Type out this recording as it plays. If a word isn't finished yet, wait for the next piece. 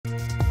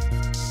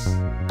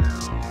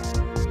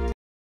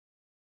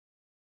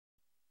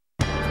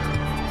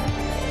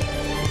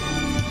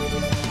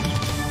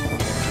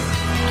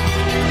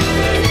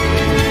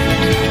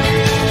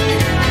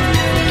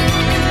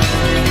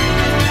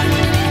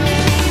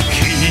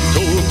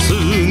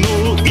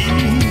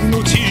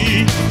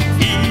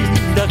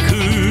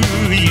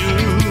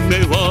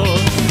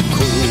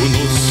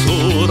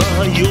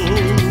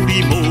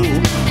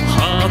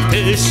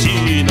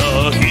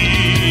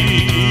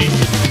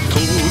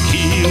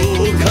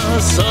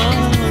重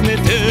ね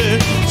て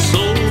育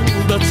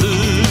つ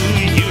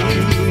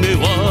夢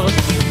は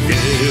出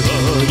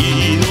会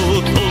いの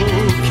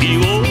時を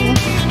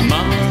待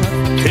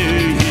ってい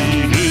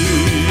る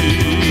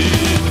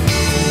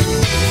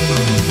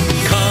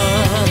交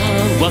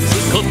わす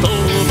言葉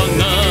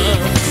が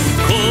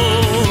心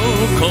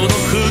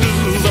震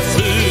わす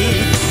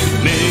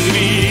巡り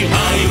合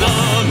いは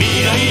未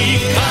来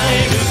変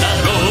えるだ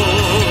ろ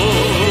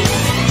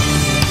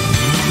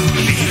う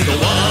人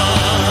は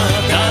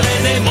誰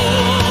でも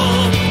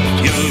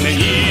夢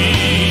に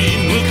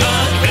向か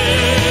って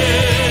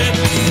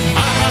新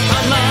た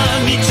な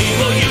道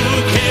を行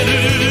ける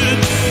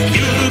勇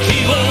気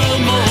を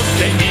持っ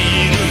てい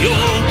るよ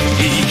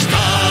生きた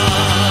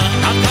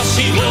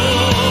証を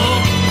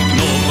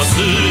残す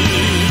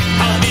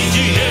旅路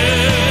へ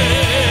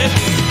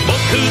僕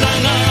ら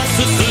が進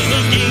む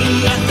銀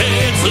河鉄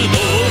道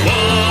は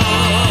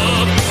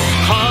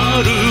遥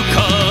か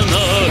な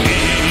り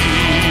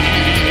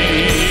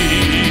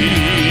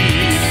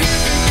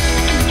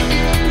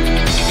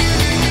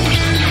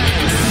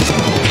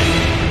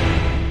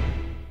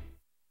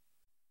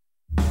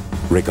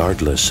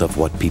Regardless of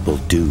what people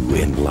do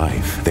in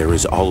life, there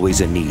is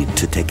always a need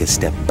to take a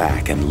step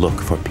back and look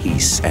for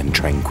peace and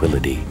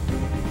tranquility.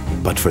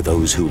 But for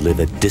those who live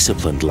a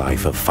disciplined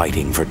life of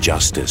fighting for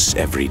justice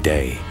every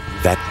day,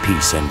 that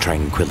peace and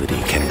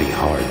tranquility can be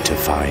hard to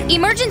find.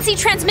 Emergency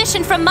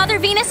transmission from Mother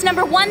Venus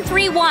number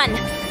 131.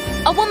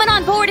 A woman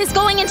on board is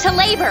going into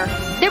labor.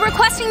 They're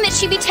requesting that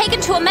she be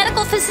taken to a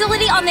medical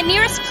facility on the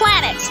nearest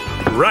planet.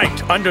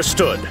 Right,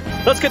 understood.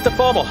 Let's get the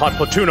Fomalhaut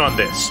platoon on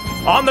this.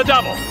 On the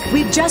double.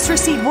 We've just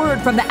received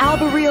word from the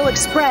Alberio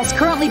Express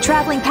currently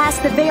traveling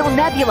past the Veil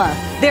Nebula.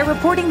 They're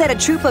reporting that a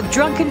troupe of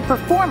drunken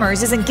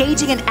performers is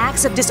engaging in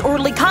acts of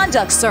disorderly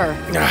conduct, sir.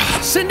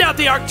 Send out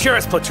the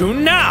Arcturus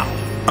platoon now!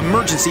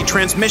 Emergency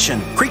transmission.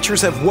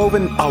 Creatures have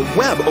woven a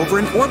web over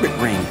an orbit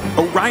ring.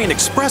 Orion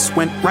Express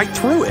went right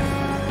through it.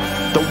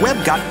 The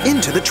web got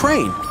into the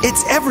train.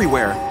 It's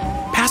everywhere.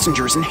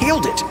 Passengers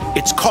inhaled it.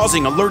 It's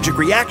causing allergic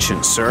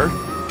reactions, sir.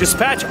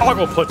 Dispatch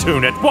Ogle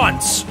platoon at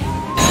once!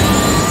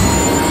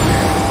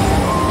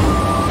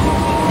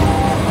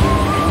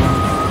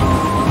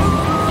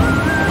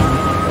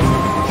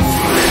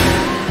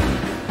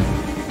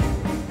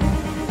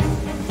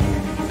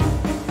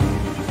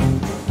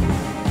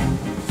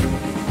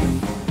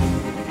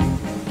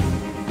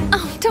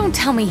 Oh, don't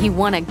tell me he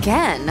won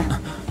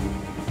again.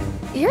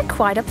 You're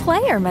quite a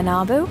player,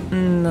 Manabu.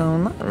 No,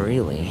 not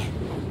really.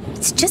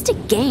 It's just a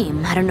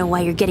game. I don't know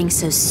why you're getting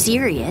so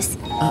serious.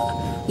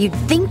 You'd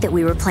think that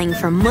we were playing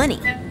for money.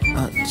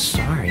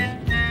 Sorry.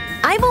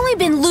 I've only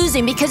been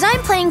losing because I'm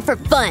playing for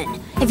fun.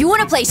 If you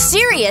want to play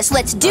serious,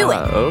 let's do it.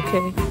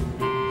 Okay.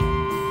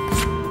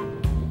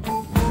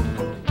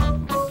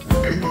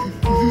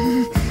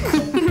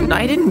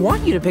 I didn't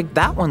want you to pick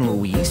that one,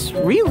 Louise.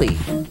 Really.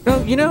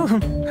 Oh, you know,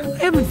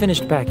 I haven't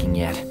finished packing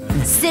yet.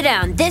 Sit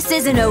down. This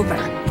isn't over.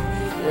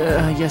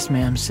 Yes,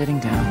 ma'am. Sitting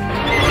down.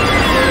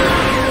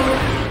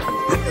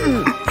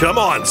 Come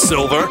on,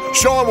 Silver.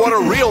 Show him what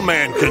a real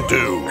man can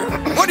do.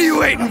 What are you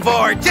waiting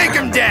for? Take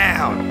him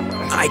down!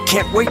 I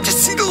can't wait to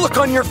see the look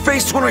on your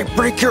face when I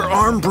break your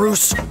arm,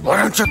 Bruce.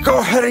 Why don't you go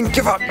ahead and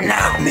give up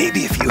now?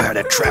 Maybe if you had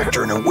a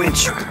tractor and a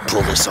winch, you could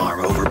pull this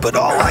arm over, but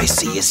all I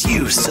see is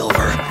you,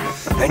 Silver.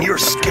 And your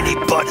skinny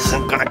butt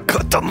isn't gonna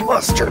cut the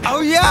mustard. Oh,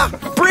 yeah?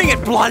 Bring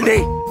it,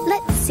 Blondie!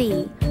 Let's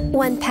see.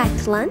 One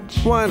packed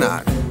lunch? Why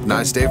not?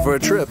 Nice day for a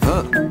trip,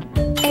 huh?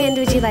 And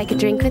would you like a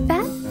drink with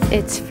that?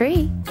 It's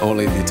free.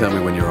 Only if you tell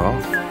me when you're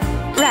off.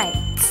 Right.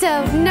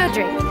 So, no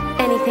drink.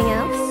 Anything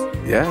else?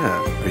 Yeah.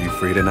 Are you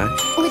free tonight?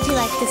 Would you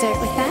like dessert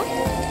with that?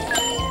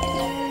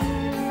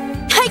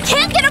 I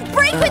can't get a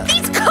break with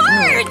these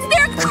cards!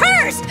 They're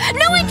cursed!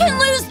 No one can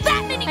lose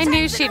that many I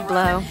knew she'd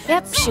blow.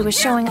 Yep, she was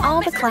showing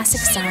all the classic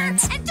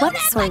signs. What a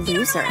sore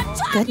loser.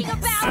 Goodness.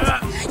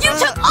 You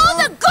took all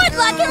the good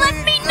luck and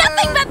left me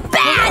nothing but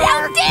bad!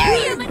 How dare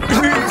you!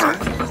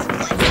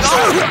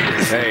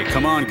 Hey,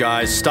 come on,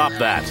 guys. Stop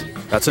that.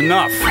 That's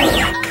enough.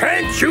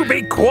 Can't you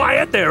be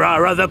quiet? There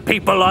are other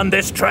people on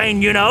this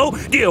train, you know.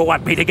 Do you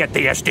want me to get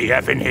the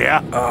SDF in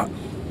here?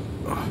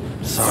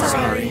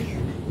 Sorry.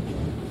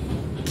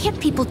 Can't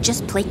people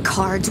just play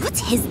cards? What's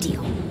his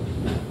deal?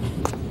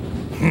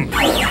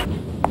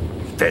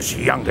 This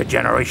younger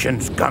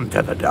generation's gone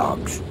to the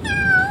dogs.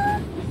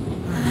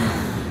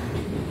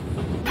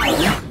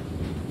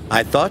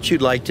 I thought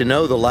you'd like to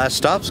know the last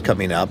stop's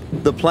coming up,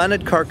 the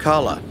planet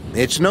Karkala.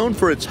 It's known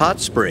for its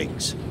hot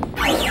springs.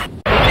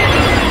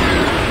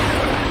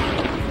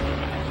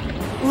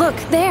 Look,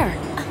 there.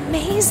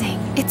 Amazing.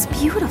 It's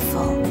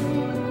beautiful.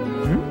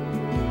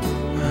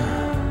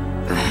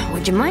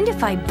 Would you mind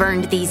if I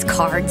burned these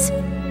cards?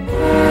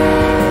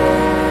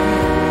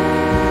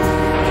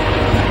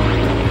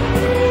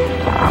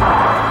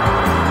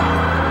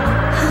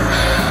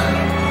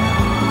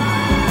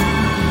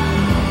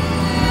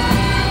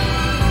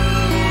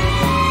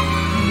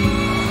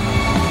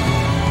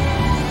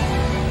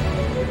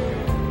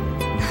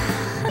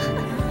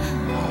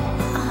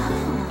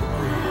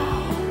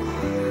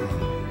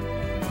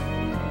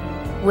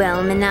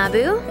 Well,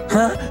 Manabu?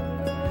 Huh?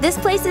 This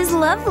place is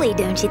lovely,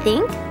 don't you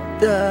think?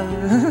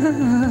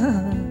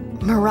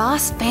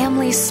 Maras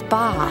Family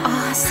Spa.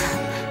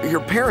 Awesome. Your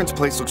parents'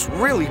 place looks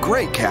really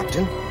great,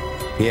 Captain.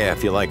 Yeah,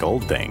 if you like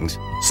old things.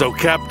 So,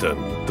 Captain,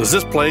 does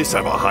this place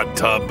have a hot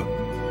tub?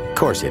 Of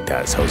course it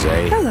does,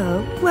 Jose.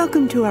 Hello.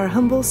 Welcome to our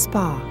humble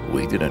spa.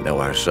 We didn't know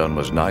our son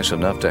was nice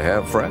enough to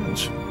have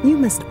friends. You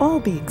must all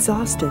be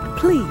exhausted.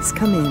 Please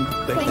come in.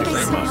 Thank you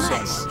very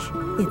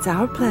much. It's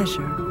our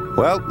pleasure.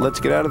 Well, let's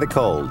get out of the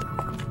cold.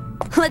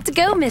 Let's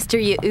go, Mr.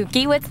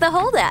 Yuuki. What's the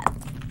holdup?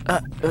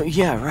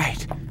 Yeah,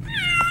 right.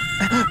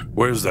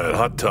 Where's that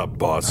hot tub,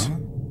 boss?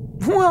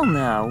 Well,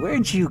 now,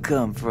 where'd you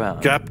come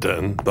from?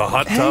 Captain, the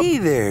hot tub? Hey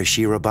there,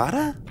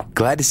 Shirobata.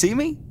 Glad to see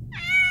me?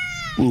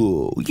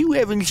 Ooh, you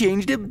haven't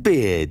changed a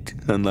bit.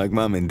 Unlike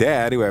Mom and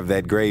Dad, who have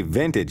that gray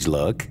vintage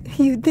look.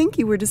 You'd think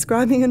you were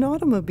describing an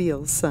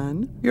automobile,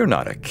 son. You're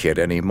not a kid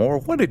anymore.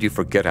 When did you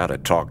forget how to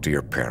talk to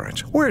your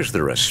parents? Where's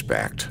the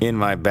respect? In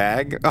my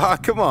bag? Oh,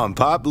 come on,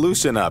 Pop,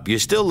 loosen up. You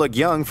still look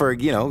young for,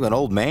 an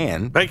old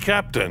man. Hey,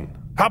 Captain,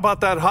 how about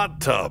that hot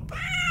tub?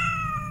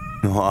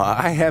 Oh,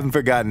 I haven't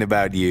forgotten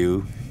about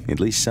you. At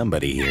least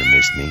somebody here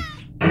missed me.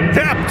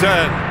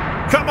 Captain!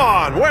 Come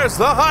on, where's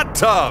the hot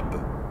tub?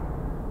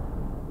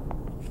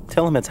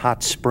 Tell him it's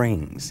hot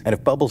springs, and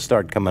if bubbles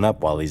start coming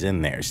up while he's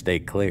in there, stay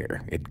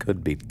clear. It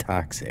could be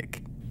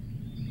toxic.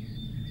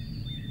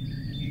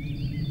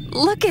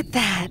 Look at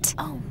that.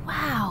 Oh,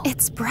 wow.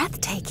 It's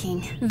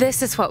breathtaking.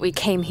 This is what we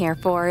came here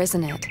for,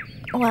 isn't it?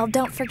 Well,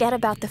 don't forget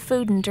about the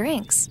food and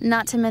drinks.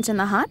 Not to mention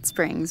the hot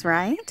springs,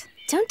 right?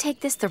 Don't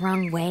take this the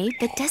wrong way,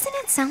 but doesn't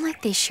it sound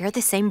like they share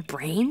the same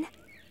brain?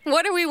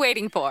 What are we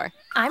waiting for?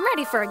 I'm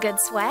ready for a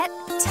good sweat.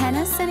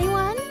 Tennis,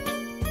 anyone?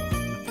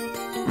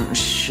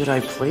 Should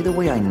I play the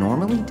way I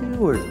normally do,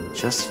 or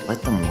just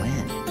let them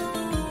win?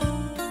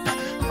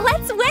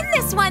 Let's win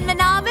this one,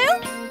 Manabu!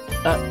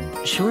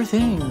 Sure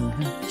thing.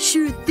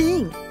 Sure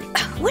thing.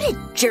 What a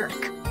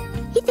jerk.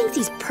 He thinks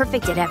he's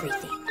perfect at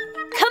everything.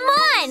 Come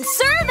on,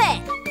 serve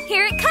it!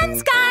 Here it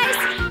comes, guys!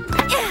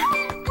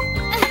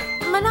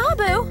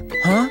 Manabu?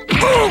 Huh?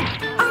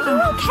 Are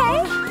you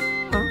okay?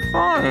 I'm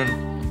fine.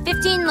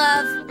 15,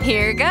 love.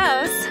 Here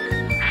goes.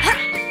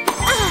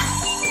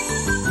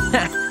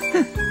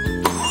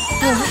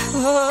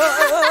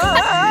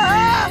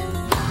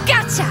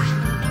 Gotcha!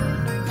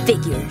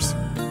 Figures.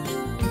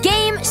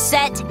 Game,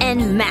 set,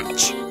 and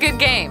match. Good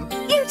game.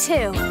 You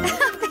too.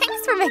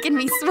 Thanks for making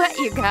me sweat,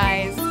 you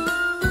guys.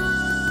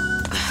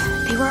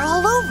 They were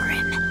all over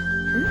him.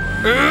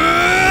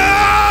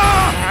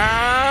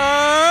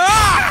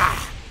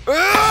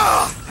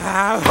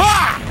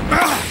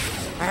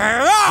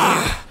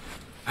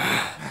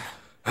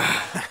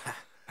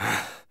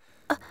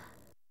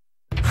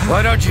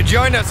 Why don't you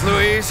join us,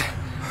 Louise?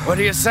 What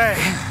do you say?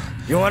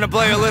 You want to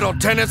play a little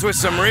tennis with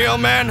some real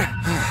men?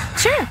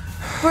 Sure.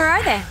 Where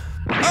are they?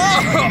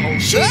 Oh,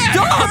 she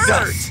dogged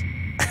us!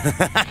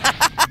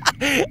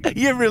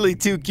 You're really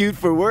too cute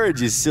for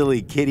words, you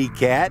silly kitty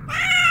cat.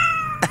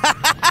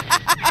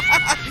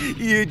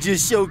 You're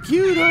just so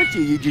cute, aren't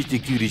you? You're just the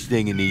cutest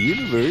thing in the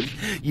universe.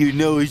 You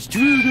know it's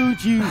true,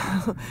 don't you?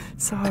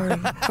 Sorry.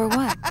 For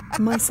what?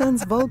 My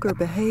son's vulgar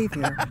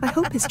behavior. I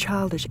hope his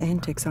childish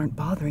antics aren't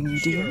bothering you,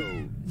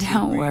 dear.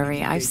 Don't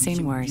worry, I've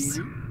seen worse.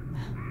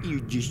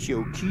 You're just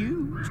so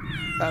cute.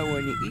 I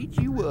want to eat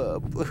you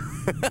up.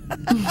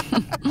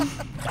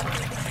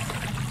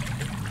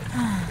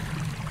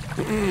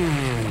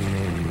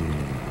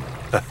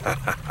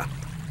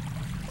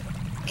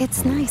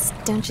 It's nice,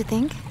 don't you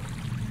think?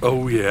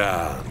 Oh,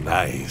 yeah,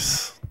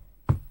 nice.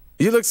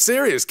 You look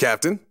serious,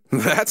 Captain.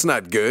 That's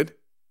not good.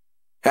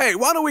 Hey,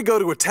 why don't we go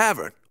to a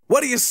tavern?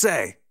 What do you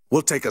say?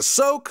 We'll take a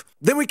soak,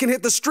 then we can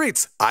hit the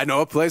streets. I know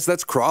a place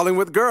that's crawling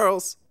with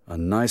girls. A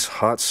nice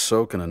hot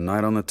soak and a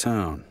night on the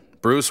town.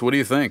 Bruce, what do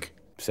you think?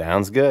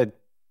 Sounds good.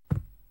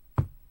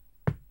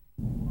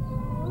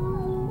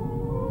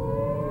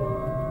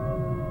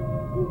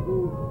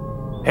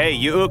 Hey,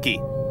 Yuuki.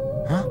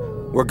 Huh?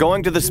 We're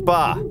going to the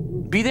spa.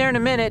 Be there in a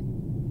minute.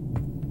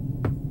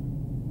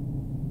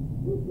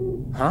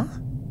 Huh?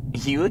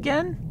 You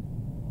again?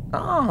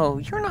 Oh,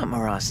 you're not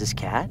Maras's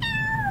cat.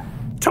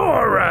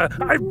 Tora,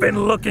 I've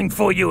been looking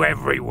for you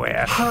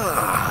everywhere.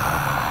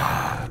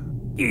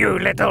 You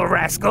little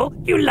rascal,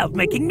 you love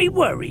making me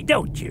worry,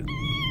 don't you?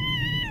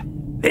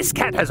 This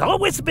cat has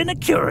always been a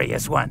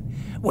curious one.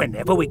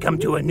 Whenever we come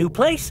to a new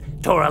place,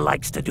 Tora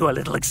likes to do a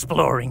little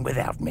exploring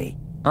without me.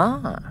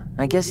 Ah,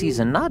 I guess he's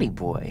a naughty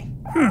boy.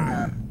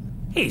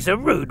 He's a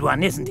rude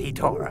one, isn't he,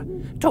 Tora?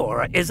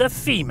 Tora is a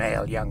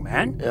female, young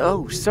man.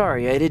 Oh,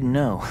 sorry, I didn't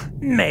know.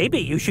 Maybe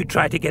you should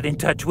try to get in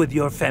touch with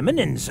your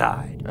feminine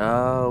side.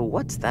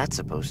 What's that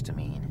supposed to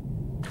mean?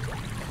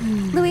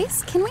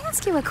 Luis, can we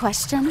ask you a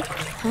question?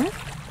 Huh?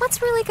 What's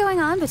really going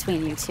on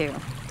between you two?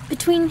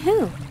 Between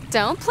who?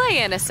 Don't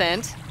play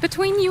innocent.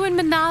 Between you and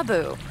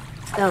Manabu.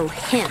 Oh,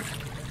 him.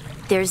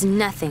 There's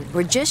nothing.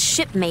 We're just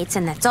shipmates,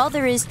 and that's all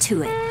there is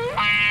to it.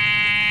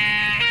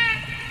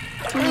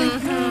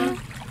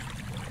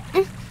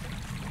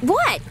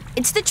 What?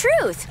 It's the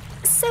truth.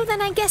 So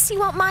then I guess you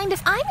won't mind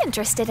if I'm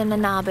interested in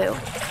Manabu.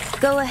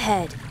 Go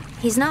ahead.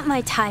 He's not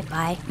my type,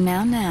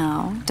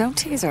 Now, don't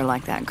tease her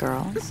like that,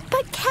 girls.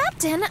 But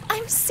Captain,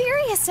 I'm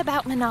serious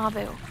about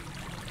Manabu.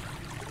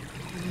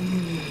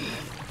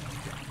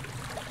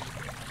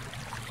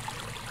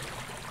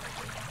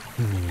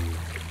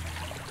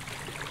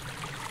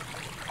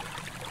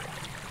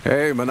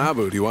 Hey,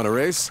 Manabu, do you want to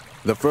race?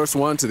 The first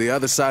one to the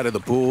other side of the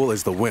pool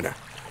is the winner.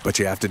 But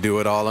you have to do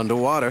it all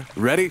underwater.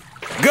 Ready?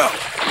 Go!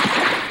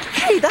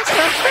 Hey, that's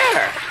not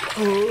fair!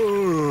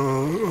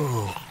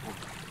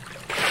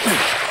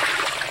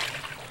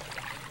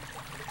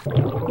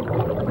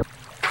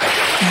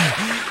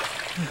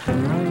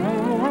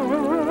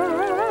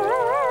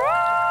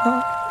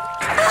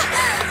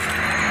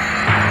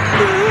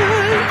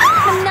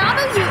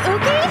 Manabu, you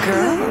oogie?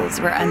 Girls,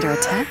 we're under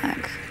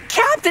attack.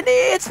 Captain,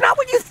 it's not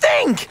what you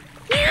think!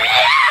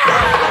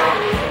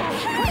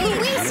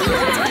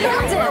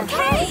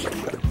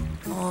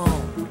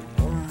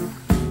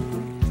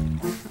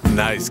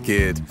 Nice,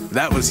 kid.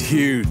 That was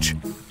huge.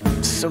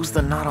 So's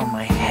the knot on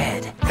my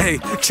head. Hey,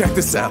 check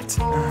this out.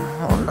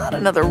 Oh, not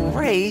another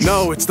race.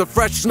 No, it's the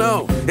fresh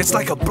snow. It's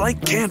like a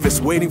blank canvas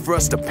waiting for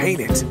us to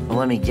paint it. Well,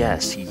 let me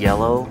guess,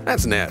 yellow?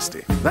 That's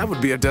nasty. That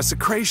would be a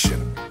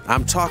desecration.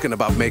 I'm talking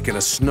about making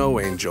a snow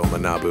angel,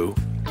 Manabu.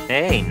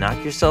 Hey,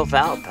 knock yourself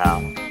out,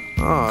 pal.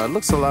 Oh, it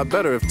looks a lot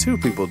better if two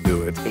people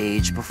do it.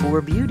 Age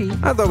before beauty.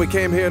 I thought we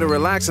came here to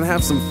relax and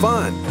have some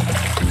fun.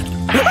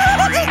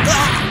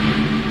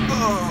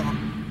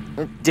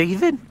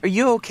 David, are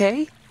you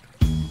okay?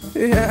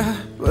 Yeah,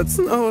 but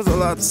snow was a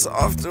lot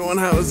softer when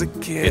I was a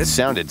kid. It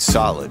sounded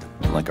solid,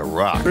 like a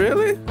rock.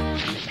 Really?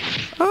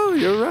 Oh,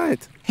 you're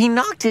right. He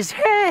knocked his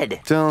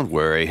head. Don't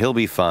worry, he'll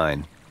be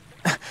fine.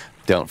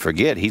 Don't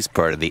forget, he's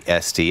part of the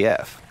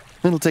STF.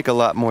 It'll take a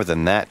lot more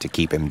than that to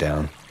keep him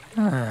down.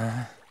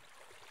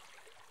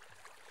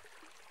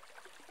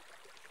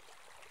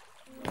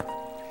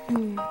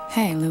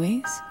 Hey,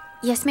 Louise.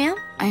 Yes, ma'am?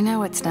 I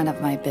know it's none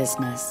of my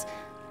business.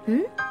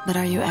 But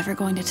are you ever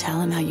going to tell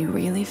him how you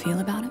really feel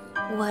about him?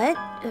 What?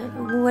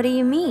 What do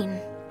you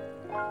mean?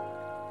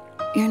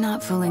 You're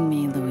not fooling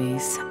me,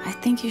 Louise. I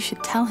think you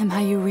should tell him how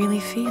you really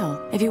feel.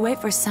 If you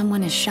wait for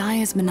someone as shy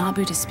as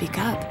Manabu to speak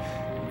up,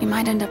 you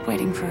might end up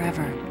waiting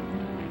forever.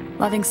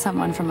 Loving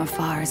someone from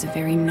afar is a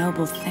very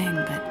noble thing,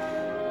 but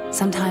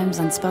sometimes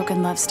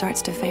unspoken love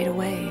starts to fade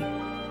away.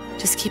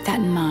 Just keep that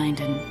in mind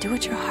and do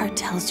what your heart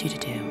tells you to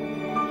do.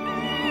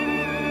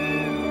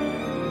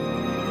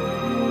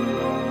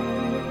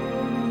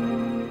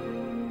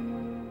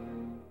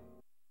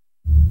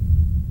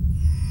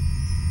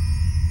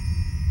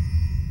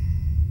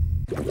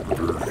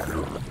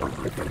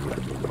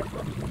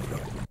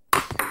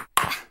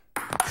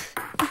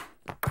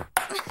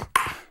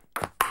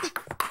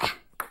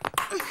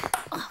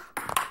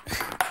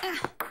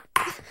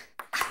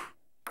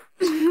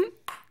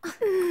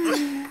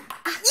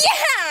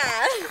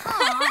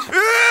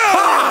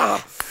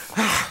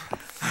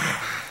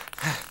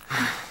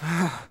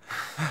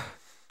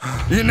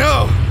 You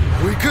know,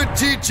 we could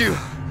teach you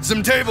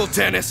some table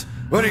tennis.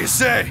 What do you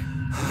say?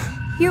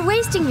 You're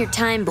wasting your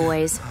time,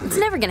 boys. It's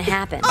never gonna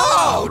happen.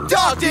 Oh,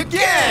 talked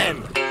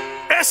again!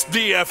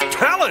 SDF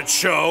Talent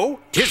Show?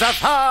 'Tis a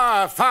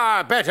far,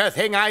 far better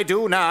thing I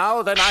do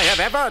now than I have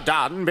ever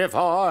done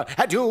before.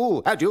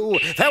 Adieu, adieu,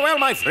 farewell,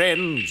 my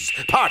friends.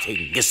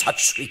 Parting is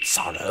such sweet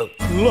sorrow.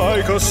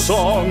 Like a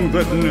song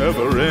that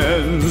never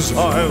ends,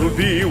 I'll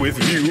be with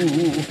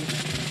you.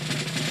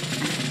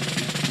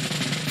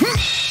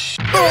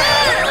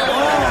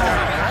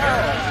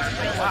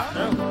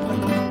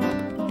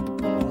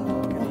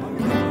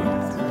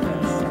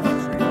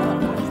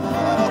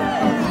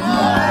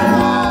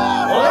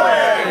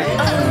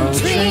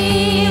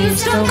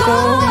 Dreams don't go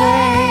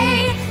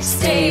away.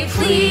 Stay,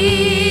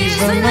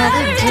 please,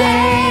 another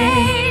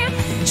day.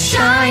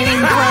 Shining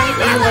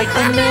brightly like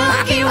the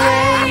Milky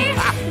Way.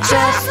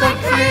 Just like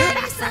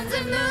pretty suns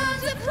and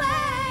moons at play.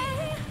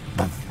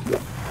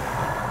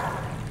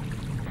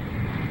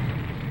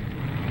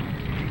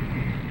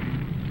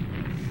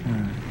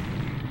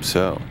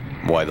 So,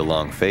 why the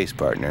long face,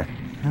 partner?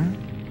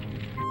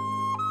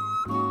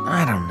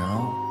 I don't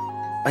know.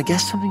 I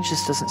guess something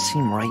just doesn't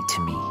seem right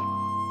to me.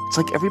 It's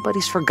like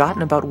everybody's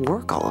forgotten about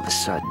work all of a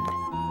sudden.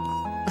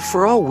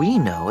 For all we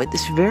know, at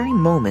this very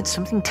moment,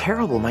 something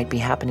terrible might be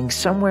happening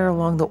somewhere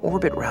along the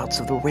orbit routes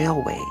of the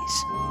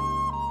railways.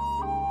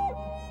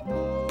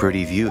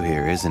 Pretty view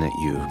here, isn't it,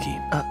 Yuki?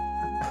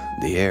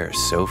 The air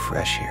is so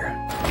fresh here.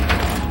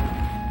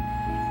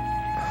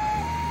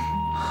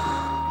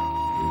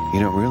 You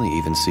don't really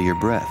even see your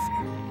breath.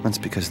 That's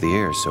because the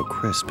air is so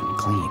crisp and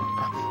clean.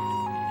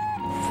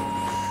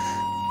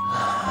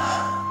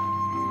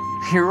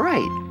 You're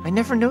right. I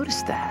never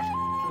noticed that.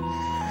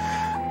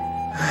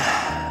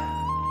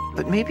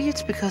 But maybe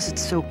it's because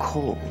it's so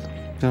cold.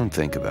 Don't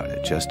think about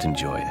it, just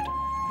enjoy it.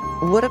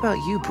 What about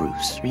you,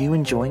 Bruce? Are you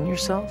enjoying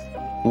yourself?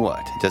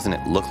 What? Doesn't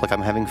it look like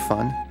I'm having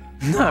fun?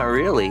 Not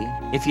really.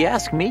 If you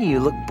ask me, you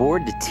look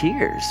bored to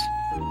tears.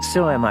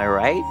 So am I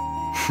right?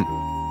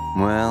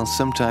 Well,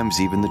 sometimes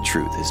even the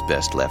truth is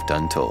best left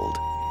untold.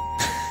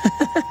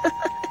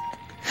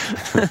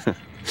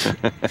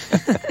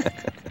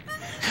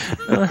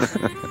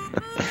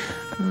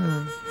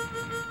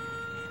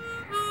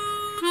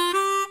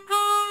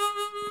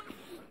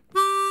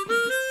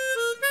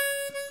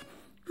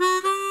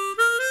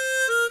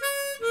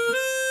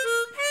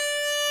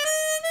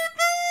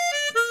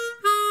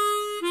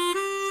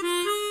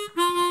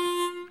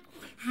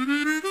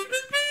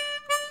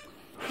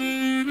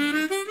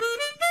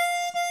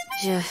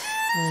 Je will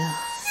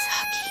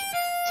Saki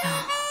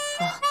don't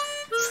fall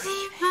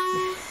asleep.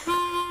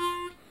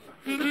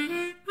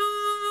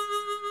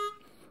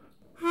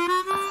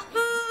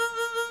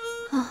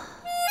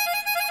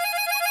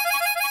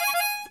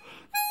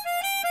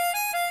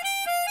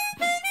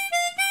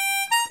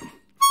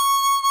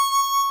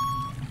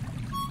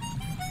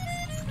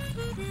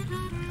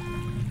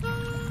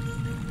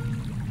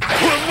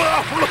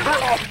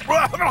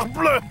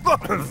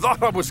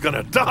 Thought I was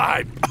gonna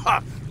die.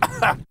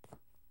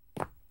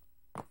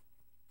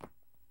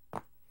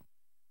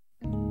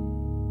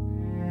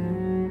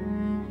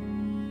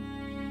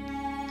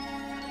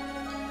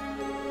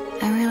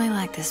 I really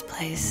like this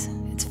place.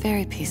 It's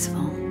very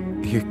peaceful.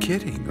 You're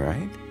kidding,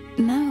 right?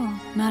 No,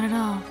 not at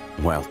all.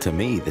 Well, to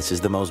me, this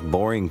is the most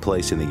boring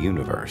place in the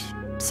universe.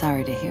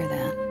 Sorry to hear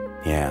that.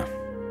 Yeah,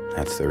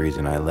 that's the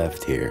reason I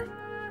left here.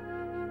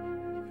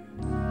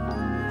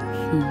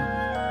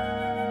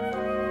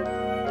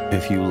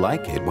 If you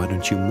like it, why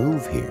don't you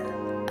move here?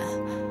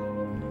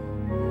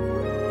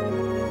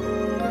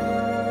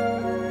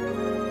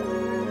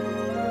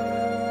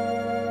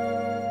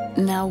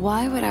 Now,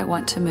 why would I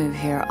want to move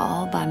here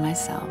all by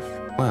myself?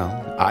 Well,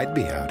 I'd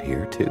be out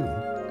here too.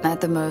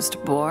 At the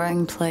most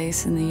boring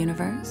place in the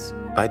universe?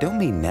 I don't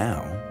mean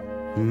now.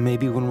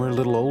 Maybe when we're a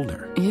little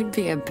older. You'd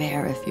be a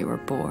bear if you were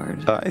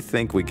bored. I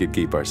think we could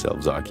keep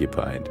ourselves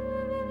occupied.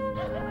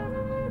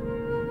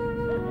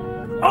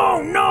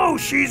 Oh no,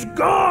 she's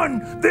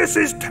gone! This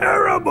is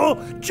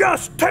terrible!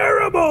 Just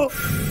terrible!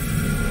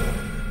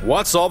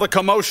 What's all the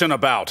commotion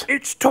about?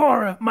 It's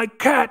Tora, my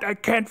cat. I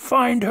can't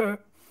find her.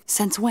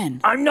 Since when?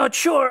 I'm not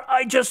sure.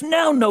 I just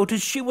now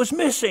noticed she was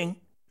missing.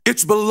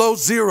 It's below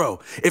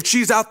zero. If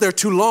she's out there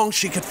too long,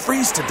 she could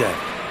freeze to death.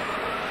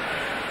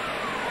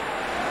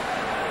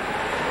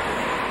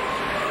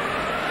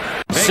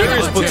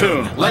 Sirius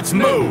Platoon, let's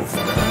move!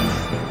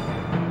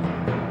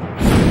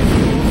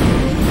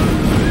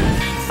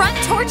 Front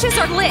torches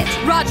are lit.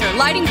 Roger,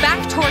 lighting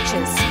back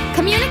torches.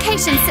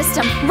 Communication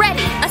system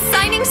ready.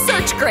 Assigning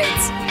search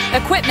grids.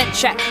 Equipment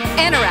check.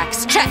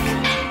 Anoraks check.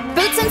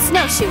 Boots and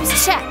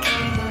snowshoes check.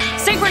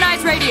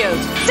 Synchronized radios.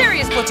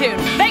 Sirius Platoon.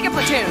 Vega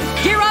Platoon.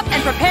 Gear up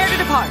and prepare to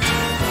depart.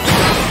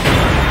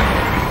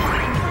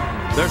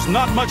 There's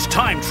not much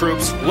time,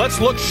 troops. Let's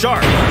look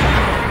sharp.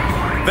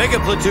 Vega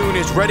Platoon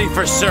is ready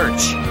for search.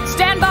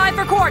 Stand by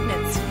for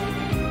coordinates.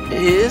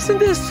 Isn't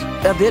this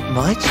a bit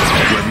much?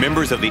 We're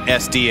members of the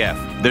SDF.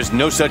 There's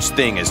no such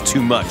thing as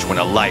too much when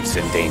a life's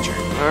in danger.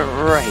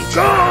 Right.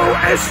 Go,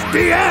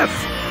 SDF!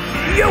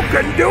 You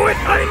can do it!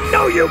 I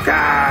know you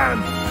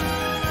can!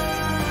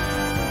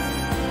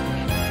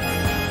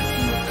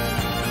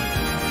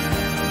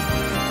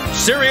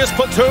 Sirius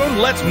Platoon,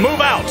 let's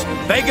move out!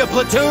 Vega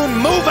Platoon,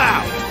 move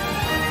out!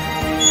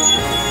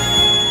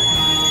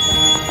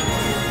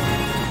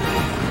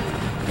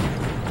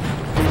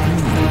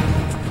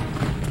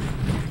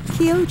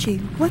 Kyoji,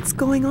 what's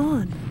going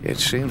on? It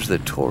seems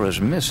that Tora's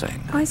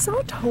missing. I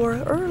saw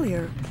Tora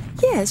earlier.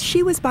 Yes,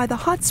 she was by the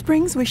hot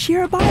springs with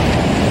Shirabata.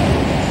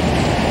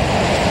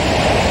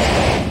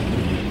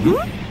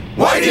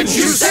 Why didn't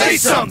you say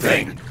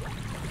something?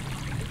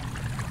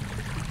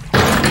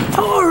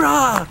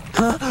 Tora!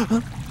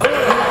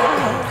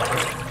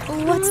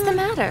 What's the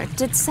matter?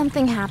 Did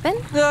something happen?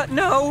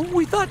 No,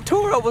 we thought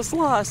Tora was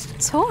lost.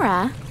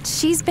 Tora?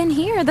 She's been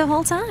here the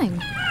whole time.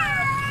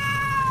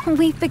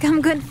 We've become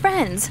good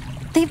friends.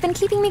 They've been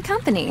keeping me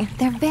company.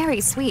 They're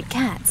very sweet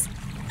cats.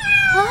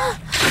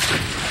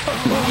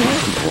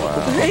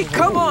 Hey,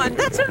 come on,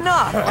 that's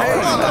enough.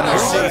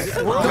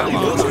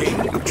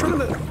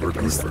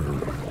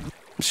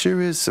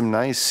 Sure is some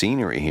nice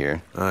scenery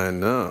here. I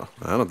know.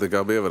 I don't think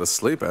I'll be able to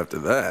sleep after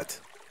that.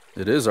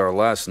 It is our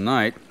last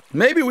night.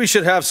 Maybe we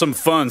should have some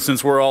fun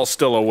since we're all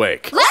still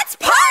awake. Let's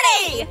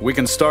party! We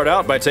can start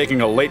out by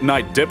taking a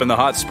late-night dip in the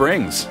hot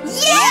springs.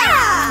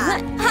 Yeah!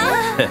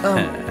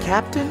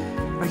 Captain,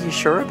 are you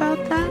sure about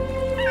that?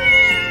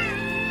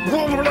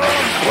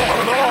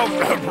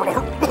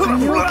 Are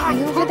you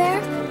okay over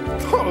there?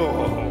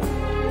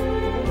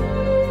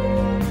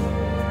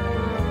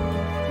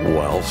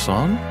 Well,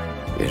 son,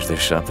 is there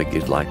something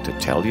you'd like to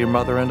tell your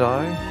mother and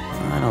I?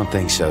 I don't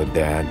think so,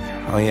 Dad.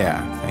 Oh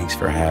yeah, thanks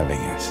for having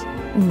us.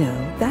 No,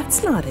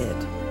 that's not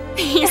it.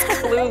 He's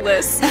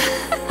clueless.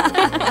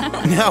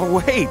 Now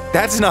wait,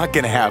 that's not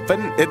gonna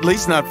happen. At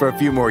least not for a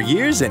few more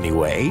years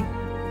anyway.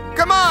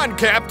 Come on,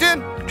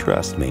 Captain!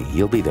 Trust me,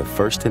 you'll be the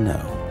first to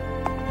know.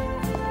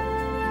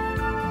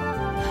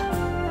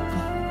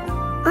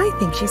 I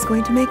think she's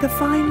going to make a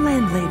fine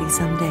landlady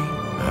someday.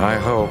 I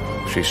hope.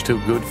 She's too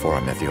good for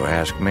him, if you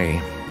ask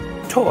me.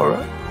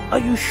 Tora, are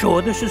you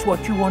sure this is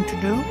what you want to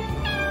do?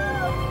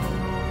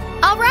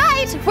 All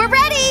right, we're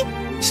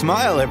ready!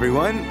 Smile,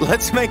 everyone.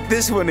 Let's make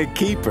this one a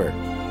keeper.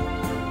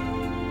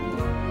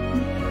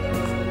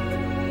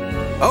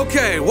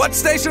 Okay, what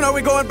station are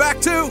we going back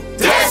to?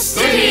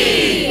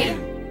 Destiny!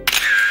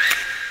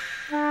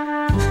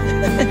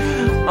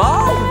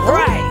 All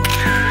right!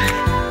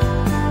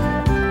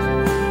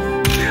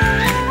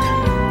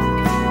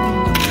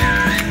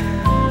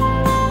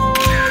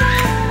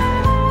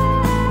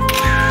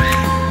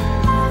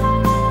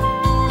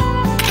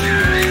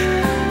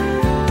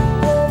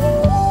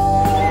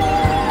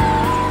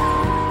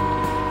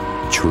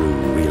 True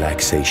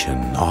relaxation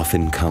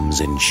often comes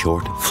in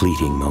short,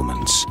 fleeting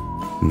moments.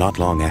 Not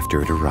long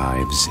after it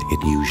arrives,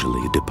 it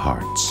usually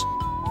departs.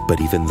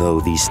 But even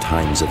though these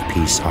times of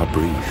peace are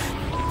brief,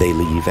 they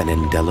leave an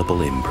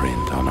indelible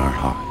imprint on our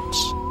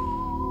hearts.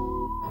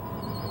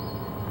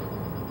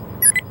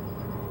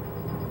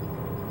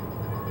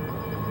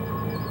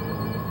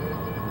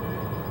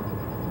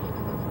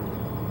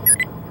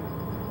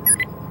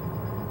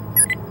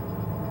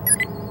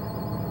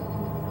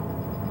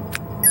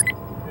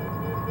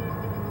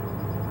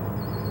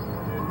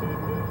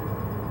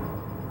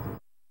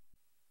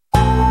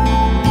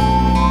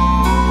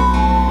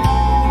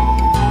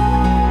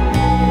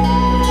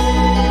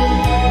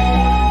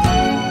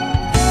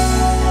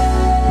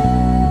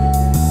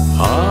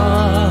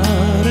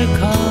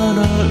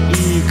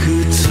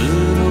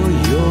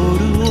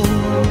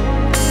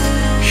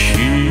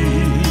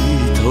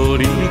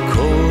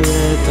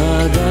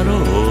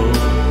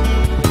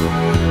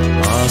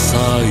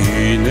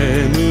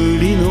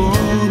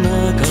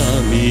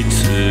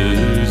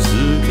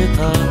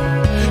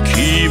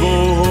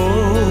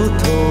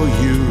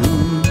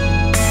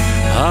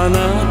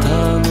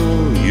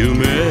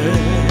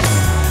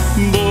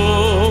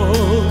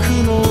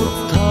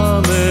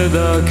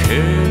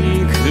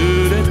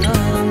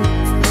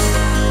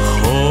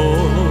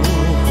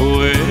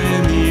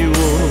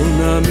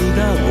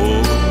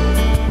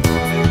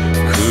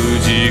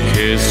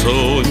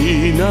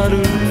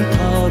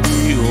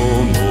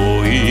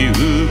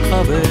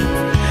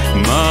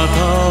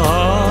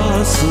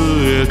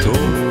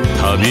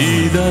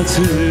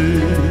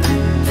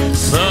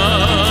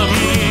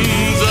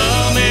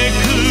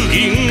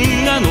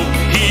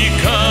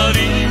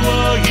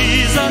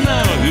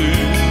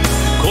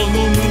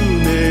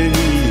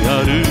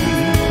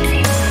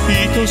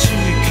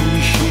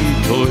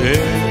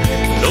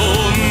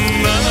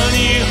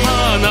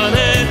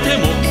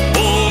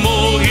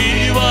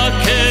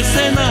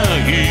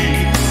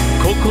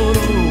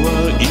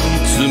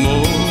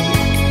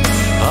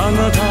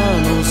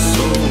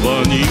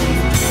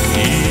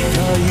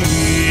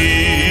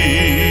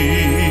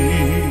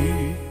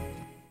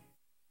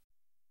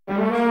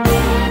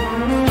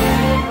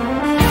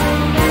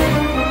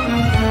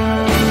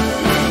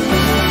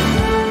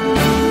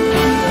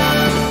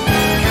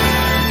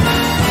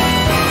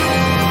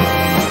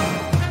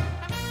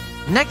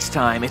 Next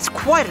time, it's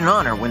quite an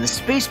honor when the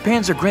Space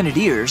Panzer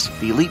Grenadiers,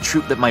 the elite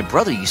troop that my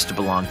brother used to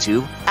belong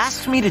to,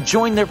 asked me to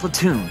join their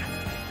platoon.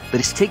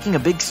 But is taking a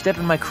big step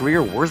in my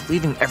career worth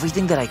leaving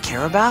everything that I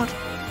care about?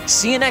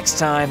 See you next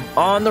time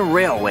on the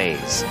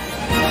Railways.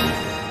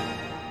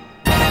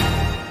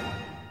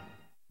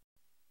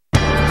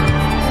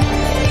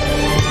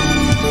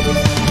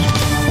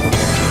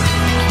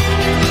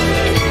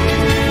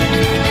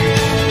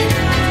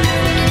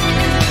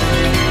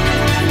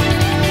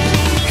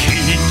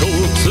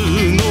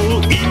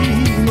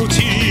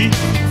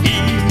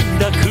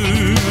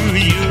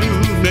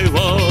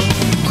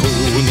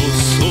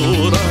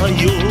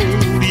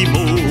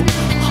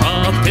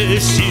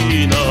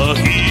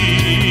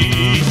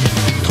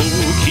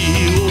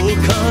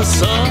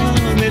 Sa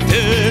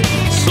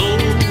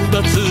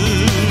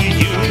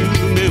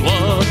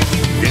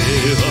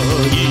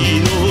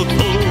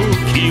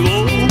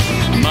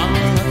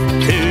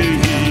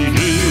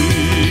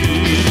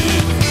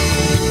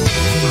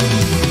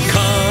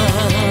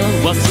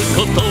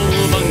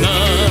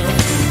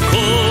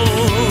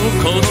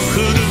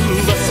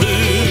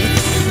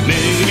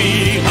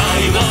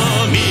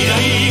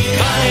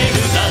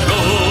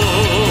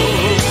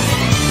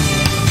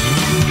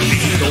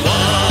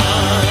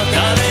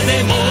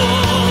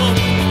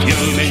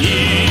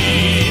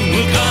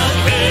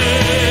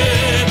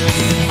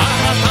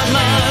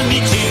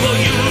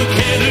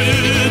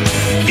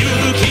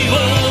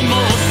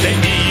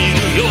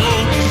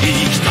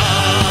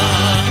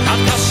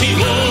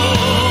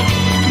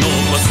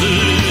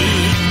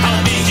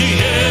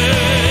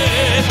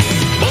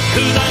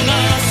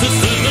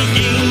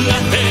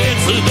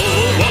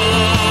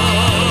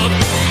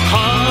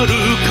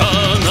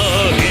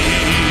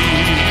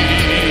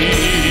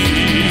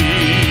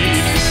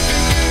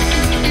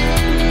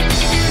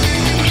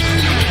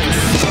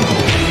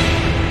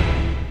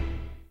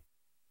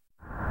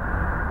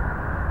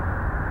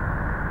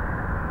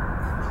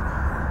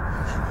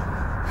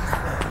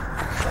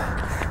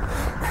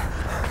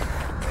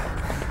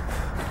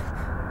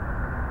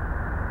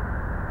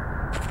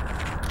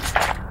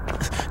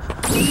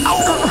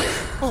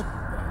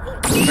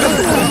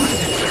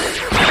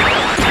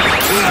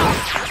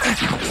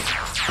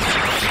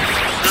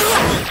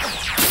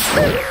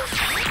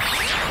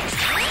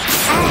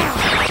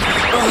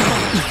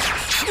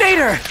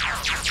Schnader!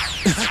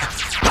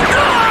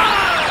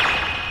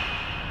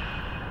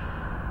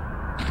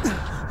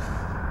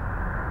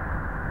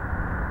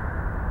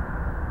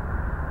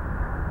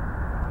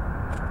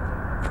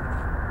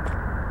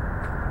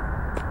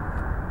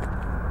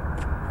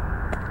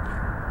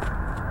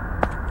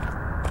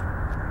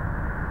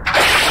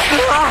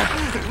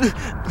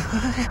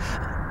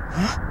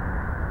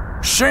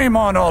 Shame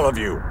on all of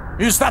you.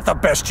 Is that the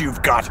best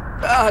you've got?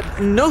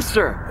 No,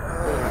 sir.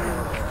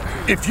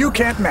 If you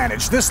can't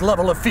manage this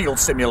level of field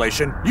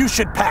simulation, you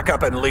should pack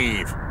up and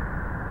leave.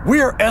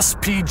 We're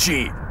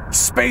SPG,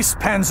 Space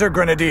Panzer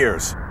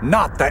Grenadiers,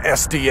 not the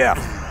SDF.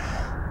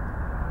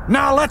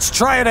 Now let's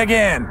try it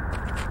again.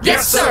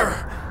 Yes,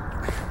 sir!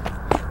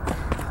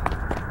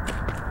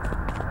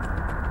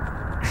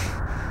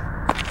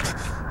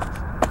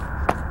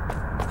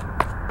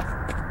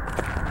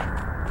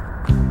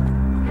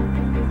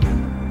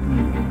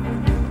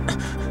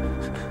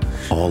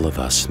 All of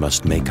us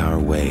must make our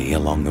way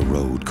along the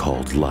road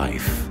called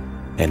life.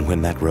 And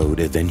when that road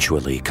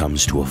eventually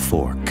comes to a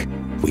fork,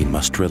 we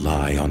must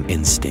rely on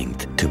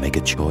instinct to make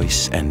a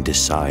choice and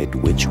decide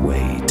which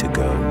way to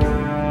go.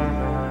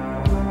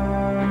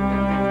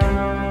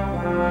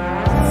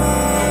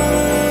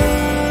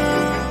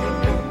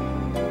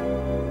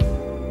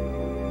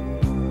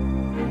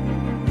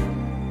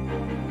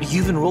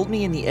 You've enrolled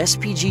me in the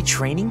SPG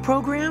training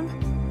program?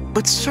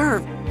 But sir,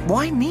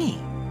 why me?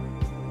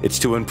 It's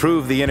to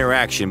improve the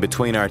interaction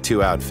between our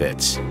two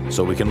outfits,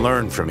 so we can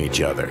learn from each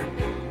other.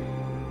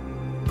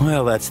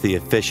 Well, that's the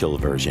official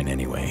version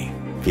anyway.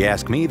 If you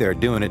ask me, they're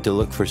doing it to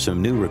look for some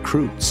new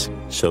recruits,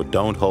 so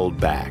don't hold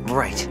back.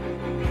 Right.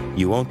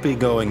 You won't be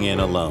going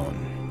in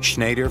alone.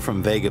 Schnader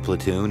from Vega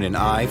Platoon and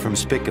I from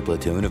Spica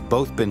Platoon have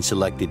both been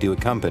selected to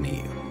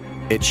accompany you.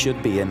 It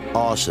should be an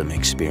awesome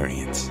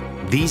experience.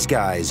 These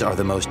guys are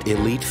the most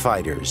elite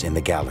fighters in the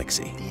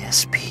galaxy. The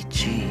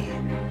SPG.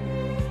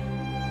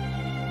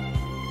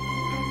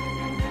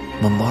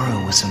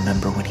 Mamoru was a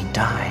member when he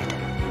died.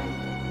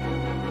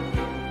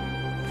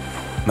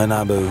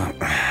 Manabu,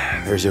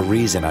 there's a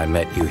reason I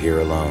met you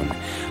here alone.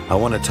 I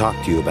want to talk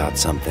to you about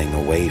something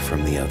away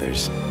from the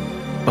others.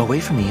 Away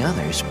from the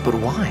others? But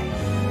why?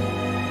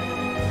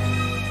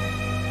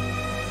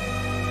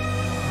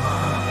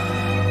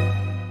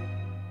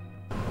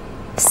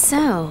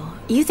 So,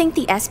 you think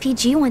the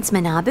SPG wants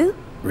Manabu?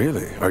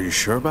 Really? Are you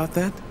sure about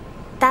that?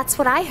 That's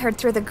what I heard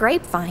through the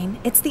grapevine.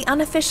 It's the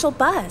unofficial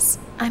buzz.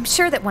 I'm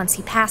sure that once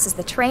he passes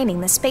the training,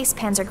 the Space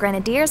Panzer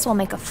Grenadiers will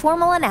make a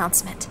formal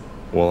announcement.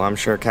 Well, I'm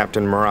sure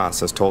Captain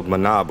Maras has told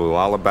Manabu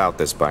all about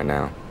this by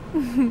now.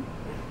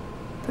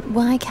 But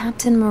why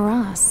Captain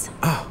Maras?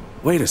 Oh,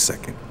 wait a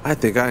second. I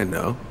think I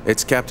know.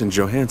 It's Captain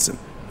Johansson.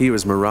 He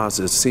was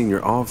Maras's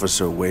senior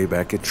officer way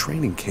back at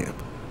training camp.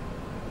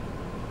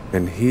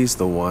 And he's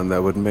the one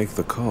that would make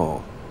the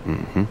call.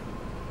 Mm-hmm.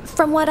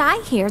 From what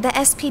I hear, the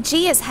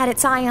SPG has had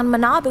its eye on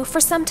Manabu for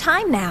some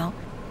time now.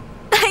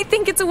 I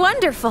think it's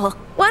wonderful.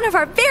 One of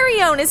our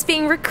very own is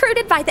being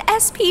recruited by the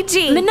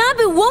SPG.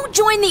 Manabu won't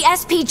join the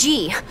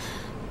SPG.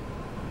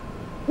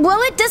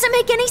 Well, it doesn't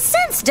make any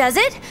sense, does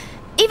it?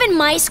 Even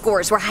my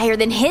scores were higher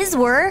than his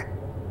were.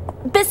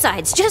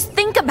 Besides, just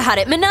think about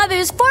it. Manabu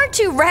is far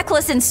too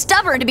reckless and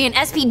stubborn to be an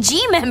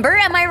SPG member,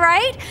 am I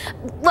right?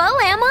 Well,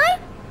 am I?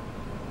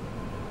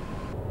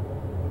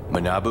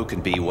 Manabu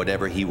can be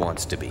whatever he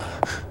wants to be.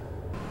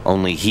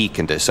 Only he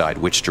can decide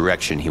which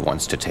direction he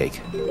wants to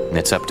take. And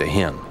it's up to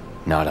him,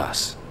 not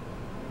us.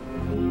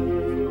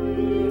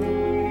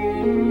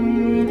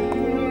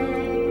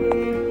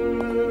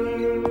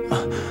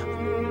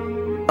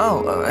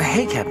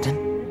 Hey, Captain.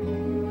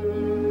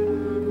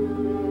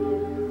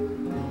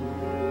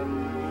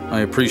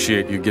 I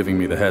appreciate you giving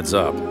me the heads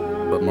up,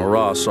 but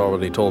Maras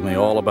already told me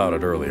all about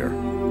it earlier.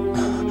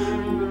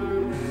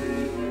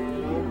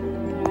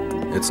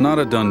 It's not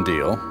a done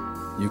deal.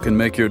 You can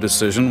make your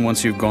decision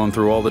once you've gone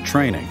through all the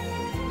training.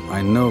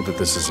 I know that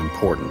this is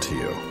important to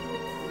you.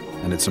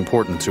 And it's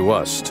important to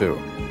us, too.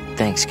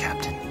 Thanks,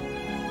 Captain.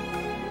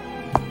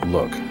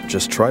 Look,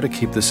 just try to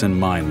keep this in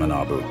mind,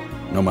 Manabu.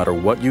 No matter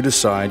what you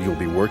decide, you'll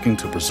be working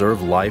to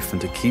preserve life and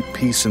to keep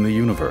peace in the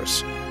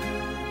universe.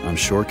 I'm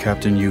sure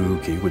Captain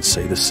Yuuki would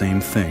say the same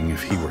thing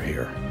if he were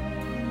here.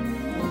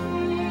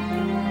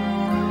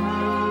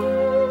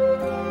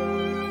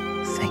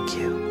 Thank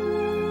you.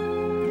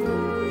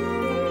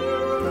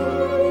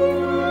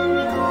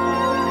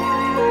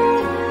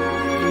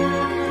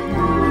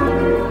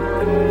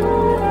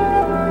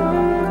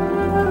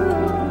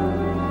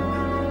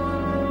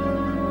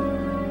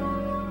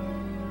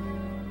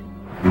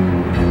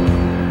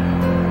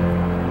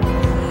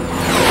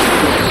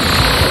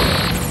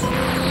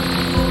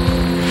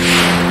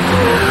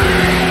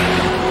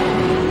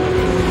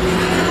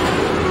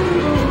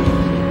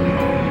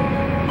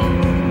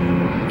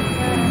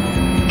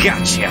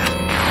 Gotcha!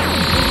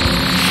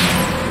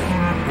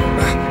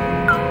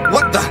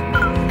 What the?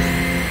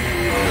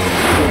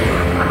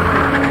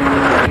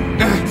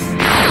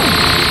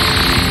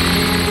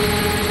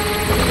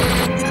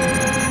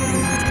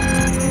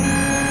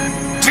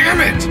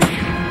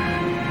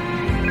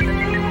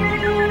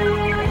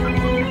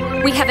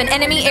 an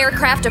enemy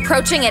aircraft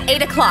approaching at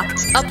 8 o'clock.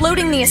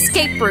 Uploading the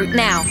escape route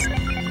now.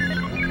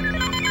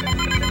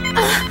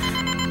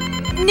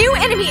 New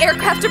enemy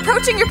aircraft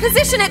approaching your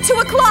position at 2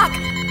 o'clock.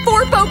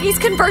 4 bogies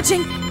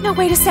converging. No,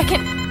 wait a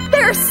second.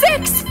 There are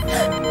 6.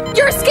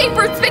 Your escape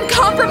route's been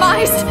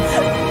compromised.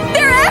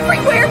 They're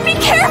everywhere. Be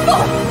careful.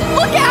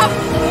 Look out.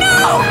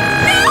 No!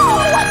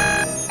 No!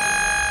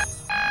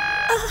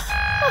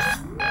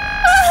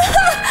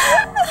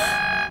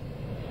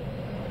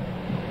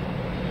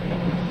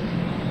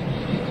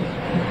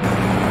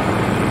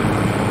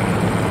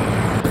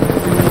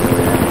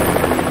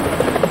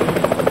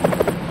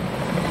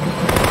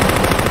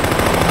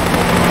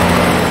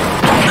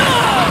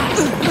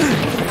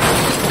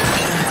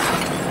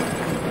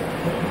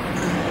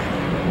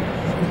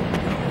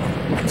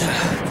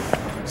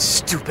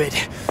 Stupid.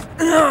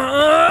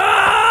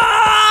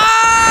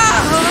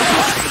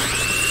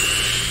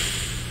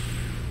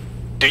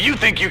 Do you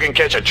think you can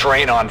catch a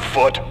train on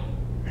foot?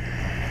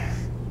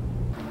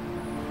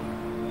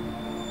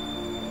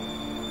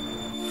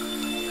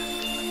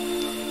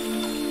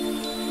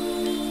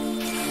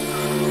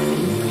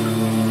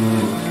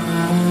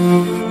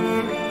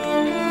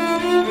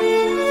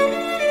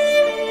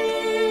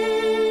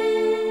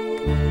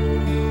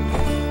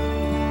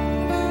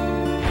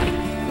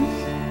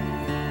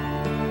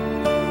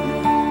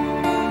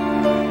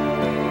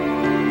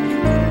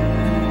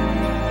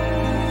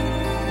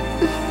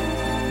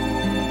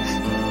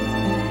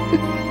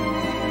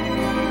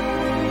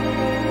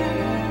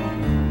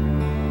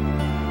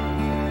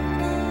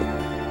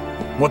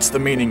 What's the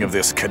meaning of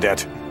this,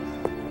 cadet?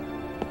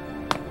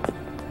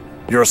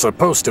 You're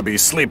supposed to be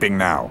sleeping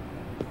now.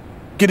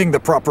 Getting the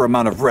proper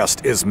amount of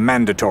rest is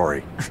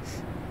mandatory.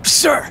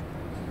 Sir!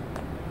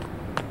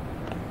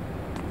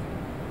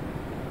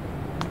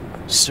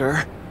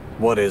 Sir?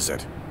 What is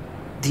it?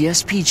 The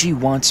SPG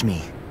wants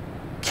me.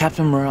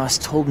 Captain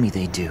Moraz told me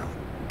they do.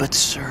 But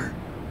sir,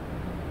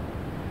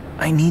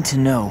 I need to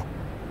know.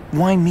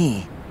 Why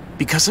me?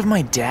 Because of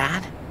my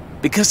dad?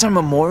 Because I'm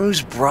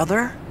Mamoru's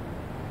brother?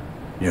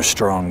 You're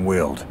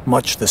strong-willed,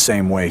 much the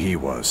same way he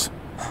was.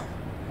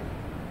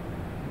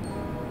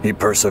 He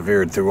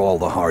persevered through all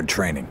the hard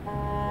training.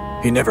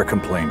 He never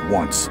complained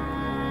once.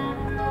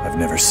 I've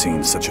never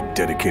seen such a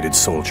dedicated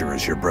soldier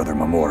as your brother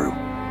Mamoru.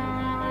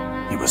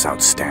 He was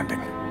outstanding.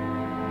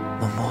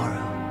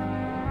 Mamoru.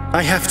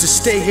 I have to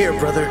stay here,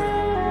 brother.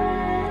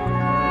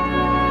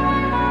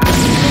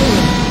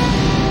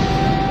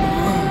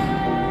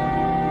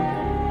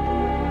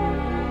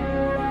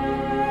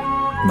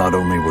 Not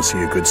only was he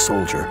a good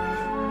soldier,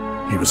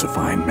 he was a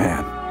fine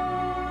man.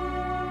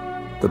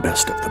 The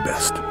best of the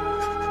best.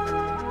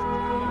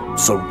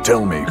 So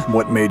tell me,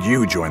 what made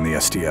you join the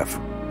SDF?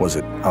 Was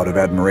it out of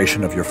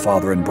admiration of your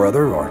father and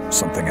brother, or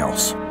something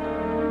else?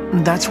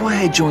 That's why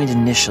I joined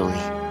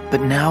initially,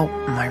 but now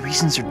my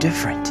reasons are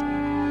different.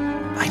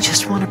 I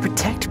just want to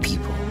protect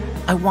people.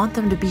 I want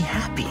them to be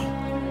happy.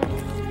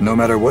 No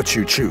matter what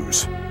you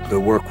choose, the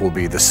work will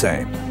be the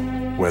same.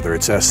 Whether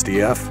it's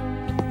SDF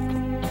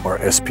or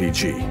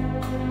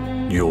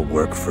SPG, you'll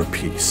work for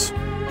peace.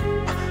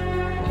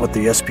 What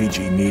the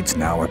SPG needs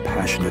now are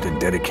passionate and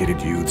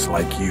dedicated youths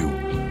like you.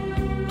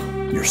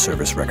 Your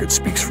service record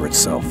speaks for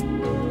itself.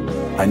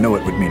 I know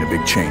it would mean a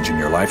big change in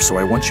your life, so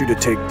I want you to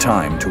take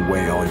time to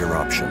weigh all your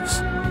options.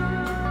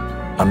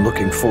 I'm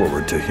looking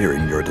forward to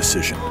hearing your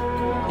decision.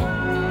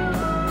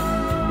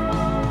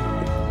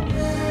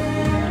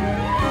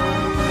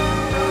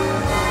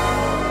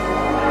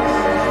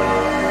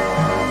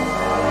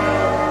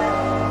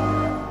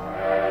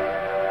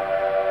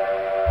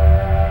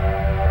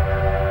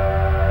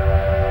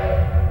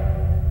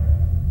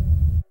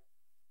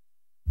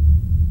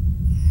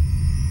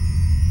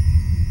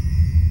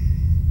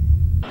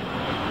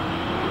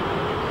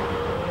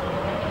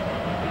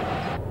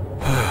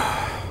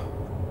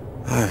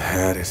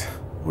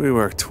 We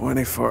work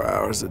 24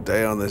 hours a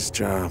day on this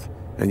job,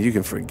 and you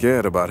can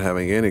forget about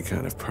having any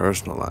kind of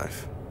personal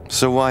life.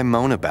 So why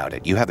moan about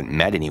it? You haven't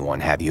met anyone,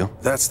 have you?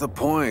 That's the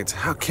point.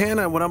 How can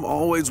I when I'm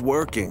always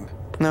working?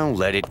 No,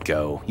 let it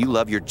go. You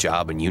love your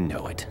job and you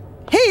know it.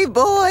 Hey,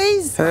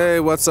 boys! Hey,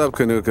 what's up,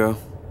 Kanuko?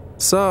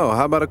 So,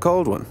 how about a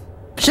cold one?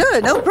 Sure,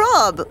 no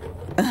prob.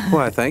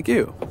 Why, thank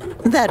you.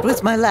 That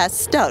was my last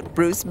stout,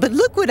 Bruce, but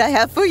look what I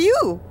have for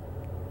you.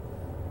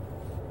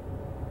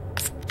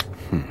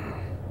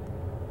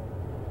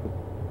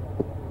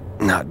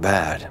 Not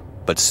bad,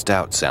 but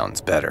stout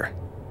sounds better.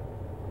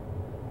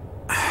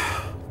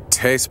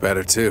 Tastes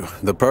better, too.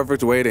 The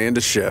perfect way to end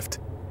a shift.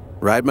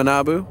 Right,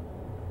 Manabu?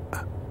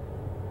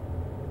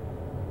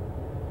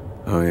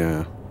 Oh,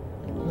 yeah.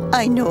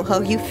 I know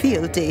how you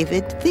feel,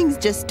 David. Things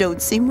just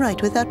don't seem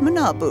right without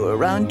Manabu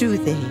around, do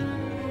they?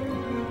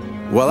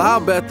 Well,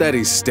 I'll bet that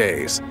he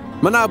stays.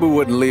 Manabu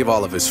wouldn't leave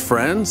all of his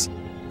friends.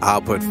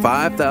 I'll put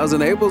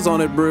 5,000 apples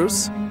on it,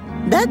 Bruce.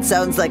 That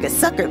sounds like a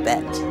sucker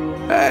bet.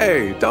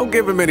 Hey, don't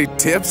give him any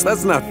tips.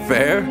 That's not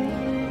fair.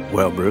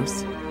 Well,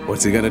 Bruce,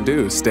 what's he gonna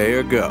do, stay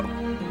or go?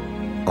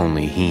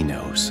 Only he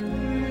knows.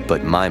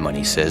 But my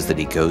money says that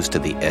he goes to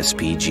the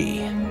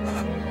SPG.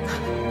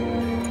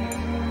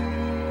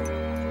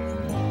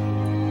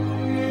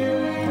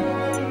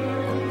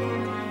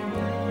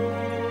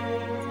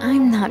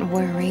 not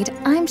worried.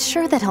 I'm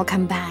sure that he'll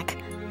come back.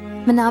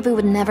 Manabu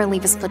would never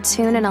leave his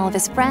platoon and all of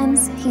his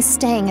friends. He's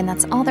staying, and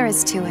that's all there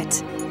is to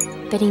it.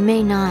 But he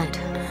may not.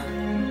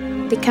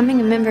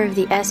 Becoming a member of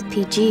the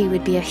SPG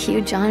would be a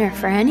huge honor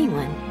for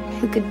anyone.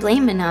 Who could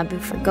blame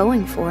Manabu for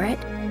going for it?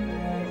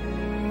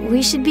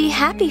 We should be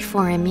happy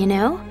for him, you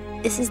know?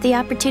 This is the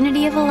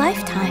opportunity of a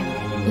lifetime.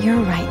 You're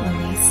right,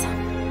 Louise.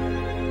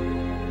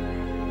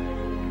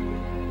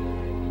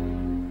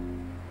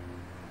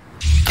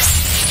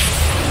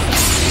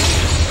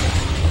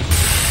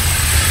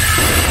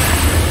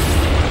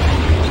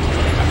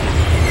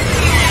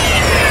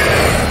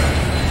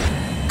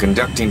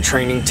 Conducting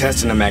training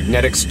tests in a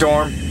magnetic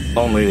storm?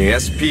 Only the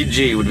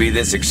SPG would be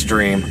this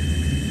extreme.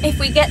 If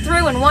we get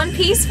through in one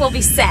piece, we'll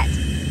be set.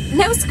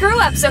 No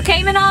screw-ups,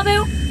 okay,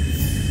 Manabu?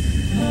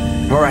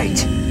 All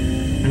right.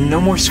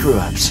 No more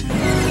screw-ups.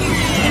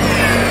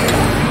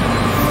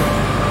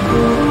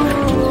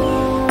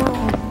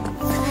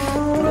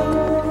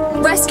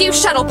 Rescue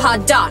shuttle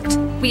pod docked.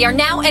 We are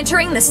now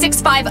entering the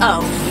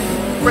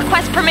 650.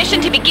 Request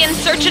permission to begin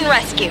search and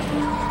rescue.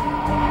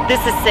 This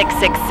is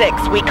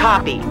 666. We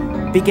copy.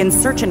 Begin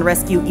search and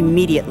rescue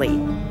immediately.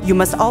 You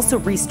must also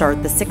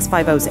restart the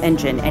 650's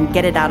engine and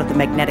get it out of the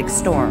magnetic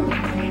storm.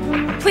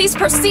 Please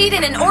proceed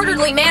in an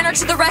orderly manner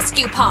to the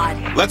rescue pod.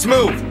 Let's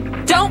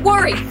move! Don't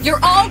worry,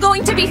 you're all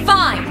going to be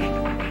fine.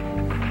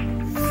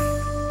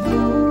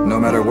 No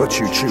matter what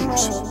you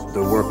choose,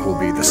 the work will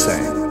be the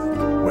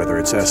same. Whether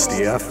it's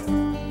SDF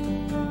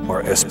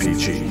or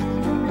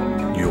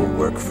SPG, you'll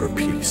work for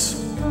peace.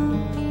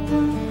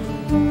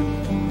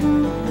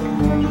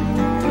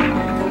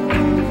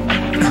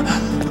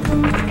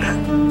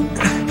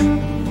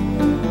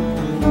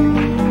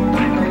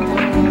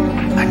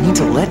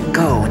 To let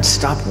go and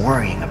stop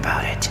worrying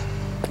about it.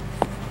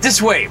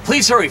 This way!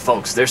 Please hurry,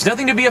 folks. There's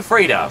nothing to be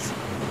afraid of.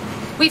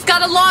 We've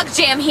got a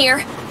logjam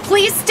here.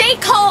 Please stay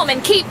calm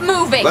and keep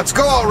moving. Let's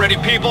go already,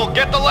 people!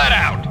 Get the lead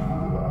out!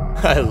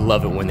 I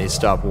love it when they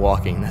stop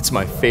walking. That's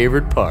my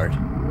favorite part.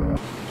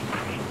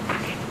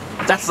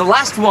 That's the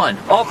last one.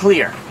 All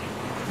clear.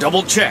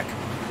 Double check.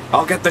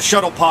 I'll get the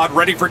shuttle pod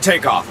ready for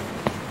takeoff.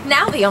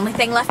 Now the only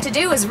thing left to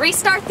do is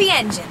restart the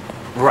engine.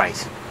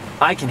 Right.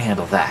 I can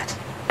handle that.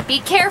 Be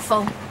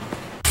careful.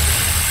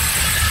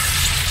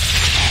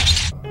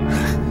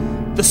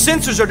 The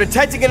sensors are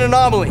detecting an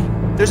anomaly.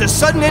 There's a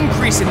sudden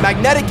increase in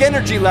magnetic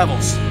energy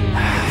levels.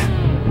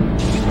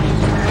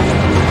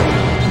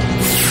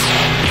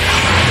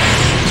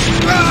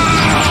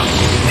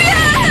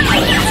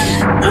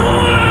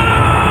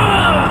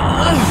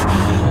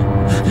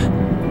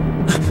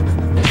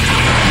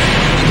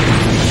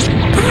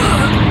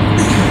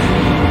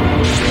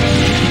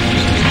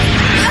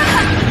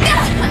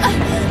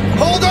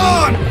 Hold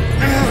on!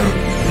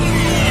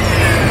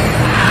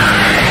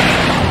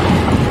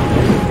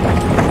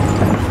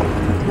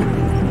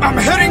 I'm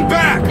heading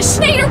back!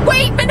 Schneider,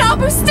 wait!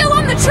 Manabu's still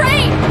on the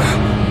train!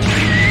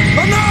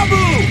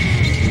 Manabu!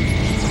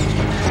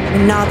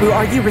 Manabu,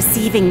 are you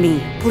receiving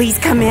me? Please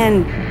come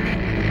in.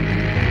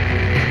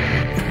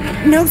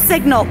 No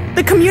signal.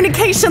 The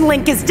communication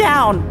link is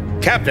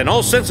down. Captain,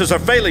 all sensors are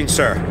failing,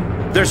 sir.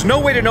 There's no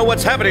way to know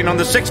what's happening on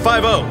the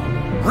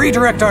 650.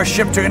 Redirect our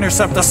ship to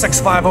intercept the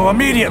 650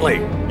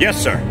 immediately.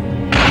 Yes, sir.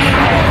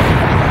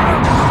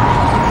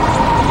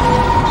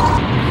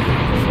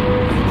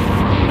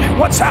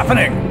 What's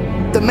happening?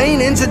 The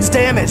main engine's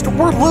damaged.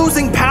 We're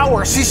losing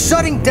power. She's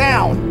shutting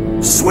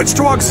down. Switch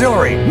to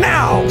auxiliary,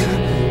 now!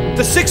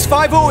 The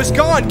 650 is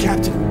gone,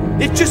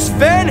 Captain. It just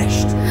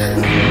vanished.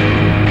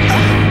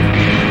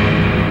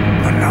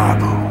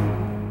 Manabu.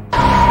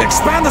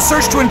 Expand the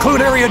search to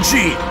include Area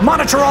G.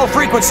 Monitor all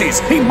frequencies.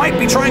 He might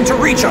be trying to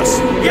reach us.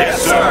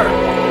 Yes, sir!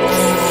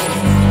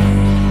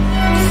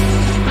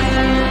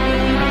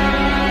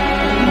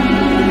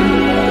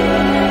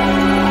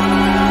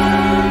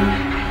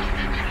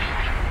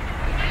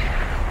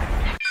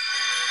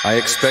 I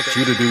expect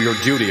you to do your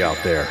duty out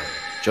there.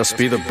 Just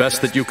be the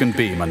best that you can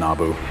be,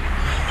 Manabu.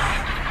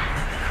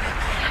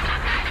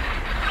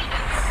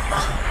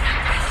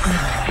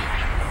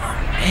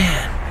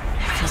 Man,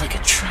 I feel like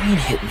a train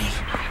hit me.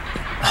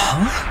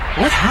 Huh?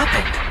 What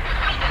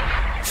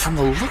happened? From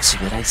the looks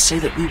of it, I'd say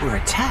that we were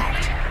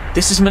attacked.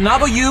 This is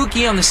Manabu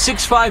Yuuki on the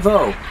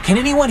 650. Can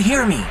anyone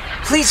hear me?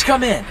 Please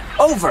come in.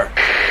 Over.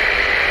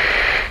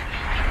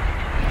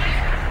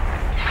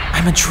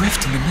 I'm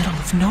adrift in the middle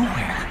of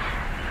nowhere.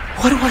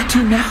 What do I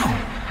do now?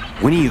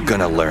 When are you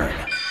gonna learn?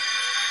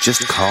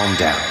 Just calm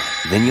down.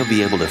 Then you'll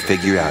be able to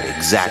figure out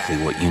exactly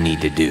what you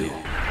need to do.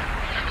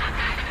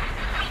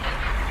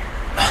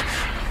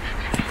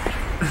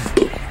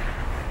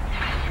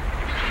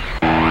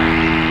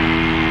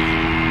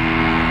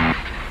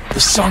 The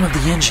song of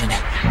the engine.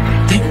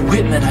 Thank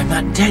Whitman I'm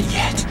not dead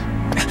yet.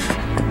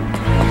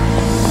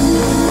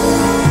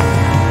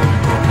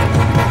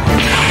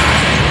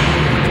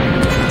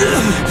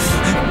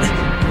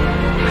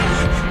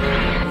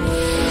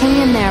 Hang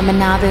in there,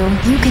 Manabu.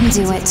 You can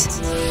do it.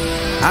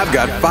 I've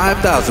got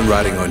 5,000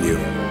 riding on you.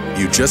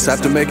 You just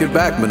have to make it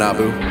back,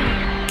 Manabu.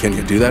 Can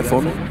you do that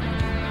for me?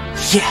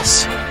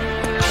 Yes.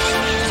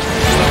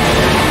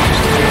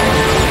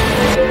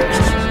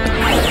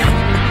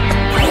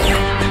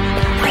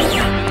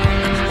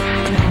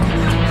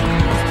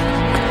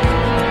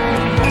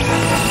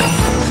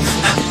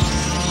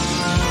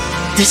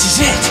 This is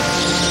it!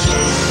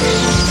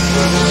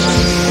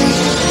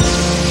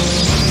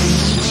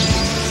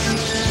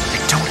 I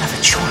don't have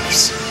a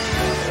choice.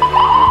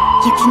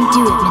 You can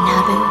do it,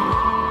 Manabu.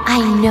 I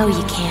know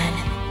you can.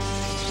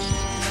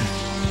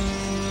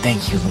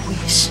 Thank you,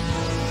 Louise.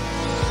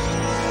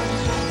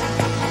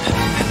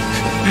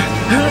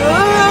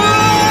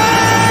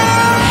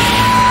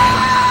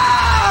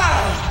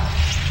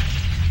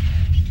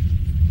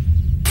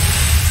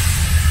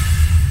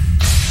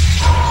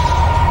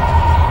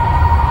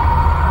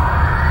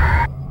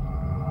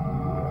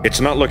 It's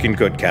not looking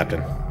good,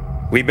 Captain.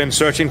 We've been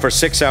searching for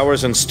 6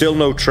 hours and still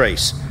no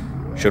trace.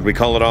 Should we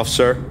call it off,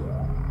 sir?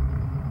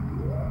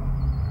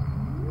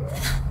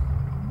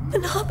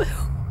 Manabu.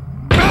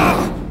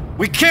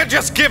 We can't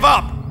just give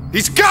up!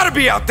 He's gotta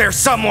be out there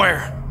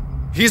somewhere!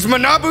 He's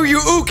Manabu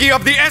Yuuki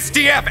of the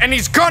SDF, and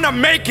he's gonna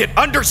make it,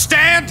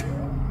 understand?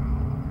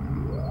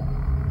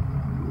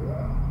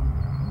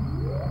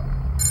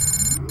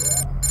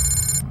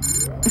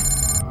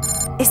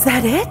 Is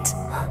that it?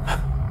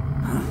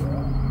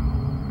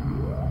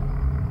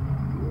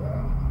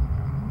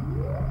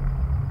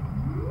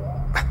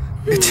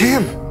 It's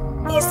him!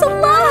 He's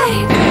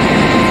alive!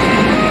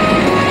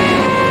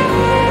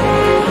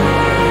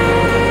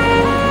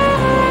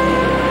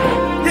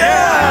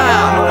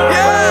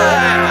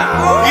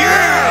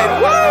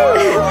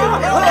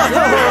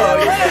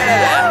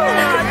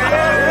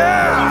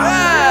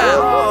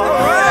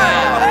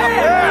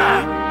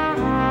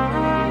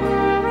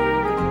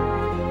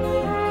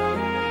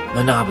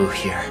 Manabu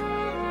here.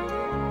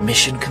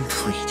 Mission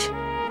complete.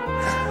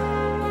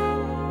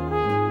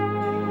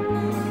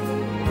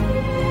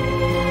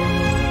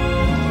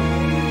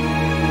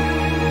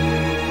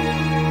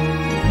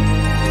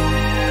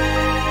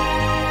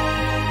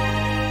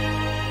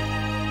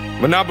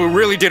 Manabu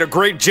really did a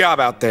great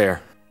job out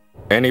there.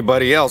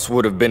 Anybody else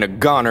would have been a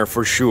goner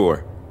for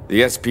sure.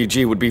 The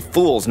SPG would be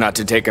fools not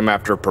to take him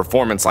after a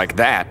performance like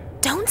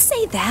that. Don't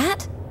say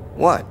that.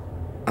 What?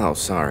 Oh,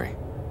 sorry.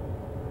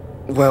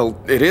 Well,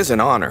 it is an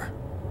honor.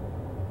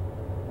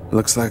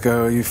 Looks like I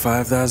owe you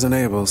 5,000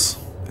 Abels.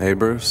 Hey,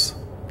 Bruce?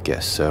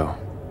 Guess so.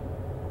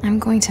 I'm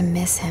going to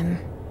miss him.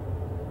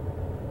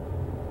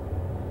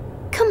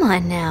 Come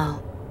on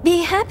now.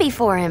 Be happy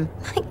for him.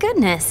 My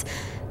goodness.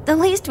 The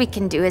least we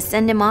can do is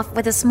send him off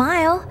with a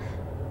smile.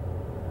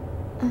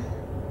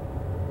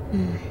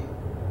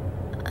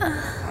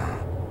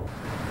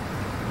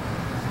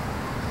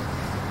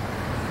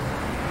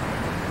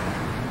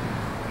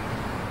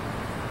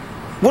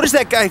 What does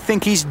that guy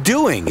think he's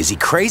doing? Is he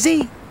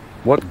crazy?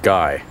 What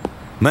guy?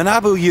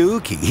 Manabu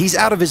Yuuki. He's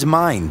out of his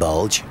mind,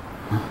 Bulge.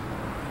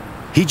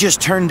 He just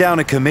turned down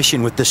a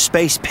commission with the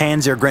Space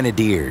Panzer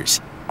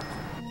Grenadiers.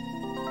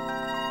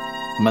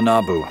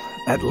 Manabu,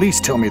 at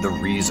least tell me the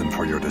reason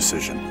for your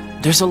decision.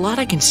 There's a lot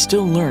I can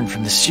still learn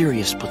from the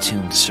Sirius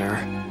platoon, sir.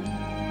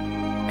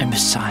 And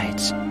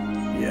besides...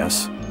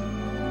 Yes?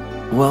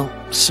 Well,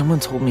 someone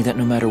told me that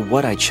no matter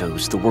what I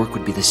chose, the work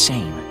would be the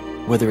same.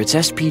 Whether it's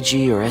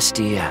SPG or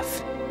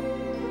SDF.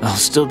 I'll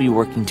still be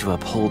working to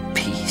uphold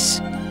peace.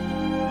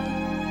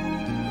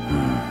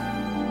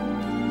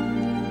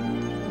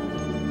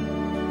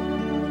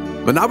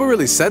 Manabu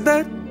really said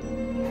that?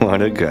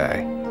 What a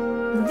guy.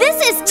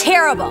 This is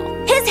terrible!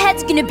 His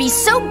head's gonna be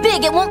so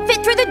big it won't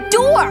fit through the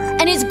door!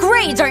 And his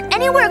grades aren't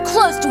anywhere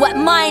close to what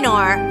mine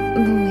are!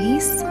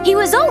 Luis? He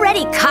was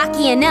already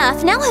cocky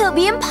enough, now he'll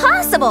be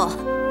impossible!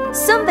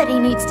 Somebody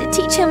needs to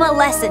teach him a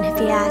lesson if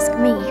you ask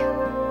me.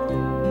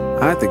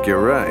 I think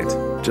you're right.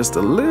 Just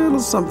a little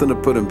something to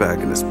put him back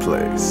in his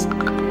place.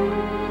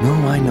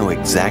 Oh, I know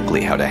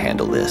exactly how to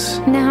handle this.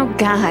 Now,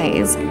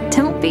 guys,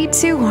 don't be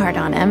too hard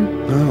on him.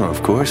 Oh,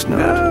 of course not.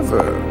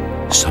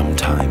 Never.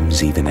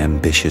 Sometimes even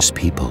ambitious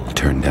people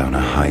turn down a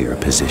higher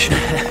position.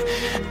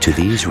 To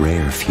these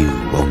rare few,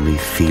 only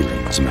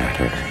feelings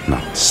matter,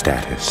 not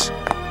status.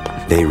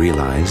 They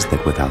realize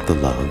that without the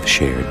love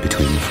shared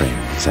between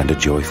friends and a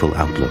joyful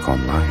outlook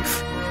on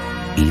life,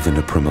 even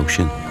a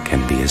promotion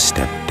can be a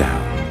step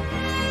down.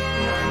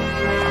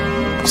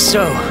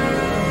 So,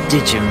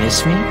 did you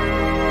miss me?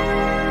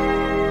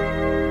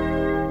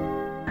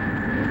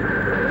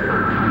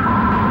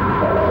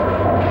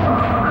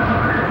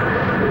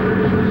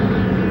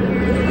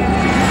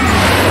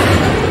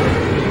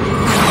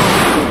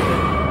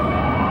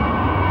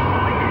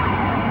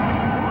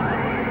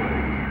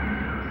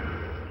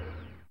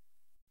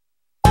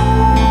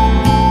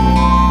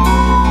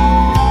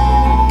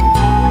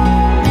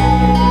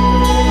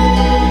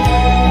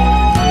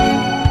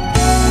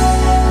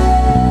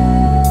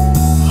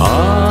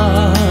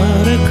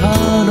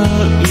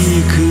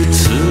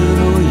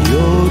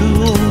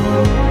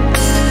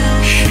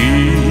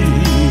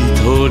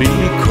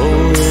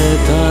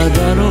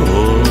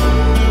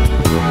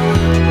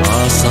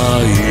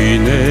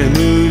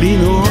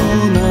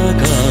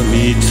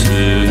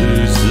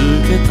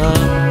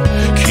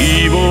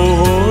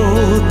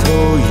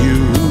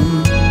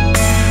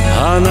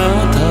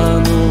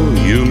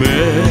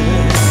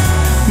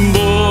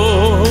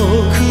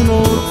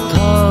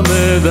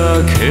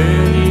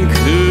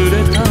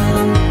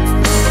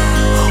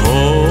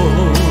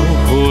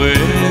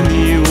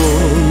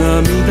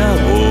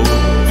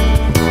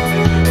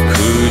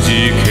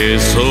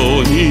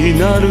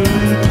 なる旅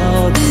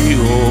を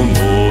思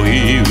い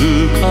浮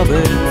かべ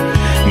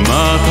ま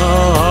た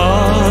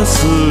明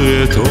日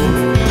へと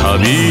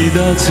旅立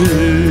つ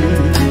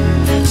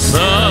さ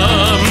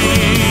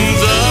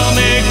ざめ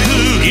く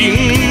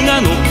銀河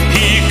の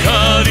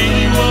光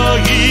は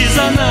いざ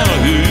な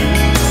う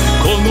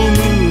この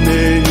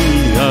胸に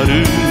ある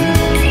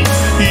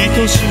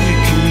愛し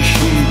き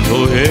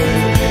人へ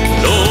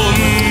どん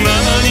な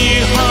に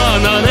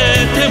離れ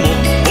ても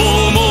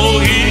思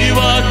いは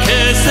消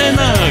せな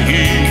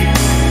い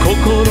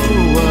心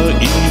は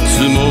いつ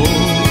も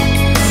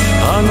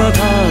あなた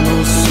の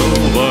そ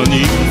ば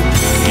にい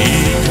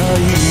た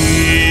い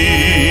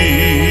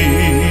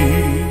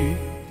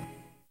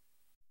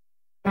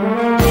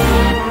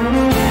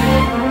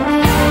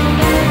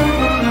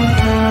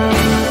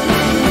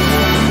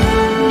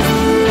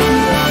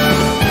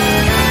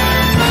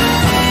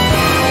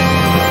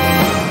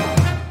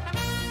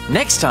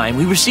Next time,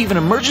 we receive an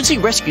emergency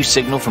rescue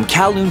signal from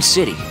Kowloon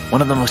City,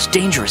 one of the most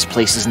dangerous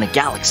places in the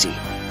galaxy.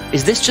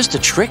 Is this just a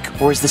trick,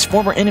 or is this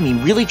former enemy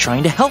really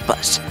trying to help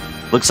us?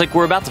 Looks like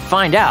we're about to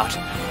find out.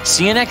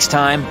 See you next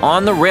time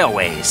on The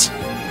Railways.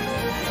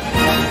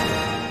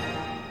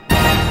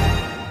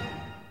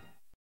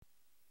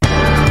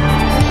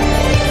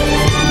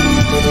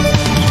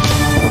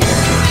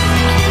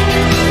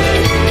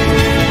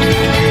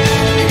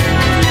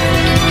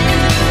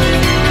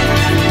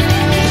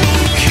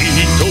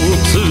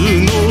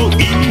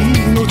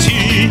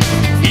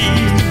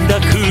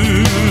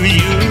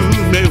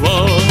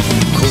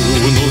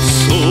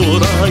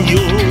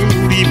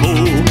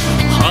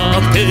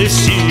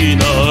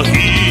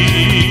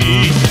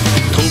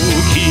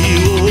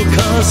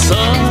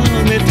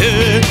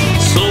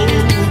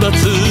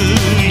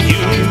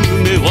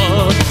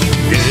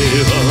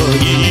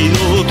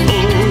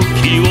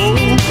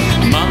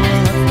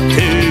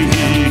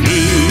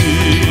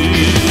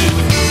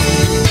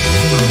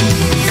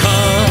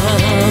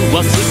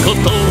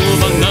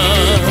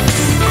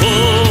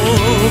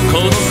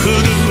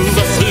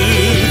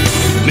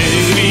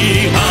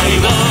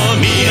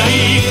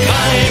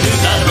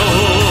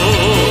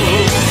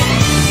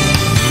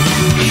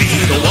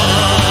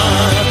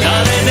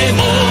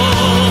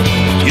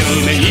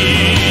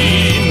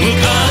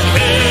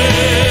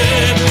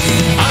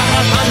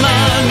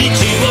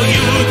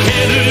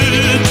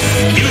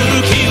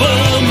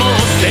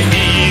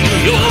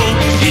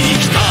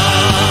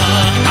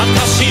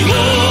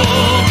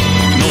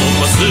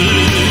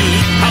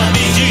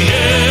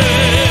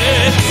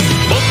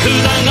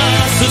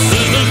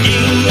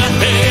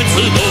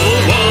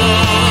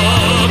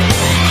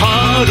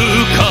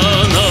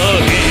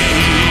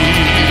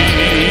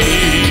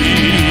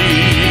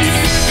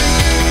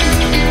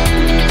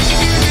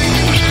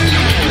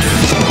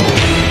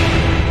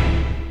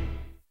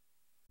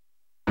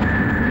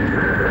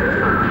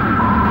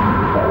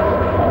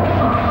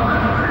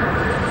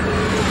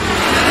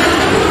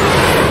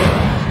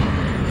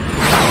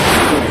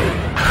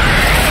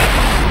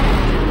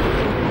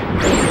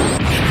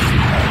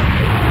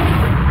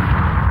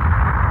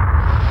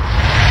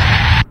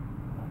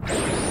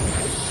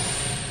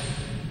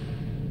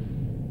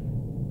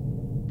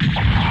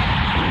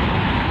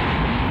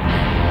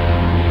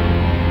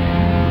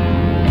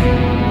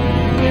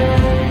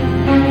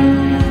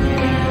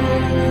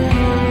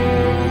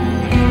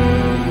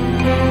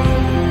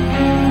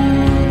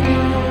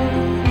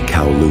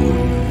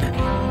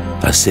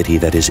 A city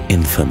that is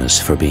infamous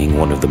for being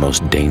one of the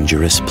most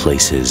dangerous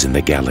places in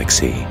the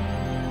galaxy.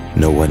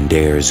 No one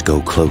dares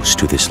go close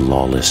to this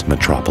lawless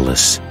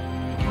metropolis.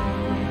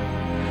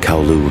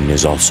 Kowloon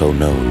is also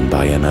known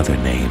by another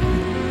name.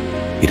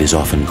 It is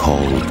often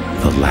called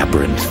the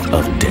Labyrinth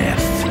of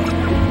Death.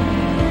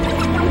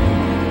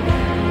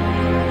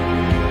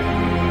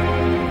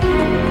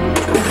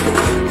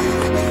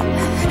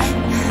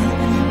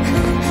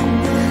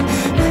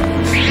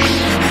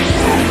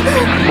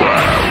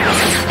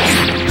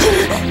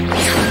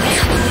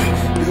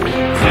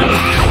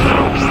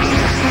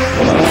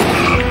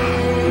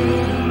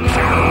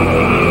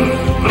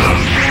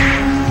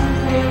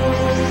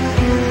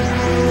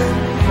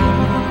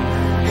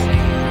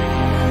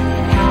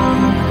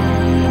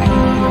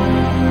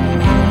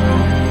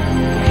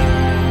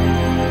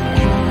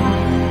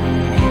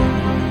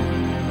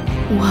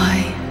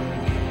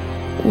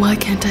 Why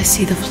can't I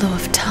see the flow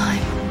of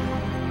time?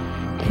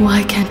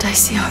 Why can't I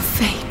see our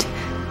fate?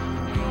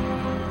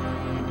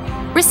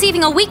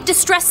 Receiving a weak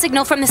distress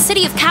signal from the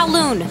city of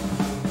Kowloon.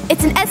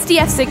 It's an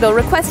SDF signal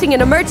requesting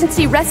an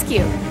emergency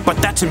rescue.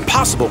 But that's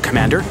impossible,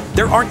 Commander.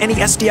 There aren't any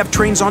SDF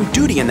trains on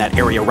duty in that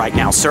area right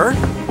now, sir.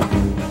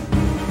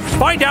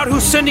 Find out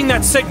who's sending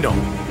that signal.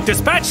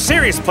 Dispatch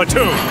Sirius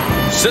platoon.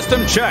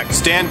 System check.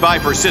 Stand by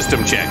for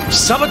system check.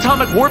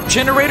 Subatomic warp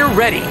generator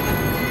ready.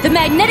 The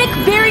magnetic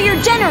barrier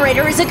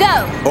generator is a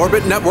go.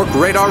 Orbit network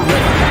radar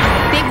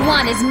ready. Big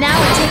One is now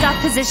in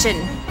takeoff position.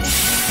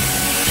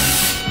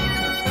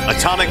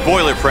 Atomic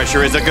boiler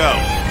pressure is a go.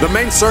 The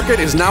main circuit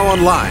is now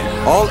online.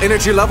 All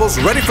energy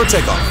levels ready for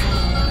takeoff.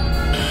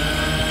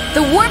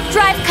 The warp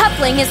drive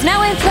coupling is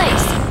now in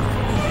place.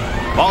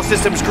 All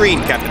systems green,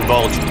 Captain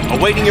Bulge.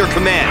 Awaiting your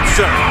command,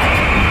 sir.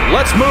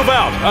 Let's move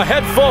out.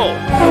 Ahead full.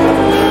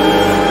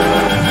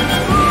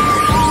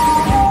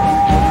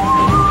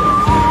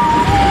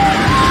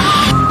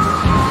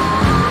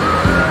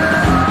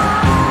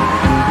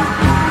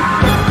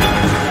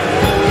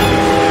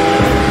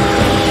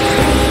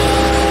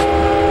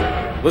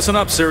 Listen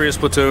up, Sirius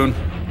Platoon.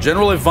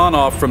 General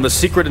Ivanov from the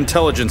Secret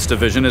Intelligence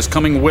Division is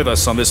coming with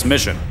us on this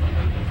mission.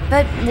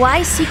 But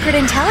why secret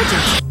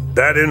intelligence?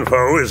 That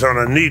info is on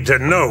a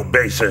need-to-know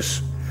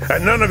basis,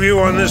 and none of you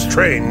on this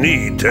train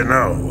need to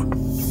know.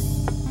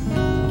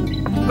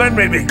 Let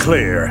me be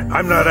clear.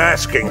 I'm not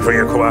asking for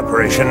your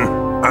cooperation.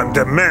 I'm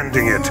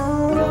demanding it.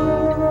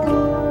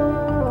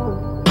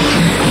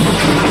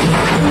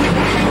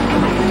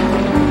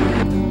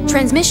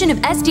 Transmission of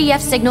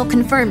SDF signal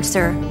confirmed,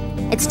 sir.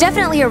 It's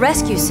definitely a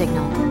rescue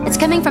signal. It's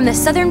coming from the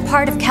southern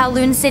part of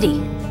Kowloon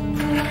City.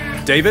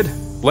 David,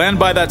 land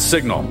by that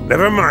signal.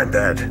 Never mind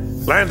that.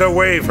 Land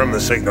away from the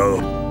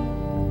signal.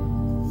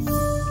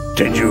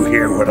 Did you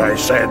hear what I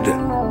said?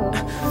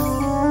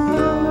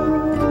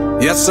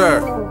 Yes,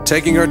 sir.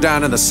 Taking her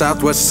down in the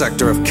southwest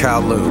sector of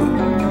Kowloon.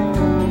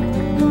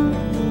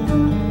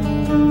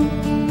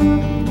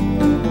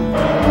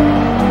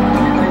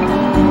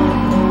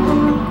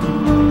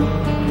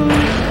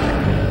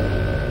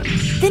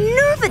 The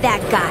nerve of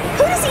that guy!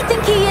 Who does he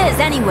think he is,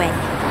 anyway?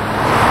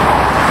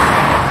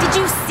 Did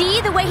you see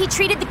the way he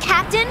treated the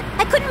captain?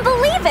 I couldn't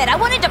believe it! I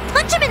wanted to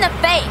punch him in the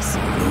face!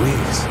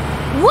 Louise.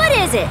 What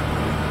is it?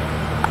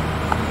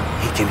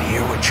 He can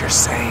hear what you're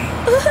saying.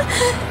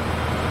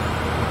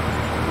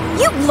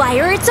 You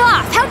liar, it's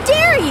off! How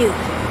dare you!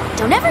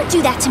 Don't ever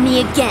do that to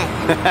me again!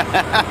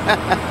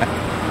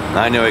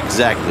 I know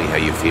exactly how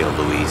you feel,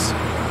 Louise.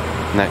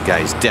 That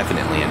guy's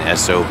definitely an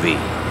SOB.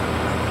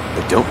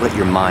 But don't let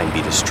your mind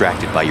be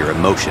distracted by your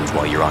emotions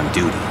while you're on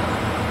duty.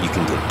 You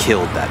can get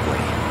killed that way.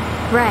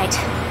 Right.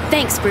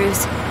 Thanks,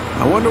 Bruce.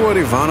 I wonder what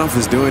Ivanov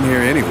is doing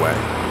here anyway.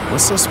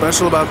 What's so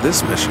special about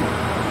this mission?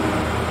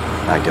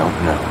 I don't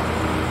know.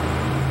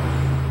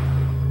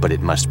 But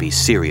it must be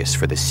serious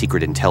for the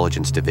Secret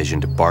Intelligence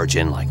Division to barge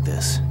in like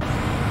this.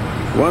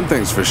 One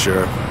thing's for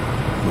sure.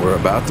 We're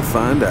about to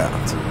find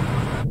out.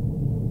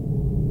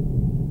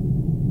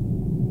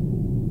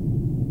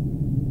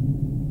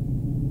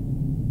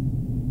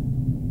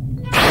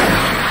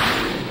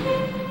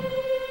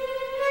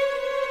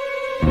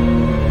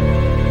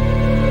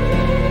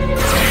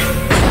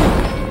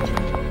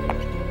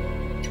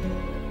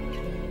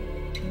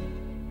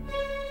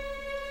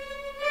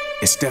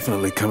 It's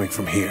definitely coming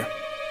from here.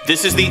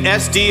 This is the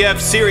SDF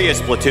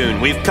Sirius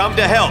Platoon. We've come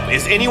to help.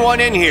 Is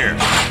anyone in here?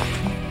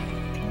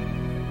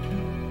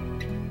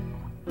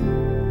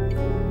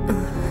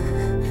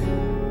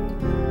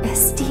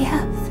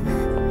 SDF.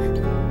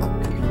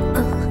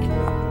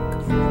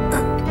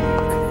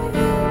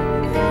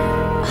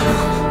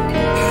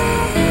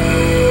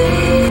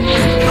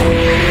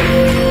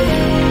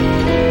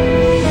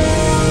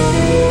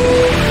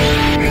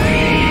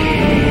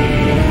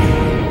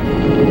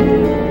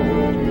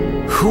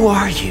 Who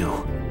are you?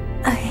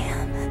 I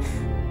am.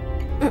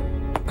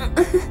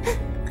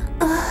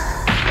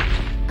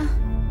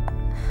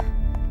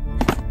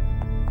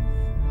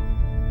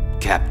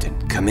 Captain,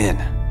 come in.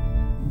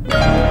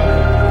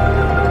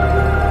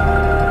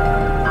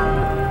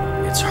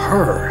 It's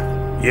her.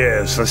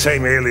 Yes, the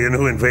same alien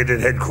who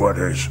invaded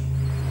headquarters.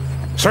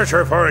 Search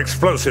her for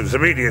explosives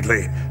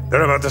immediately.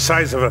 They're about the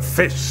size of a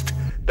fist.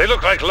 They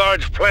look like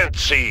large plant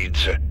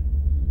seeds.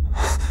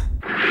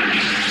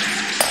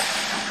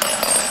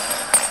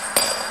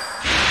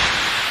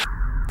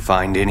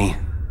 Find any?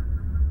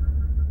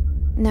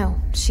 No,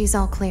 she's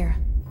all clear.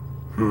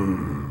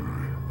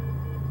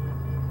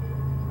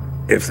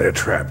 If they're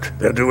trapped,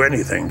 they'll do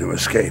anything to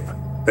escape.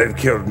 They've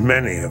killed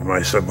many of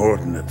my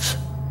subordinates.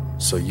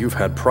 So you've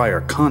had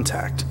prior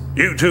contact?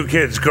 You two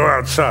kids go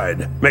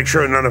outside. Make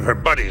sure none of her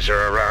buddies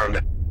are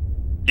around.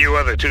 You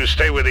other two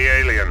stay with the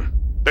alien.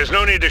 There's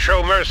no need to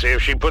show mercy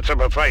if she puts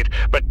up a fight,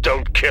 but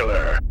don't kill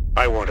her.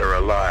 I want her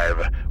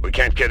alive. We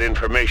can't get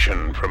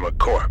information from a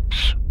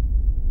corpse.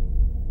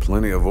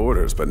 Plenty of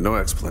orders, but no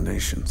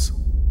explanations.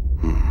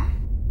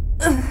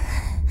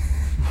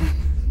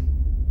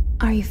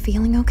 Are you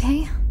feeling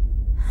okay?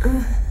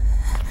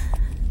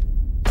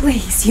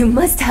 Please, you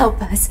must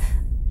help us.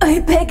 I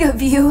beg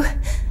of you.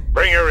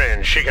 Bring her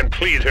in. She can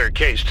plead her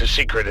case to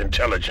Secret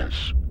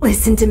Intelligence.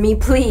 Listen to me,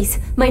 please.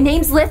 My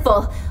name's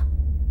Liffle.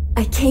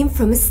 I came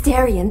from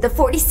Asterion, the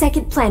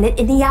 42nd planet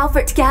in the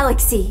Alfred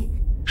Galaxy.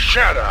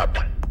 Shut up!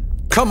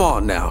 Come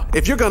on now.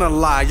 If you're gonna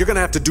lie, you're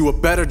gonna have to do a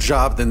better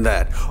job than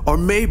that. Or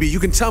maybe you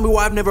can tell me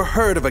why I've never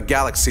heard of a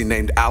galaxy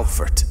named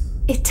Alfred.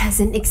 It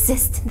doesn't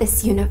exist in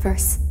this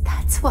universe.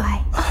 That's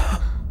why.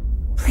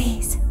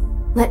 Please,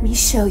 let me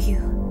show you.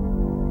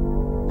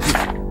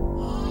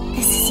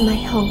 This is my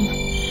home.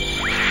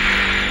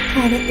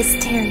 Planet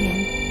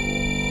Asterion.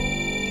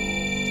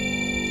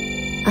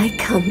 I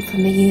come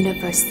from a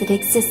universe that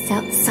exists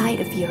outside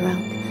of your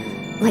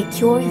own. Like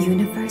your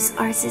universe,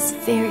 ours is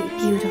very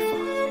beautiful.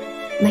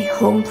 My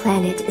home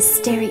planet,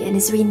 Asterion,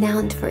 is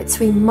renowned for its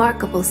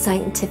remarkable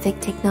scientific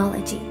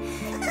technology.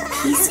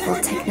 Peaceful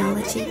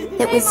technology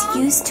that was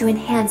used to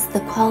enhance the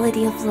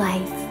quality of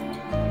life.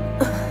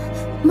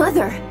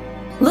 Mother,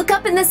 look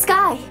up in the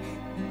sky!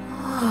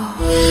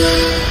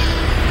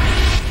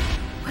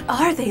 What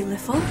are they,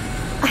 Liffle?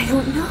 I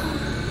don't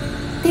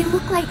know. They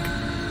look like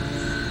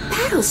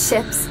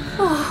battleships.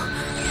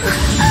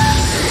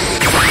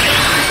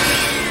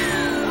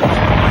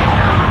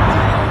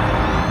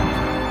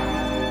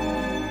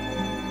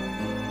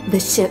 The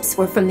ships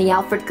were from the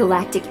Alfred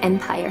Galactic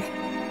Empire.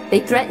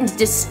 They threatened to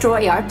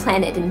destroy our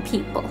planet and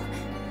people.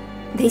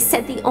 They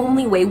said the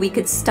only way we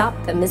could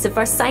stop them is if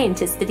our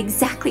scientists did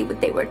exactly what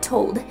they were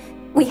told.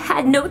 We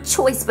had no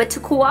choice but to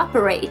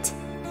cooperate.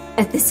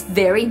 At this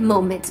very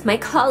moment, my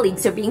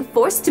colleagues are being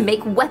forced to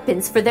make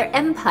weapons for their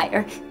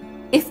empire.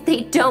 If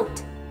they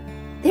don't,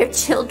 their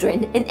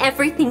children and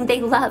everything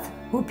they love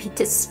will be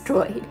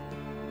destroyed.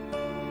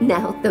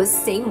 Now, those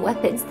same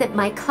weapons that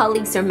my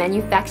colleagues are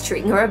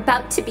manufacturing are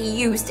about to be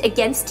used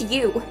against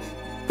you.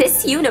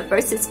 This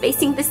universe is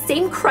facing the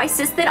same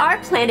crisis that our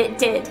planet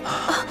did.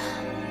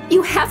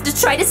 You have to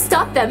try to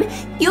stop them.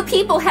 You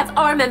people have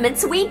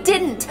armaments, we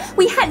didn't.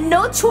 We had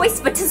no choice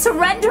but to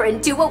surrender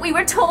and do what we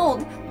were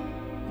told.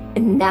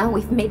 And now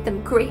we've made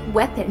them great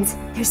weapons.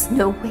 There's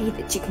no way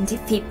that you can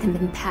defeat them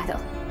in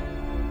battle.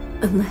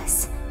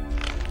 Unless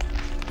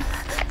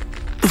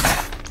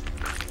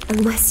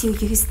you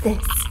use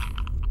this.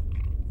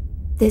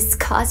 This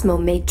Cosmo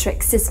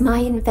Matrix is my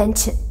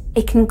invention.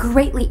 It can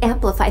greatly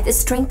amplify the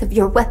strength of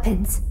your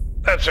weapons.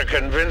 That's a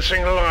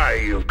convincing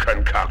lie you've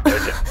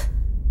concocted.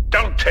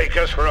 Don't take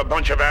us for a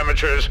bunch of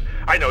amateurs.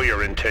 I know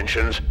your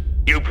intentions.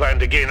 You plan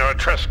to gain our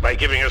trust by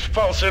giving us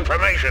false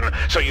information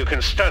so you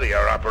can study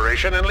our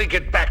operation and leak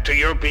it back to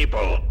your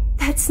people.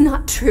 That's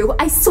not true,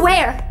 I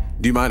swear!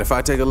 Do you mind if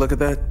I take a look at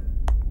that?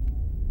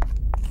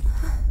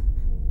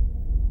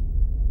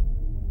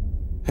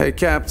 Hey,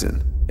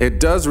 Captain. It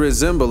does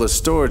resemble a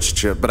storage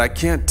chip, but I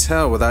can't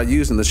tell without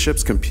using the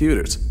ship's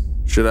computers.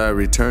 Should I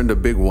return to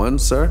Big One,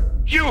 sir?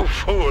 You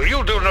fool!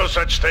 You'll do no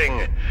such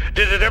thing!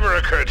 Did it ever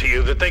occur to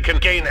you that they can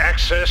gain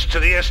access to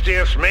the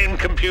SDF's main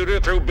computer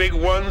through Big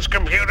One's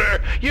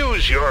computer?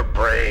 Use your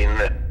brain!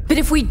 But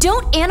if we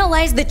don't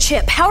analyze the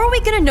chip, how are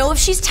we gonna know if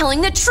she's telling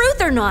the truth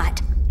or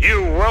not?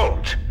 You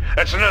won't!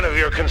 That's none of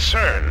your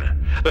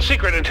concern. The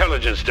Secret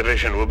Intelligence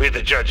Division will be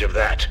the judge of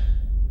that.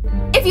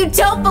 If you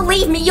don't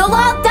believe me, you'll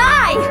all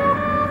die!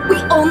 We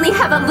only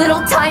have a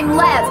little time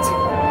left.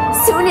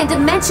 Soon a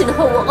dimension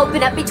hole will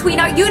open up between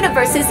our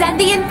universes and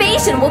the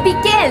invasion will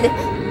begin.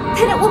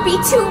 Then it will be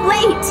too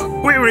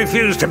late. We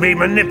refuse to be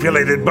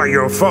manipulated by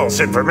your false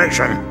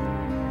information.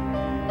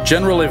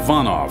 General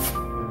Ivanov,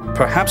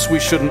 perhaps we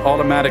shouldn't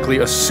automatically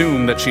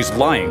assume that she's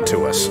lying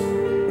to us.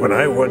 When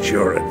I want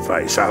your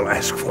advice, I'll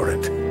ask for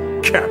it.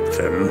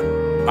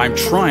 Captain. I'm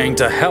trying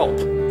to help.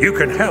 You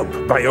can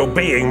help by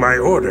obeying my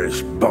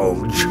orders,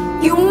 Bulge.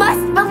 You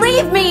must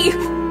believe me!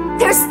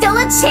 There's still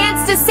a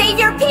chance to save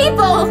your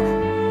people!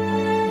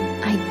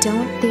 I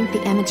don't think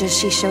the images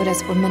she showed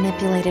us were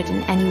manipulated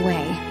in any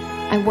way.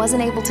 I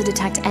wasn't able to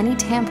detect any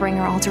tampering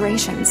or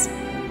alterations.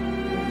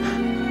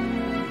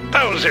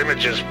 Those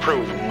images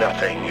prove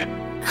nothing.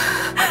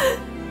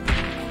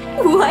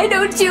 Why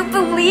don't you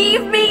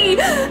believe me?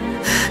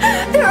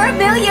 There are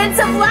millions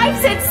of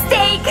lives at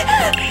stake!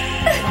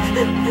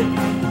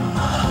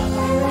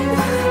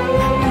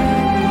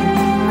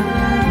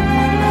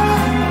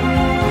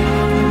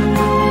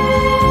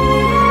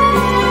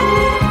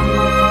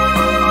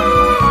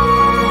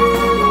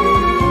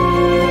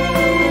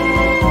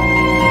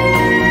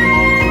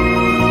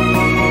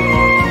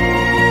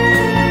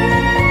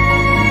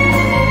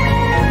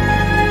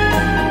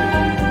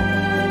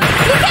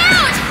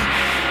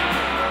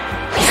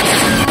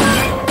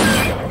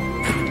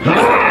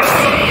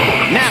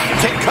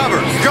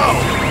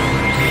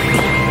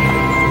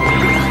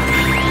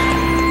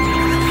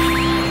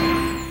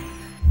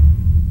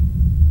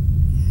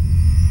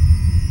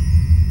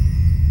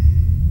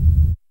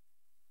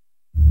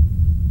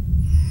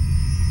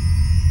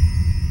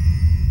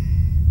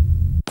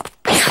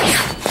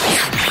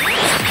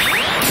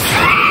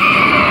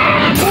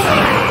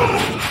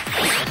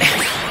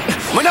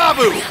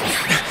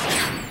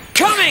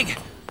 Coming!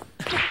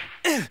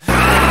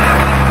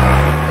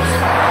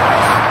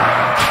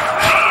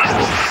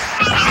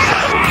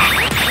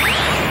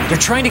 They're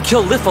trying to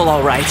kill Liffle,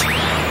 all right.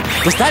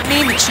 Does that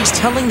mean that she's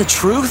telling the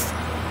truth?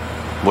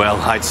 Well,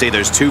 I'd say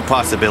there's two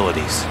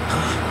possibilities.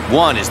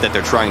 One is that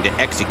they're trying to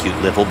execute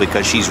Liffle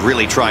because she's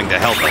really trying to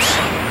help us.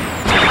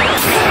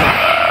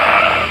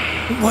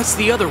 What's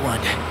the other one?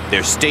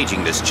 They're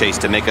staging this chase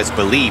to make us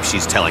believe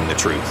she's telling the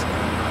truth.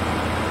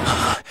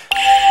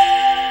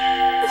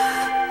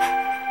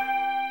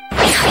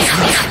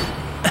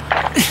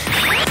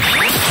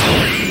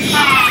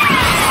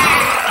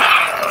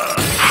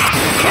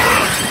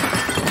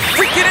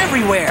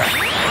 Everywhere.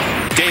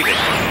 David,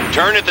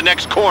 turn at the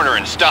next corner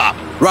and stop.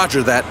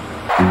 Roger that.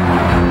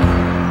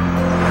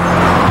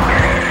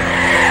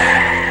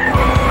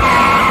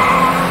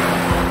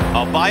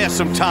 I'll buy buy us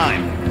some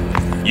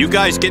time. You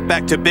guys get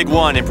back to Big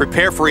One and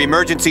prepare for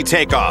emergency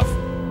takeoff.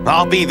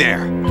 I'll be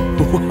there.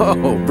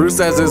 Whoa, Bruce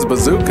has his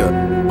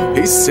bazooka.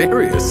 He's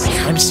serious.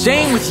 I'm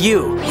staying with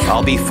you.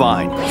 I'll be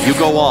fine. You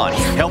go on.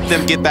 Help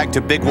them get back to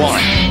Big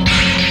One.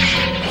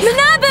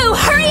 Manabu,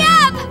 hurry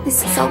up!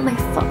 This is all my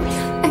fault.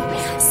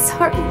 I'm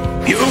sorry.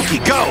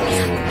 Yuuki, go!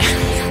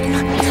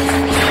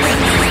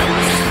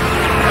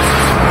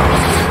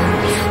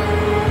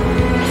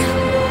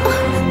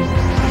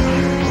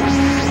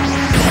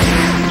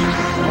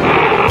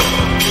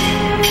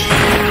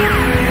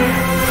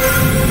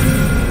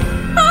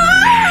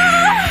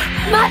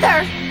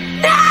 Mother!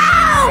 No!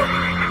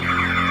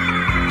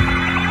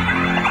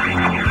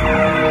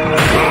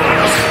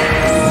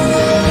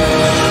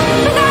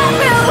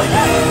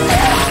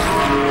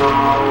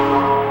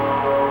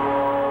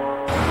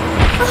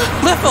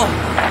 Liffle!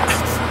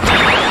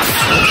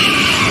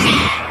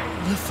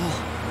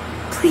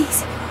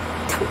 Please,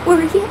 don't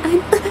worry.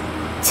 I'm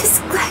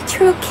just glad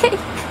you're okay.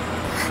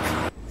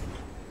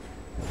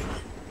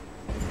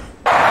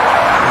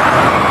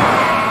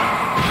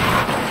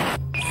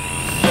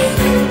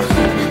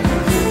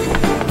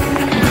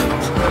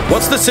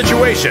 What's the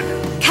situation?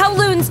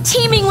 Kowloon's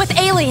teaming with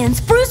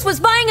aliens. Bruce was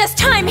buying us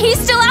time. He's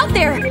still out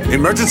there.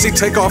 Emergency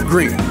takeoff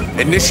green.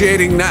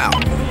 Initiating now.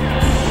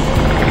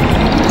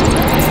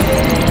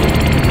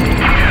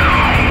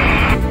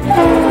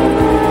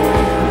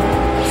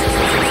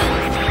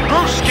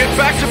 Bruce, get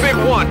back to Big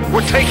One.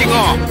 We're taking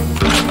off.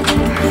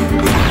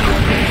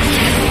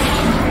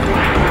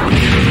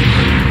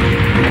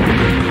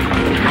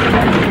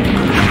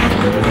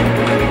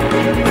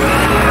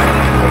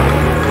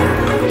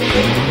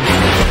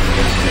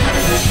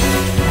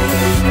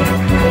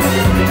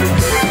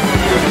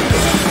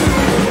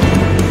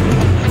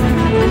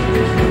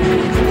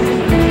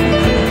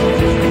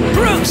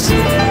 Bruce!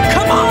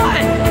 Come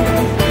on!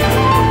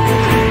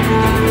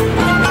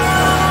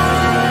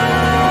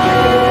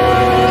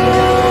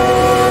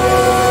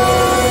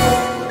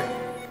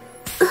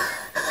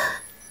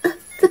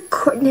 The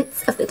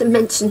coordinates of the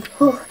dimension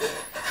hole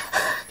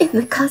in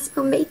the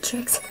Cosmo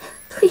Matrix.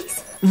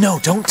 Please. No,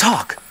 don't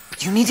talk.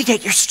 You need to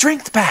get your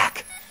strength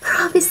back.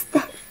 Promise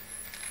that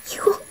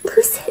you won't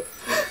lose it.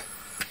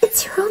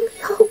 It's your only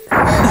hope.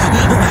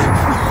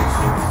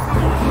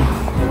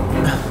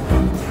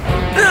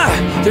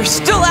 They're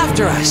still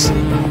after us.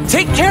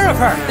 Take care of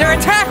her. They're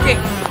attacking.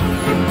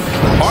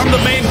 Arm the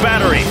main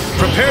battery.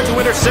 Prepare to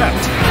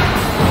intercept.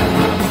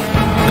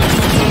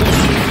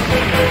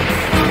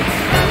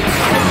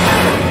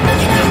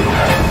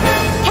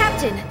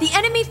 Captain, the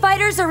enemy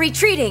fighters are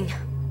retreating.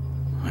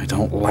 I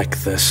don't like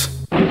this.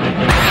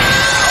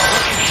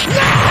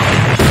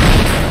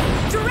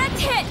 Direct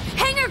hit!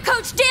 Hangar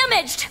coach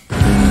damaged!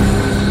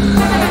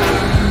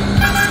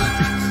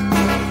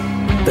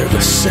 They're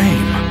the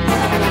same.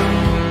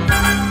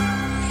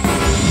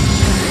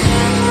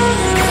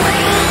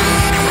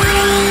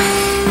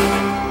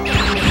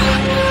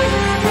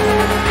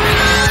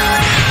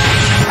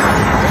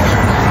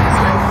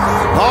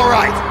 All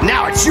right,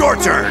 now it's your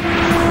turn.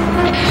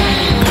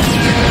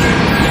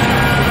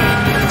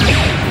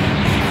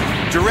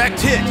 Direct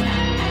hit.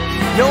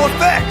 No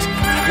effect.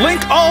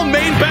 Link all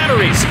main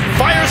batteries.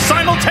 Fire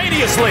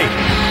simultaneously.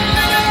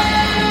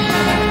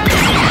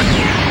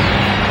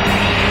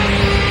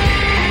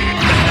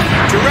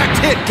 Direct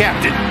hit,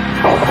 Captain.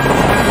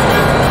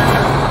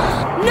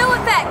 No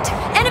effect.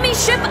 Enemy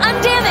ship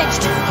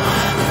undamaged.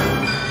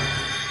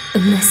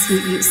 Unless you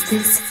use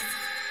this,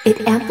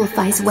 it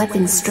amplifies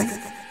weapon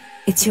strength.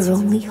 It's your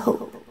only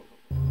hope.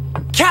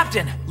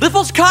 Captain,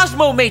 Liffle's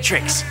Cosmo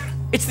Matrix.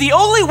 It's the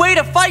only way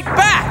to fight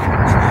back.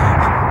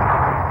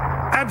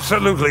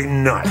 Absolutely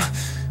not.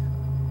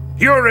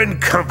 You're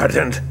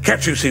incompetent.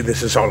 Can't you see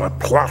this is all a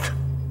plot?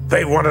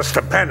 They want us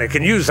to panic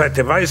and use that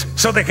device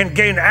so they can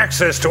gain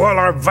access to all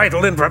our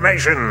vital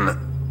information.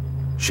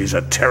 She's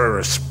a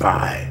terrorist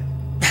spy.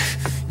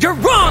 You're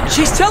wrong!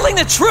 She's telling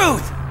the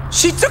truth!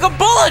 She took a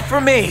bullet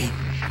for me!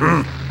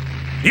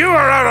 You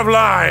are out of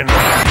line!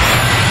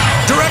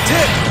 Direct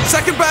hit!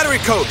 Second battery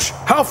coach!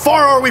 How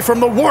far are we from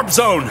the warp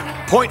zone?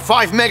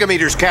 0.5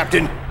 megameters,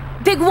 Captain.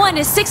 Big One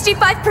is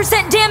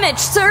 65% damaged,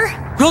 sir.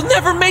 We'll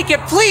never make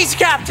it, please,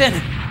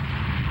 Captain!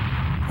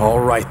 All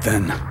right,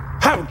 then.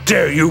 How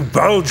dare you,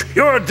 Bulge!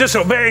 You're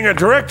disobeying a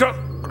director!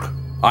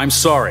 I'm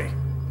sorry,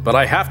 but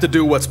I have to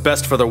do what's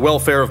best for the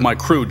welfare of my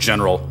crew,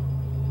 General.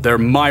 They're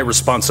my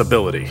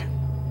responsibility.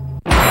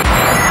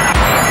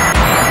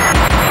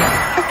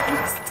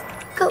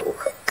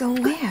 Go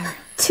where?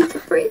 To the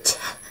bridge.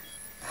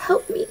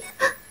 Help me,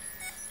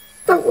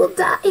 or we'll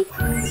die.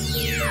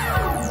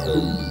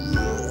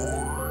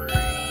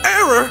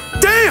 Error?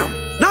 Damn!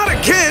 Not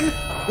again!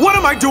 What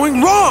am I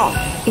doing wrong?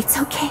 It's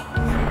okay.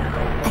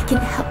 I can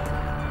help.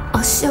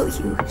 I'll show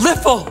you.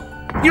 Liffle!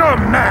 You're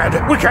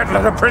mad! We can't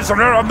let a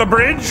prisoner on the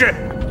bridge!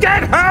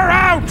 Get her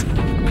out!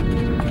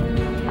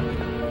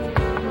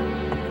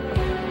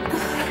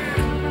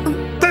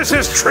 This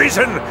is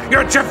treason!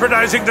 You're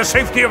jeopardizing the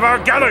safety of our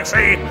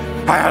galaxy!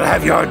 I'll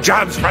have your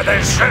jobs for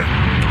this!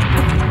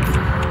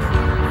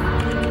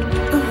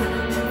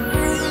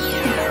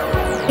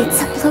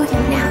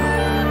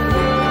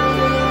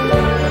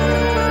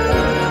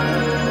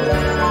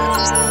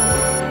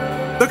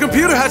 The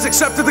computer has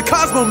accepted the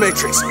Cosmo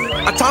Matrix.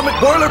 Atomic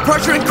boiler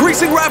pressure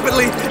increasing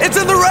rapidly. It's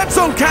in the red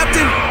zone,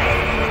 Captain!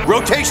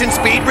 Rotation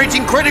speed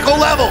reaching critical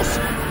levels.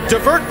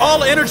 Divert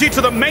all energy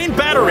to the main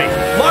battery.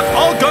 Lock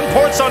all gun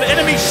ports on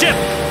enemy ship.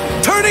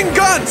 Turning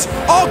guns!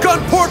 All gun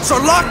ports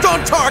are locked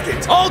on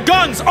target! All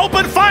guns,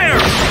 open fire!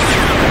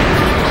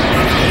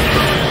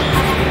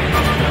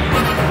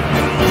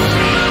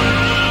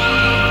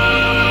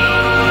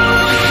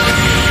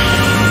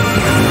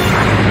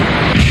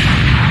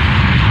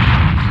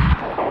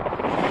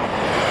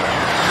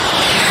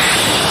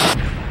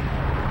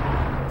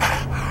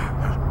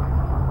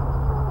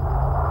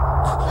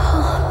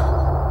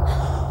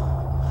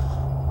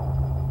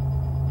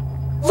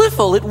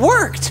 Liffle, it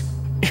worked!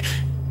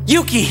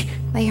 Yuki!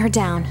 Lay her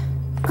down.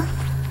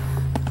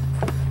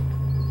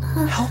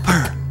 Help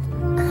her.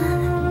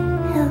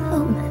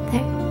 Hello,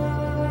 Mother.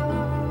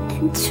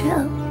 And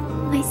Trill,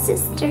 my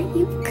sister,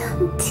 you've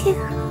come too.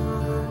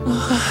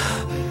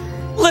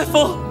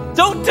 Liffle,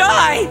 don't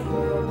die!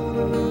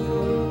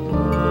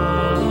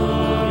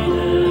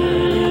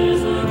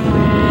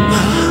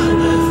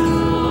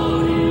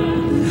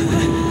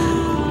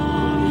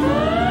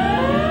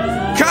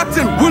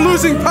 Captain, we're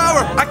losing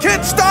power! I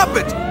can't stop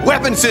it!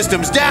 Weapon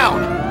systems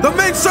down! The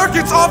main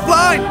circuit's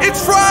offline!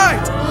 It's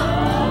fried!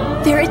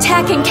 They're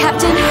attacking,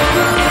 Captain.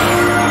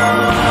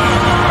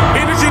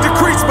 Energy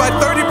decreased by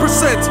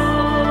 30%.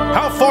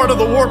 How far to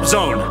the warp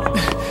zone?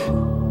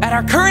 At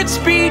our current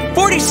speed,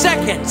 40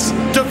 seconds.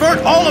 Divert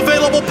all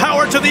available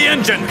power to the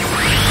engine.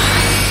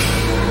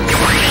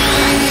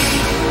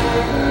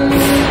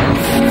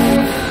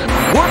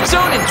 Warp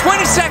zone in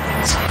 20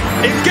 seconds.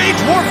 Engage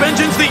warp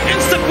engines the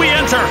instant we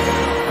enter.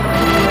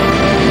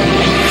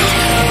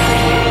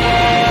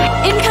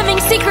 Incoming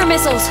seeker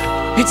missiles.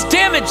 It's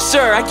damaged,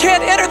 sir. I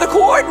can't enter the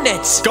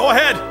coordinates. Go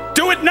ahead.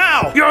 Do it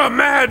now. You're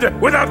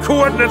mad! Without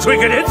coordinates, we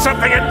could hit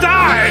something and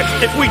die!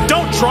 If we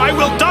don't try,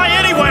 we'll die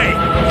anyway!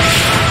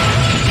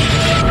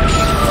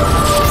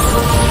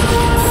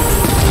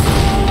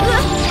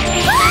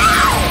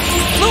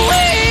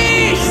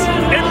 Louise!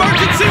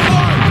 Emergency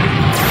warp!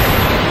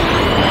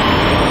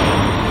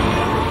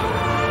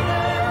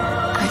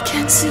 I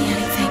can't see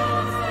anything.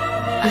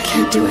 I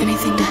can't do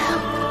anything to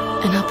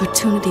help. An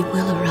opportunity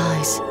will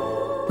arise.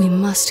 We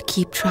must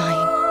keep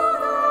trying.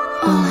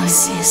 All I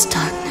see is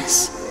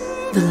darkness.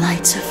 The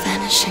lights are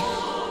vanishing.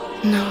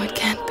 No, it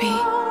can't be.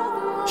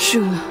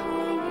 Shula,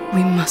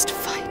 we must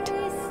fight.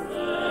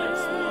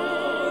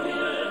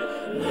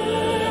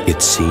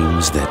 It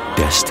seems that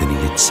destiny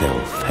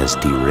itself has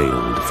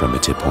derailed from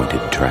its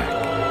appointed track.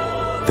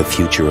 The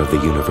future of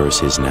the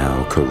universe is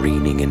now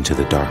careening into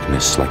the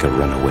darkness like a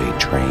runaway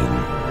train.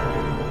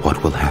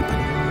 What will happen?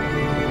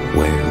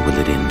 Where will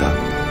it end up?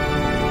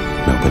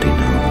 Nobody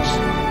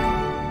knows.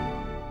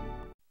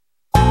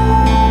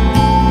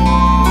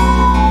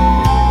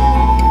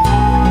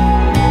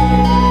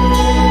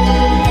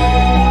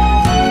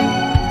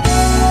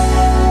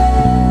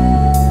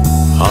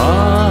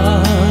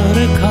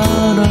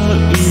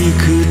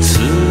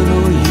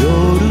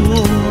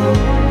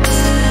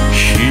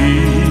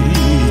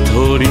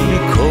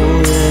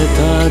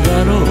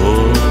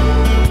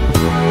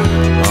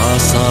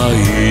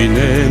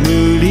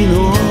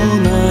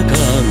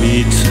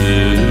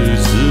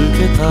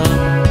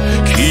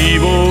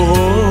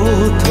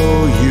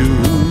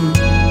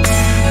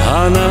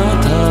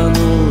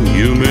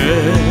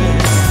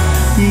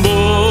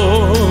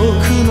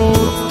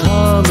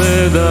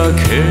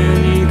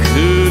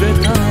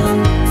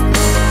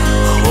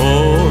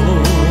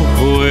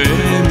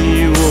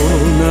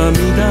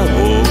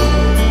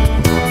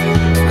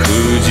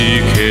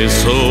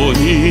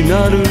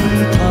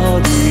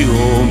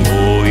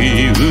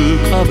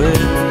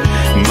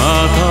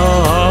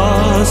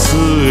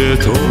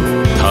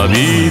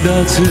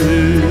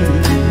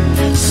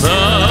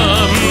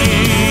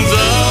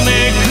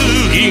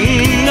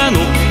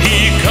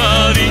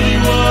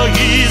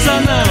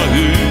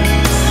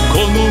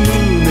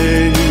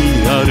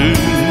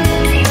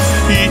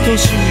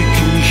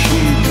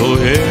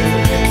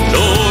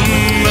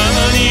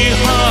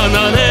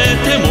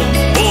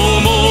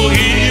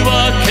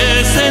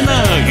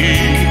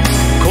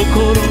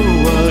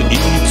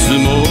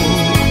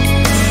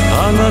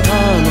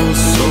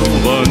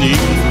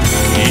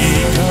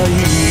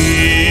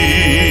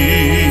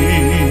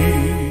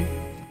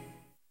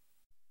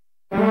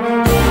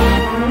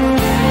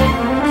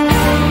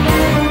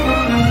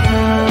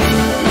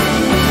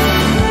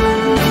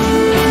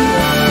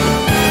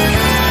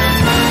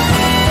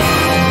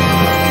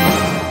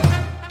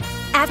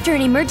 After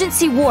an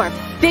emergency warp,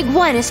 Big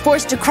One is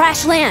forced to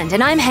crash land,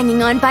 and I'm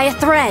hanging on by a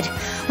thread.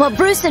 While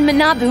Bruce and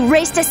Manabu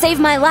race to save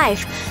my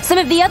life, some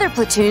of the other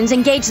platoons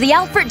engage the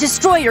Alfred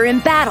Destroyer in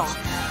battle.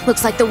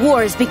 Looks like the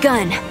war has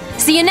begun.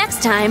 See you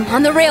next time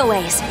on the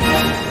Railways.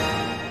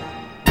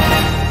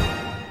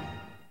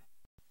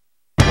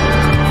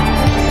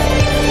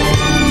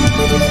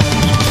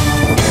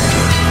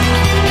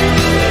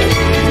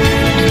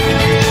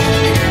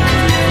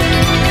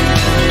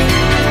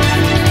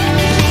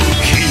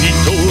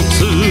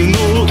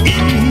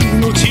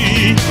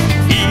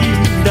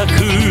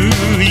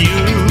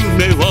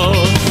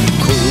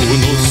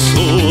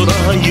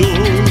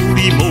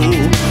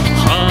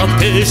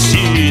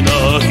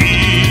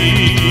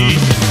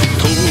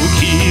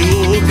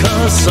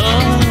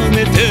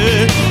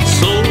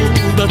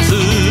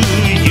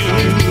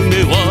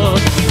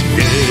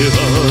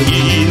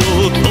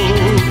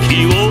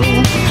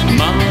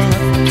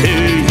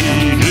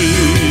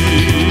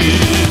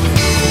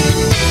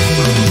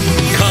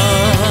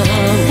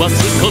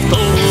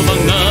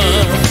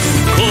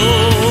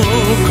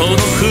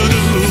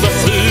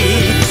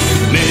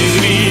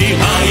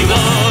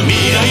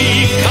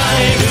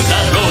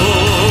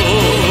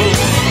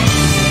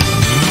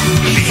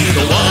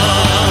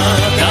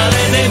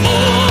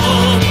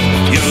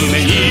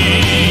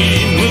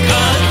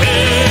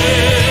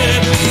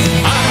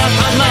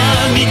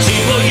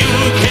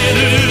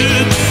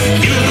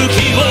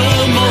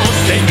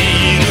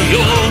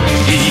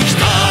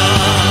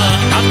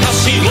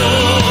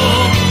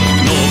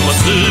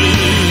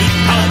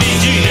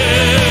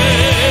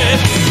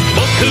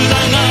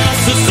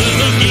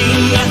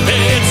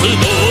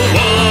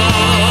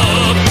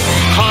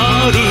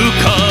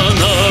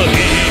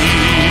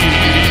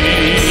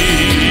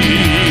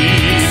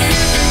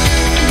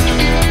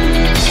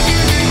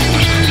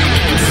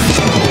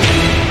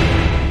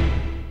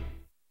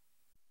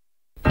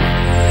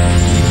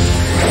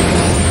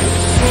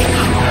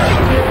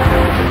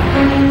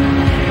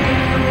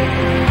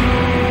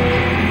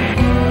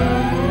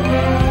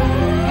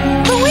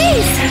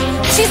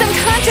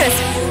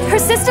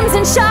 system's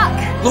in shock!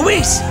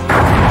 Luis!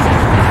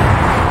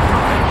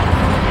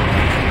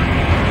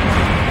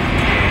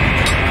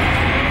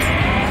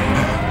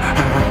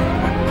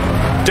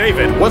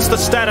 David, what's the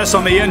status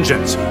on the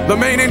engines? The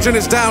main engine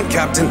is down,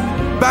 Captain.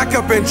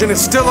 Backup engine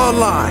is still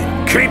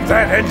online. Keep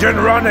that engine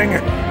running.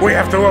 We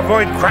have to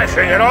avoid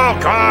crashing at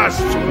all costs.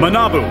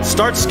 Manabu,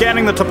 start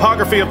scanning the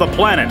topography of the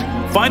planet.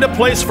 Find a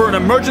place for an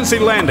emergency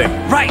landing.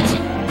 Right!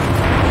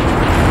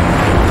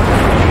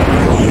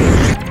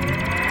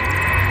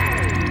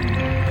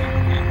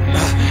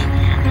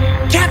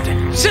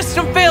 Captain,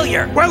 system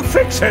failure! Well,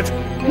 fix it.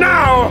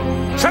 Now!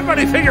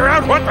 Somebody figure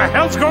out what the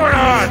hell's going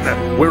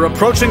on! We're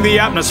approaching the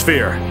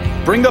atmosphere.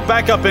 Bring the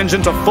backup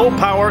engine to full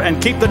power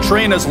and keep the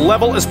train as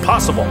level as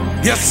possible.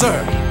 Yes,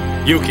 sir.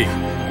 Yuki,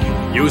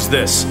 use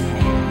this.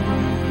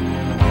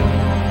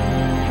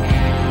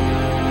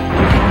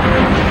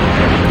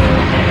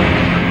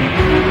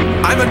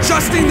 I'm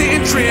adjusting the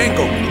entry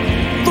angle.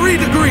 3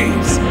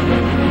 degrees.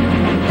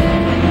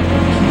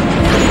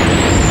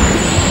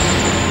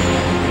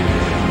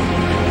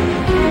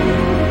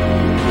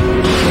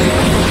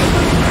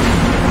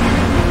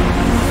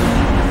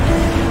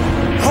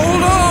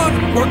 Hold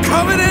on! We're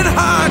coming in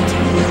hot!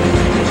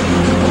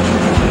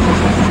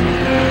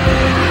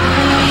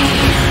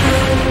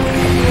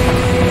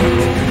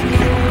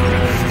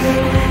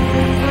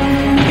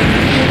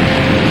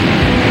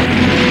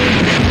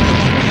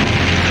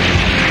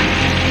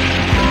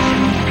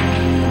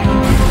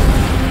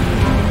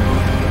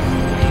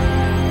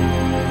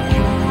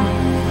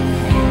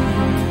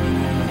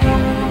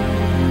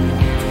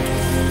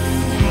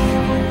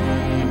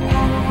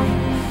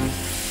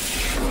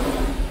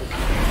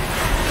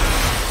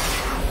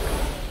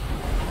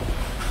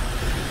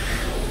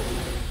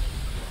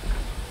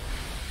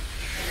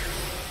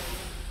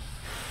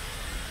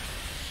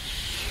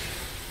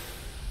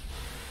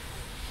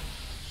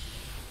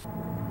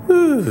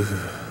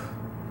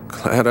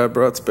 Glad I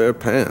brought spare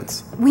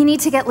pants. We need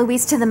to get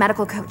Luis to the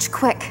medical coach,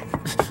 quick.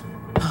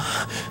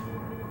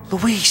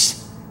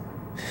 Luis!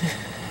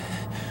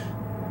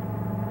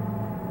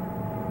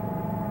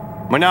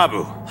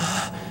 Manabu!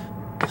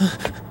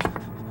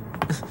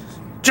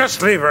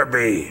 Just leave her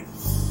be.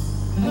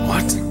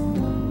 What?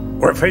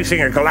 We're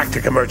facing a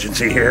galactic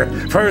emergency here.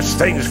 First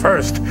things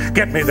first,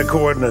 get me the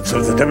coordinates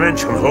of the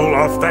dimension hole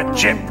off that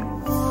chip.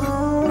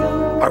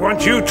 I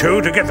want you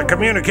two to get the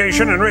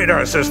communication and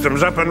radar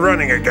systems up and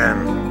running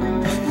again.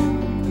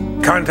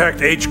 Contact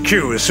HQ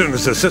as soon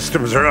as the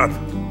systems are up.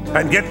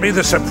 And get me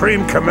the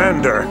Supreme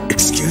Commander.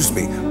 Excuse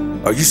me,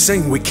 are you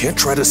saying we can't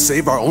try to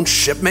save our own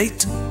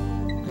shipmate?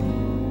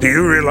 Do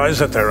you realize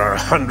that there are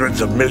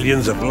hundreds of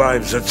millions of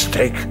lives at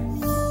stake?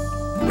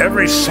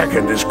 Every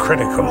second is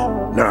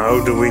critical. Now,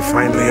 do we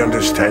finally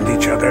understand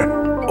each other?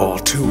 All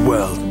too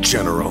well,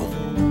 General.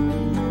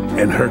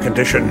 In her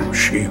condition,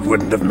 she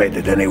wouldn't have made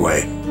it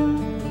anyway.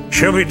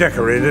 She'll be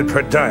decorated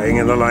for dying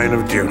in the line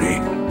of duty.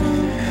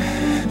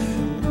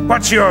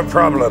 What's your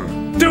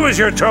problem? Do as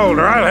you're told,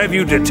 or I'll have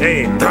you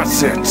detained.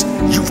 That's it.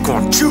 You've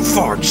gone too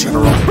far,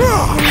 General.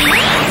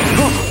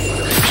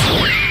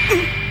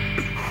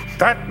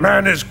 That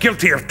man is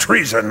guilty of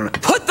treason.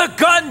 Put the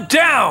gun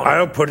down!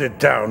 I'll put it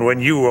down when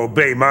you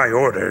obey my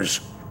orders.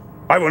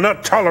 I will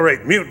not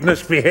tolerate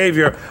mutinous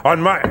behavior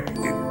on my...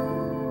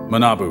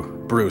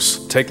 Manabu,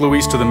 Bruce, take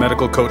Luis to the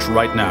medical coach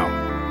right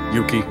now.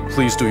 Yuki,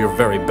 please do your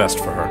very best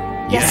for her.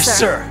 Yes,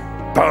 sir.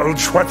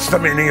 Bulge, what's the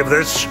meaning of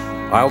this?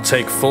 I'll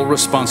take full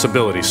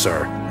responsibility,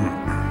 sir.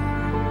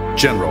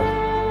 General,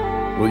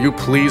 will you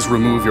please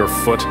remove your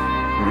foot?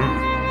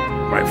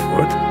 My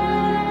foot?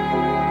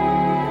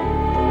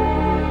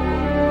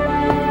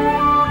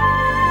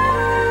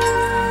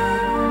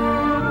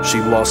 She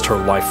lost her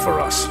life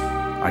for us.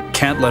 I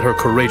can't let her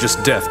courageous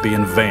death be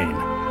in vain.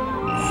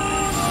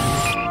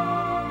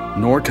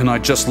 Nor can I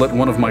just let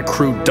one of my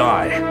crew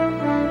die.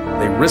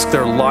 They risk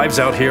their lives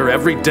out here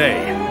every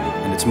day,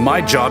 and it's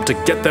my job to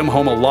get them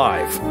home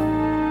alive.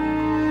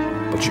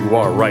 But you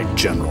are right,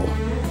 General.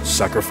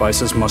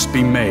 Sacrifices must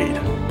be made,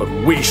 but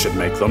we should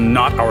make them,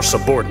 not our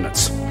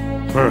subordinates.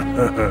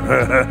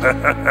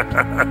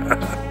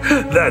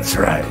 That's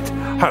right.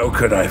 How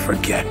could I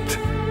forget?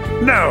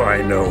 Now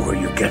I know where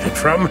you get it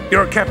from.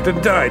 Your captain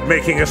died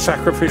making a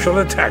sacrificial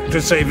attack to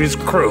save his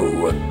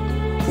crew.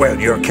 Well,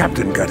 your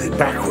captain got it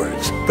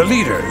backwards. The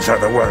leaders are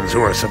the ones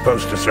who are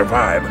supposed to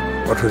survive.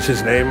 What was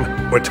his name?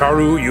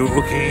 Wataru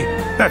Yuuki?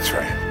 That's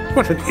right.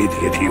 What an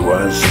idiot he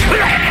was.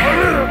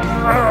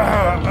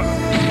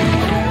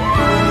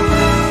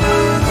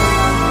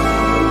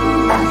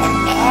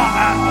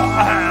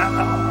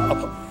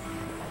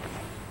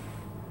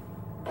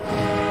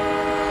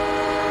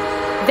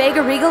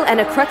 Vega Regal and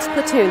a Crux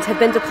platoons have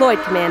been deployed,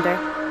 Commander.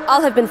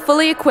 All have been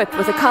fully equipped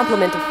with a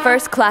complement of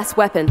first-class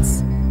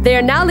weapons. They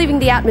are now leaving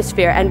the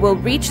atmosphere and will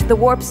reach the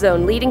warp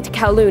zone leading to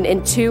Kowloon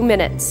in 2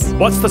 minutes.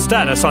 What's the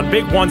status on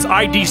Big One's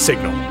ID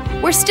signal?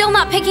 We're still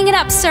not picking it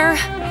up, sir.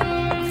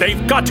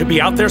 They've got to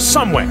be out there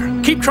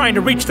somewhere. Keep trying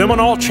to reach them on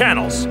all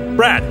channels.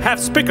 Brad, have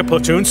Spica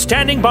platoon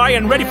standing by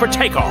and ready for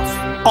takeoff.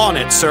 On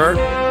it, sir.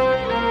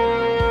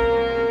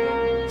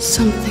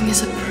 Something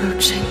is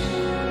approaching.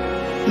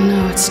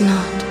 No, it's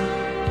not.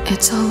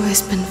 It's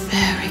always been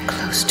very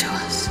close to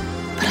us,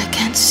 but I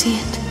can't see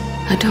it.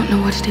 I don't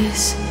know what it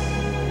is.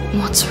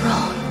 What's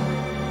wrong?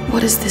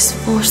 What is this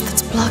force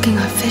that's blocking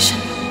our vision?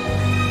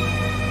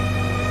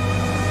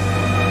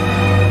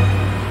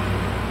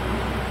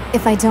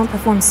 If I don't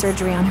perform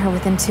surgery on her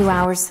within 2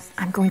 hours,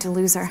 I'm going to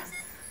lose her.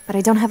 But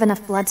I don't have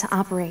enough blood to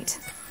operate.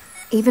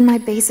 Even my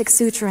basic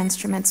suture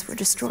instruments were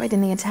destroyed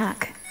in the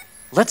attack.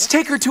 Let's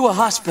take her to a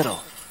hospital.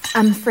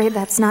 I'm afraid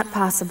that's not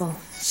possible.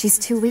 She's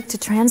too weak to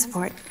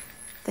transport.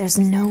 There's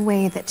no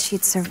way that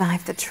she'd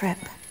survive the trip.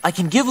 I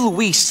can give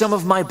Louise some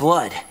of my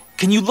blood.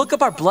 Can you look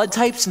up our blood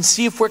types and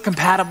see if we're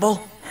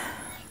compatible?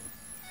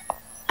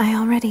 I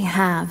already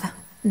have.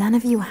 None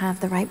of you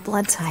have the right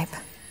blood type.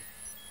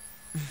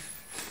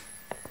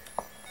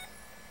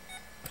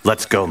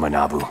 Let's go,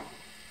 Manabu.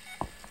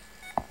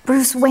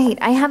 Bruce, wait.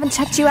 I haven't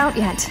checked you out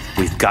yet.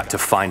 We've got to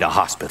find a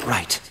hospital.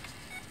 Right.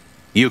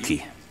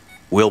 Yuki,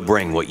 we'll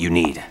bring what you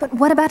need. But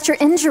what about your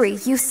injury?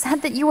 You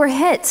said that you were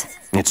hit.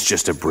 It's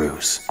just a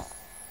bruise.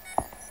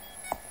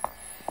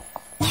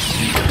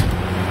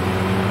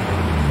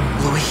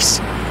 Louise,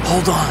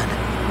 hold on.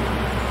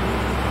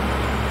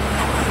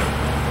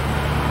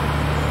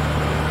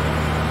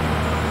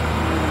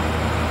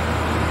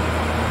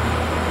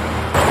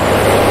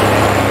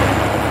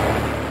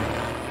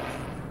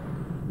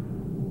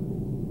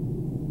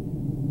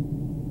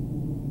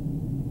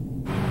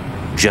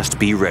 Just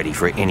be ready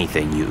for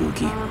anything,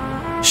 Yuuki.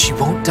 She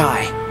won't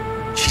die.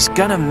 She's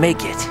gonna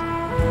make it.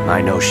 I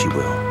know she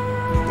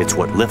will. It's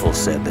what Liffel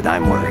said that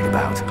I'm worried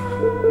about.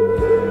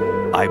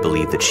 I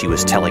believe that she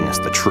was telling us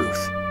the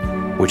truth,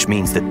 which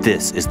means that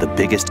this is the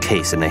biggest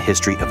case in the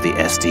history of the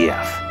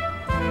SDF.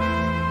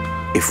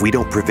 If we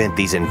don't prevent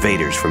these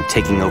invaders from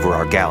taking over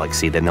our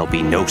galaxy, then there'll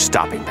be no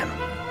stopping them.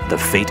 The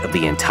fate of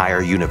the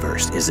entire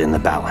universe is in the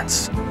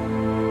balance.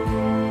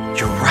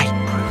 You're right,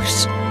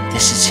 Bruce.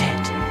 This is it.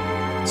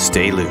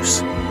 Stay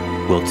loose.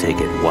 We'll take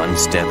it one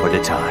step at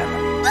a time.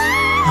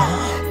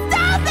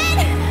 Stop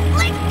it!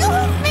 Let go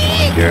of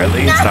me!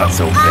 Girlie, it's not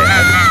so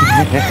bad.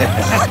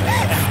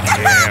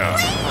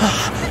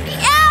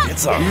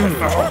 It's all right.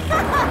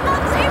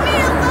 Leave me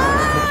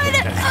alone!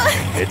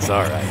 It's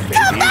all right, baby.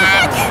 Come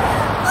back!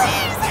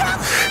 Please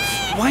help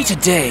me! Why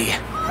today?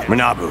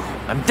 Manabu.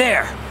 I'm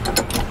there.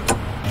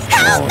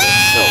 Help me!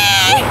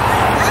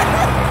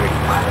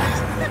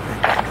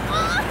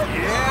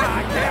 Yeah,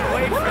 I can't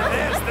wait for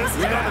this. This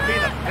is gonna be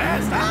the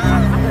best.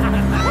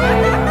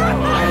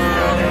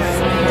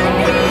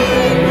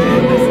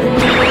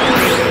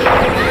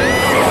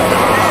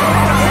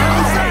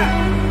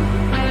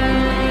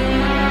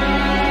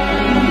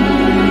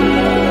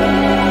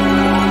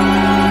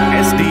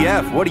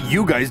 SDF, what are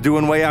you guys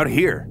doing way out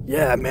here?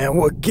 Yeah, man,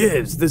 what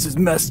gives? This is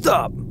messed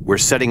up. We're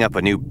setting up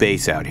a new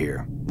base out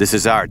here. This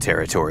is our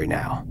territory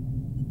now.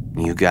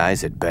 You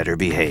guys had better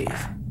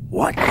behave.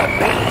 What? A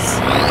base?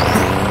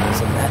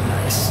 Isn't that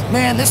nice?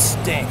 Man, this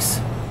stinks.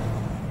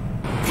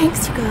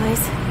 Thanks, you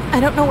guys. I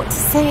don't know what to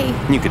say.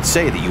 You could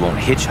say that you won't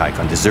hitchhike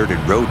on deserted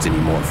roads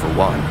anymore, for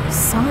one.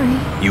 Sorry.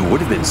 You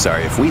would have been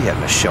sorry if we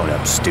hadn't shown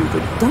up,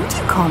 stupid. Don't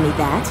you call me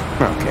that.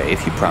 Okay,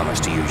 if you promise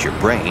to use your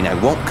brain, I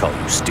won't call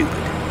you stupid.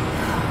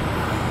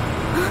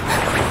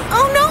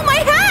 Oh no,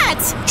 my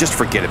hat! Just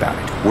forget about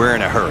it. We're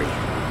in a hurry.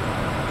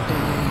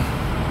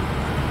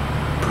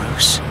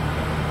 Bruce.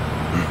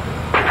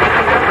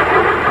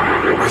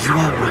 Are you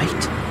all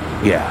right?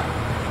 Yeah,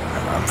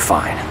 I'm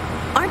fine.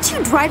 Aren't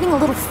you driving a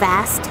little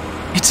fast?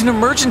 It's an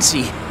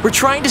emergency. We're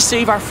trying to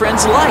save our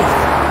friend's life.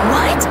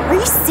 What? Are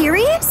you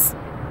serious?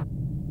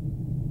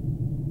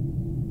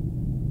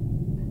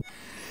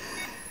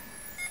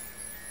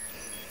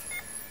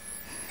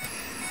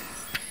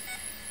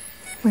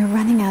 We're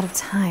running out of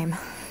time.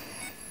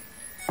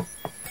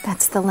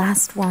 That's the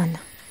last one.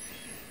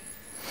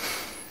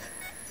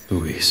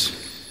 Louise,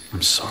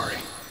 I'm sorry.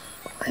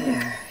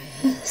 Where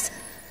is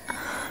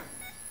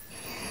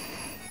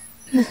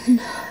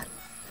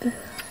Manabu?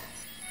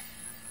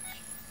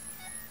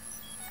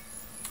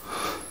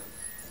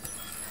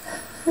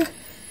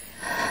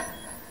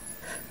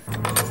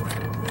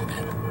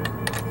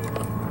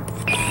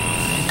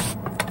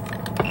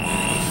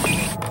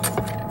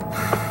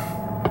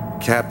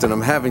 Captain,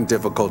 I'm having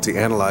difficulty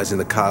analyzing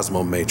the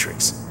Cosmo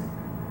Matrix.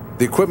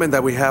 The equipment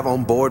that we have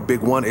on board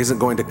Big One isn't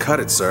going to cut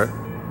it, sir.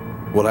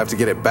 We'll have to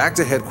get it back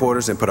to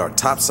headquarters and put our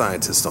top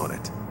scientists on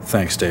it.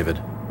 Thanks, David.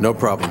 No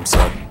problem,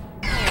 sir.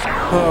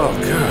 Oh,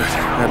 good.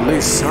 At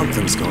least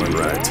something's going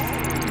right.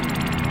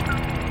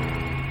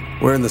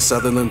 We're in the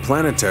Sutherland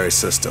Planetary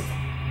System.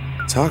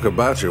 Talk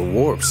about your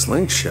warp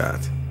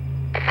slingshot.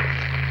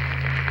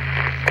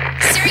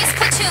 Sirius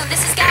Platoon,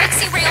 this is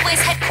Galaxy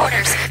Railways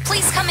headquarters.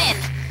 Please come in.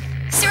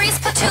 Sirius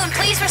Platoon,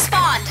 please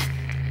respond.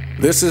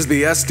 This is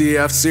the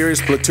SDF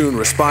Sirius Platoon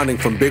responding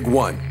from Big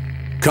One.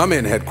 Come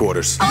in,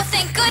 headquarters. Oh,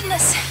 thank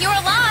goodness. You're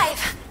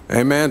alive.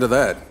 Amen to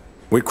that.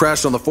 We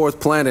crashed on the 4th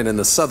planet in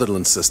the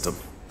Sutherland system.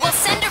 We'll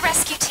send a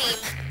rescue team.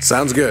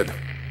 Sounds good.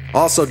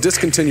 Also,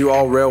 discontinue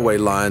all railway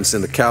lines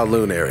in the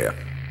Kowloon area.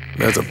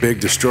 There's a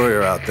big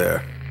destroyer out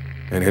there.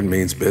 And it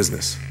means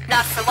business.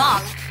 Not for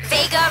long.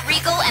 Vega,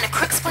 Regal, and a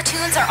Crooks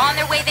platoons are on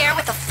their way there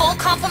with a full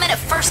complement of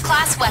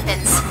first-class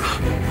weapons.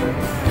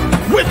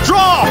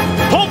 Withdraw!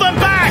 Pull them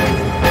back!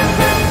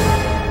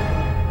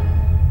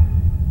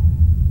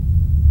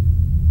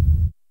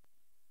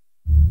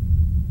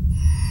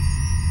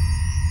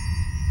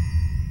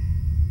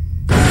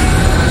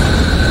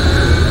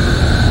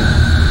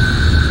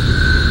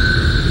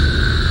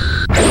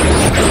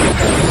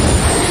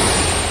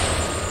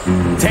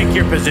 Take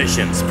your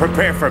positions.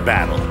 Prepare for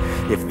battle.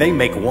 If they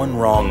make one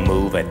wrong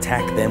move,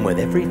 attack them with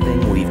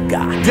everything we've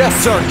got. Yes,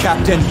 sir,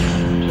 Captain.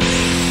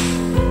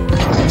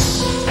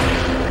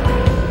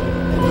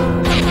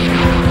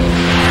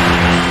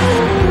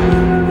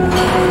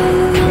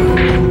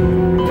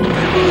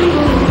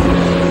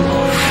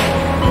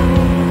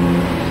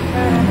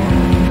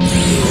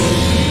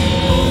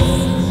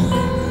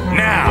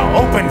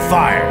 Now, open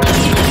fire.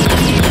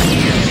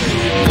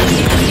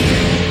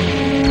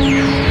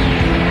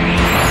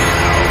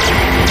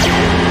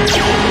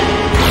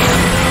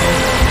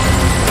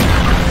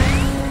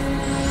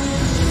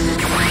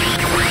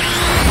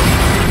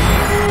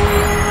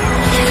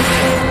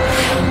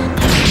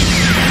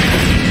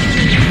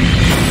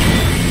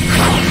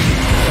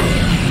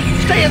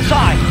 Stay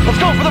inside! Let's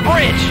go for the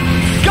bridge!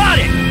 Got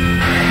it!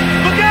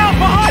 Look out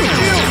behind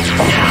you!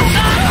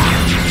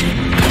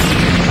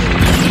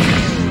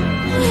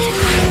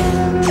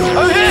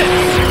 I'm hit!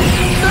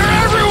 They're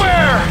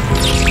everywhere!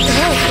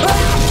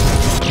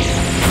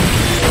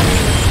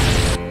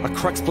 Our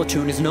Crux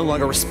platoon is no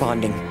longer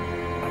responding.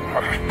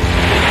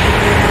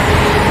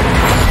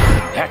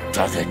 That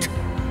does it.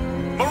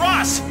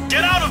 Maras,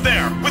 get out of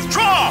there!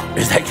 Withdraw!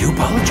 Is that you,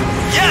 Bulge?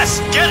 Yes!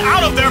 Get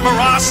out of there,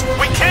 Maras!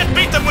 We can't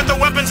beat them with the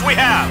weapons we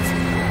have!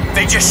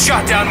 They just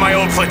shot down my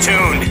old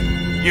platoon.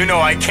 You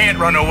know I can't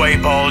run away,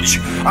 Bulge.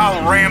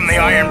 I'll ram the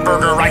Iron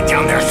Burger right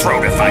down their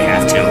throat if I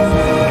have to.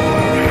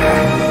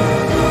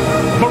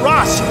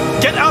 Maras,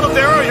 get out of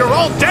there or you're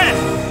all dead!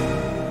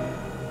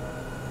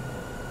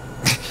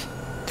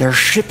 Their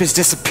ship is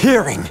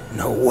disappearing.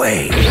 No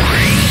way.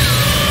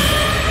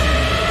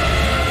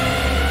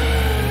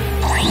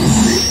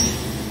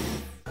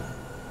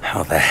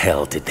 How the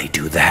hell did they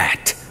do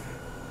that?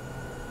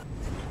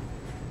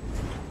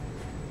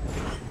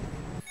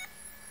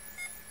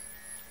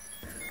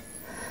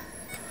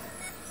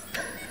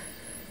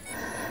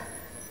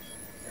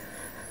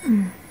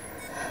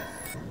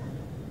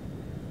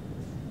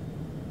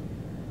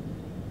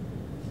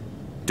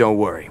 Don't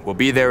worry, we'll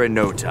be there in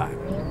no time.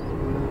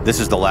 This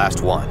is the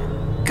last one.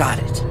 Got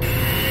it.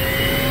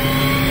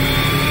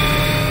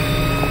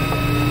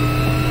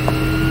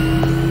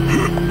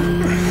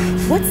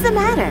 What's the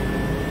matter?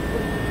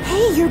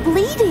 Hey, you're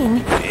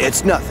bleeding.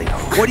 It's nothing.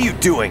 What are you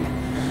doing?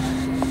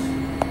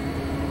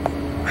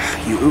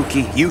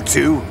 Yuuki, you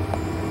too?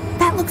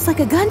 That looks like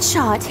a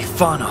gunshot.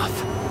 Ivanov,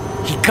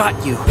 he got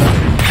you.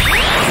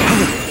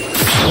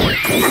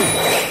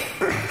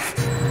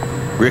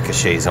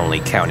 Ricochets only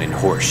count in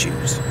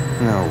horseshoes.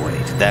 No,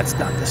 wait, that's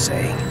not the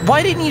saying.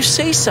 Why didn't you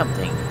say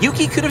something?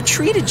 Yuki could have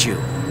treated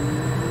you.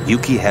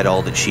 Yuki had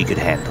all that she could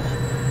handle.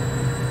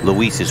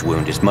 Luis's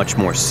wound is much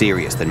more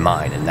serious than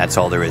mine, and that's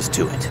all there is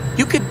to it.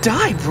 You could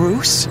die,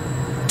 Bruce.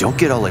 Don't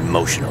get all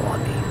emotional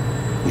on me.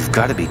 You've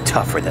got to be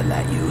tougher than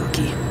that,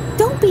 Yuuki.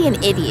 Don't be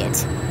an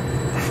idiot.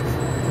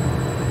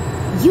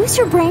 Use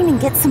your brain and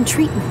get some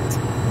treatment.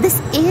 This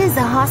is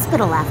a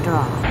hospital after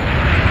all.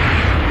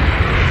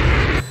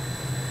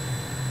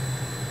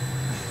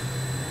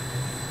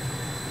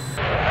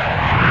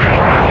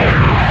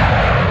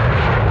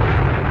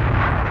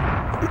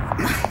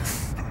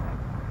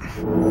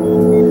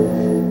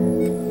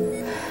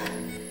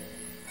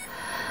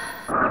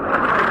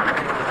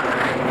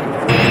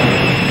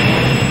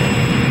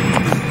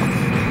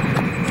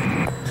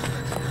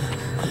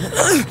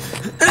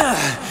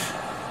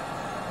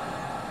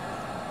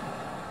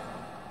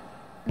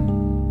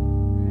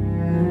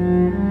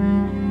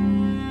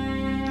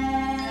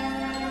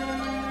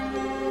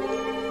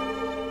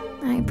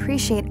 I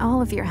appreciate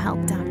all of your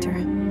help, Doctor.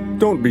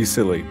 Don't be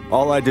silly.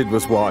 All I did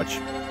was watch.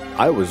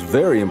 I was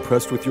very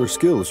impressed with your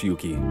skills,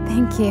 Yuki.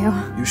 Thank you.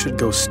 You should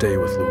go stay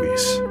with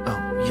Luis.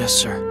 Oh, yes,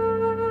 sir.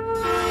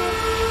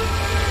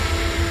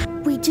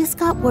 We just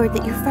got word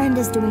that your friend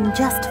is doing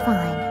just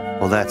fine.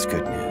 Well, that's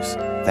good news.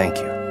 Thank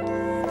you.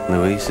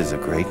 Luis is a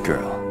great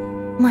girl.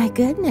 My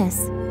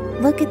goodness.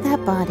 Look at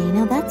that body.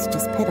 Now that's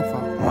just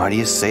pitiful. Why do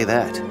you say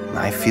that?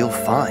 I feel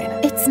fine.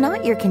 It's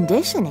not your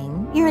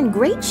conditioning. You're in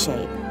great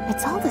shape.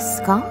 It's all the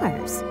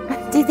scars.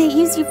 Did they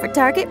use you for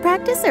target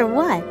practice or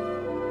what?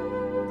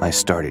 I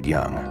started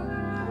young.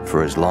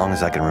 For as long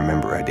as I can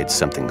remember, I did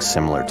something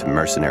similar to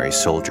mercenary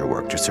soldier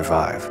work to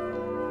survive.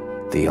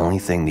 The only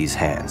thing these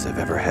hands have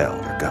ever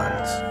held are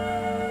guns.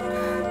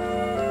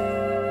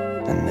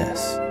 And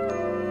this.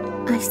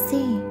 I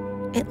see.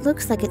 It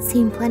looks like it's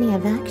seen plenty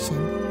of action.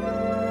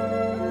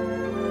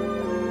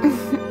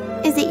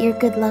 Is it your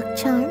good luck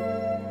charm?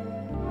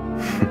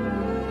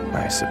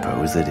 I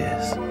suppose it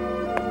is.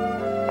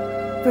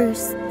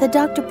 Bruce, the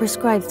doctor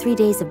prescribed 3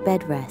 days of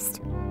bed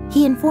rest.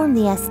 He informed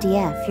the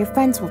SDF your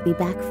friends will be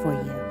back for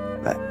you.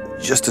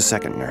 Just a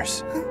second,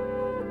 nurse.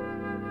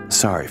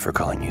 Sorry for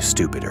calling you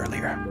stupid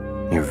earlier.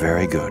 You're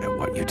very good at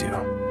what you do.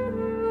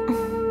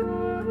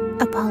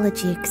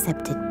 Apology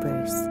accepted,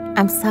 Bruce.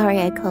 I'm sorry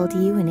I called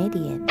you an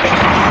idiot.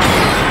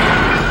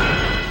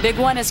 Big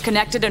One is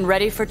connected and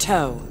ready for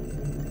tow.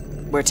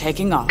 We're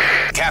taking off.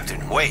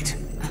 Captain, wait.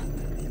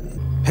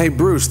 Hey,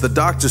 Bruce, the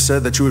doctor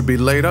said that you would be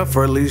laid up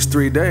for at least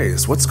 3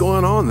 days. What's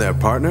going on there,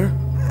 partner?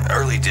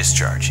 Early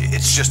discharge.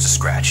 It's just a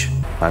scratch.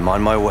 I'm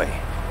on my way.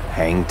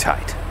 Hang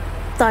tight.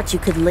 Thought you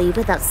could leave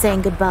without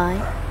saying goodbye?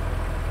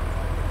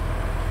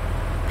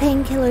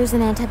 Painkillers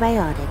and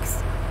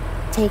antibiotics.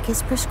 Take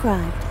as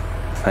prescribed.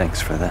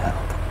 Thanks for the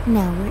help.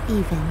 Now we're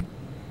even.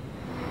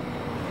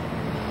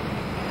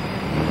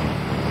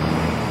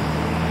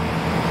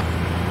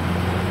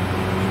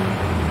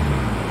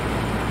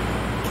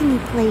 Can you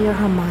play your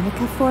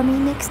harmonica for me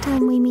next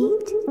time we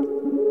meet?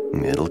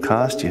 It'll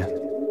cost you.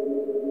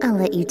 I'll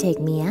let you take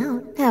me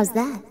out. How's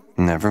that?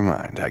 Never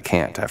mind. I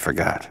can't. I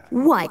forgot.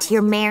 What,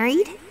 you're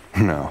married?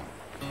 No.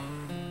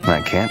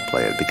 I can't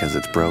play it because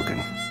it's broken.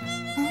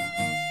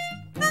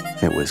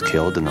 It was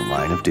killed in the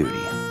line of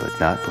duty, but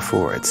not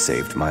before it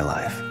saved my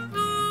life.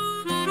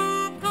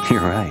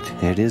 You're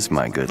right. It is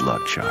my good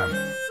luck charm.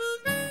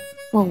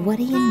 Well, what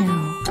do you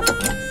know?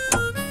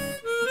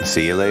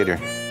 See you later.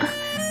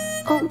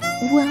 Oh,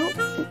 well,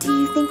 do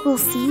you think we'll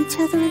see each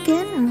other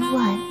again, or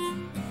what?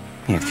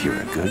 If you're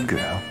a good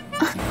girl.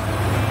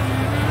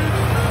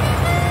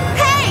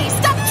 Hey!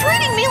 Stop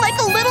treating me like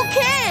a little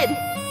kid!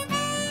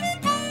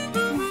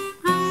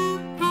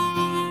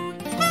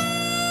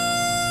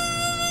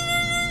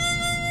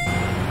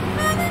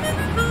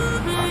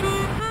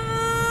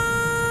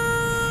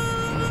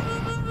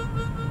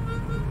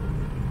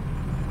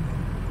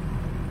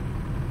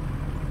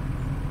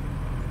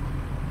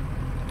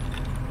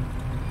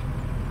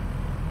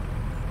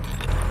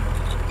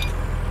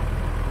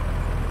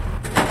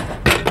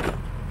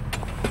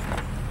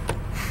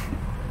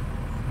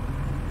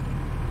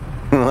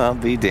 Well, I'll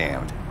be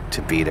damned.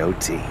 To beat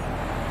OT.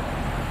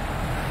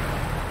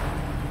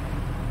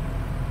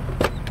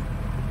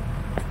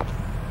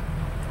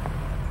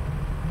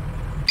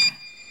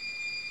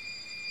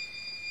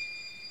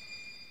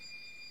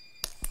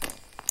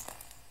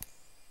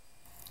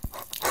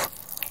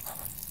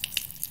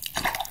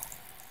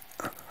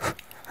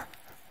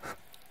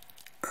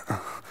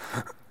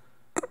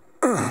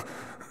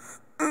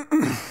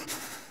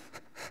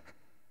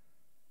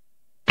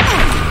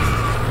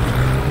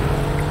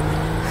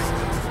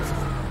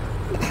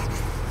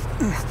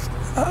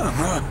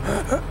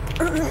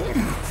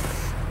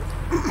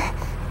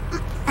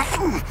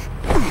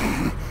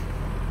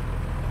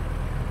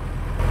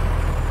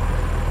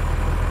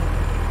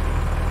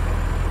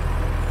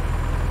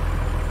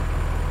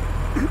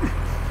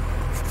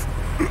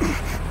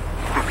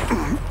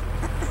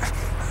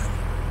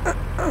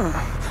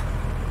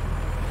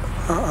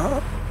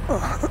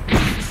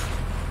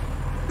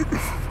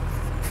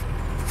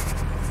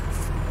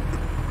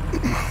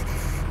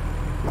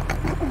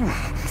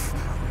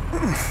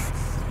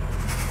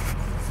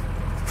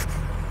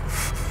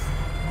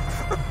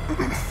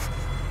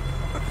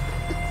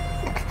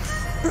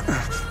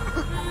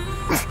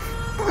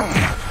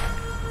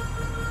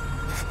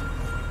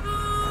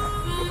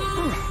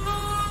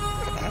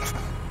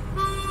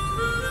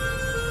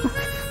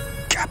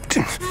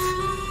 Captain.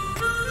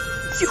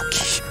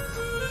 Yuki.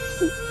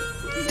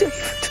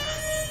 David.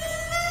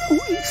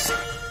 Louise.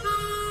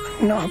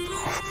 Nabu.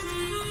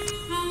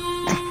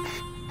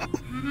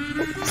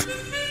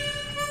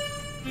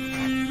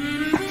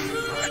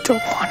 I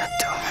don't want to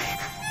die.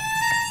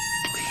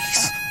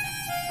 Please.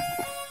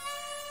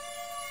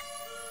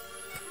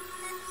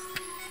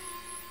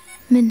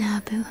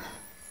 Manabu,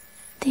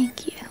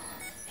 thank you.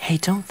 Hey,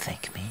 don't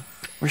thank me.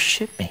 We're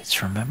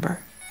shipmates, remember?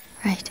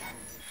 Right.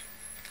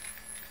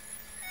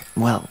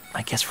 Well,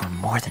 I guess we're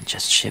more than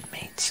just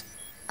shipmates.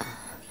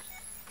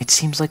 It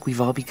seems like we've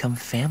all become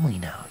family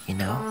now, you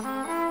know?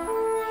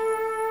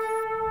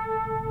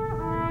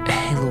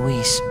 Hey,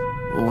 Louise,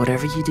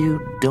 whatever you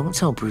do, don't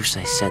tell Bruce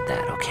I said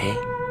that, okay?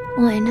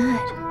 Why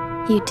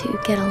not? You two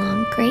get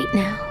along great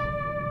now.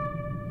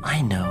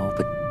 I know,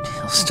 but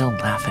he'll still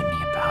laugh at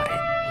me about it.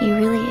 He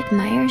really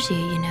admires you,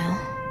 you know.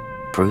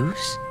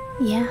 Bruce?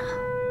 Yeah.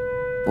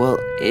 Well,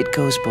 it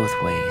goes both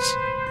ways.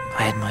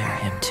 I admire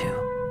him too.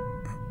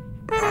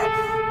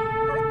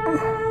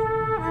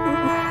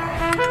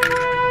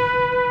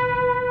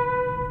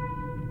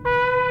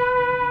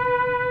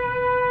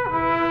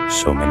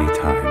 So many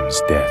times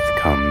death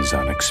comes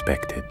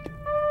unexpected,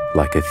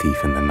 like a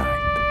thief in the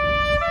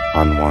night,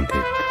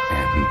 unwanted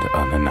and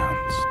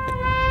unannounced.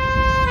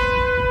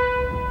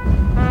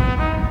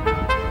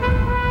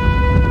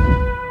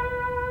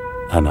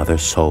 Another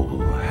soul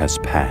has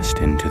passed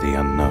into the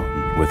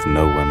unknown with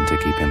no one to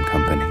keep him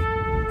company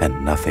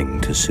and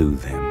nothing to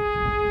soothe him,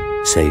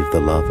 save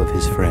the love of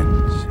his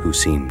friends who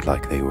seemed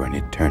like they were an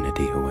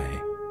eternity away.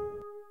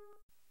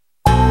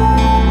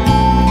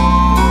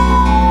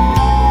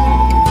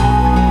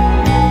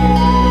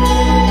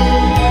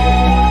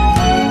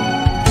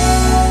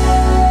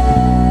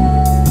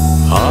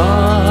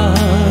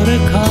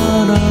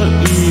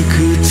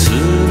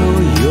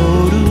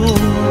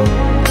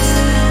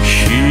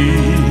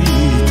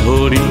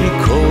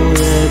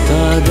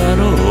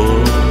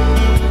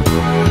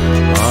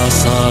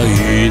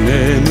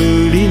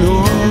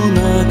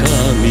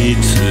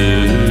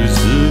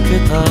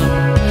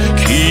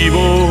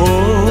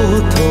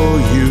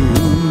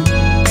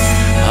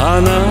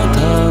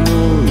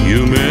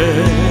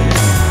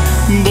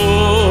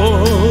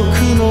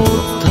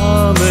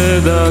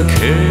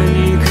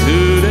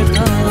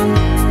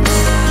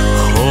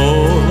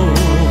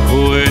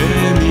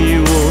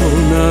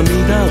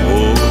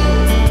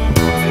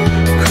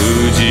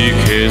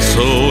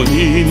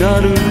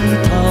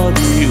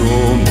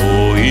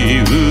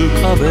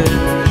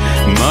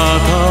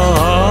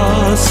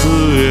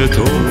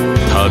 と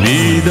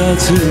旅立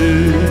つ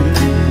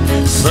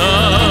さん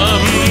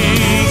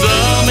ざ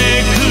め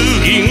く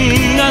銀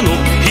河の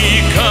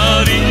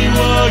光は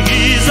い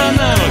ざな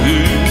う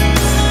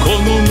こ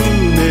の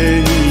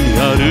胸に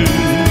ある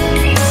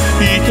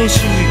愛し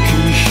き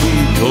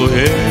人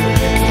へ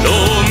どん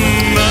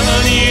な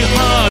に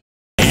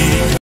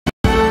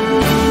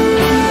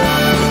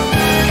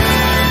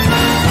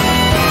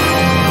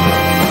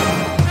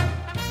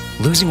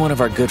Losing one of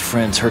our good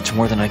friends hurts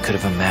more than I could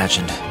have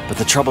imagined, but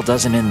the trouble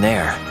doesn't end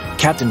there.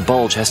 Captain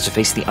Bulge has to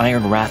face the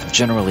iron wrath of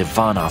General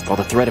Ivanov while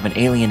the threat of an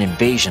alien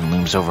invasion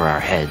looms over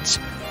our heads.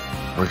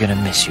 We're gonna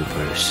miss you,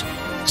 Bruce.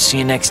 See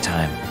you next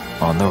time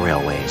on the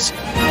Railways.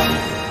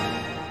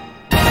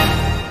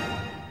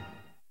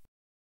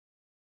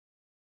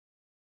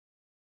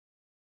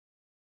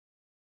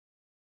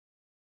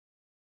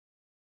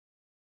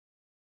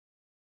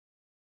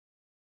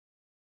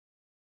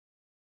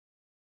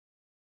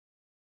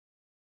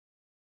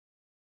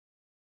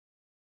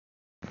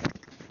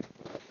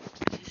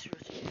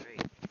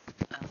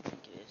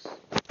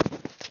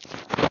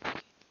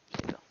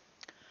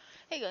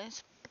 Hey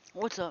guys,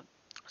 what's up?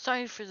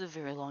 Sorry for the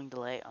very long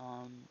delay.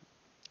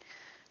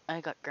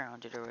 I got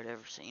grounded or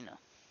whatever, so you know.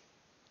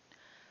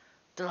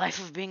 The life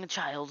of being a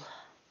child.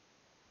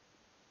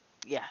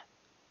 Yeah.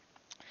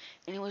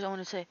 Anyways, I want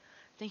to say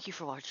thank you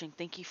for watching.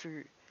 Thank you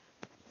for,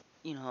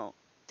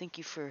 thank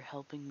you for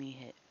helping me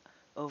hit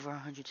over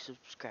 100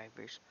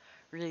 subscribers.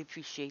 Really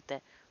appreciate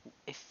that.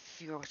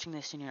 If you're watching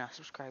this and you're not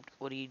subscribed,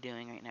 what are you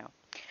doing right now?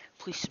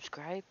 Please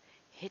subscribe,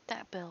 hit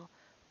that bell,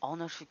 all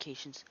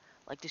notifications.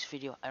 Like this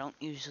video. I don't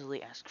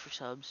usually ask for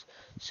subs,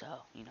 so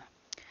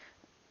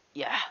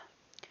yeah,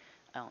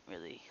 I don't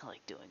really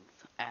like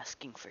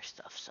asking for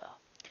stuff, so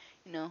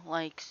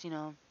likes,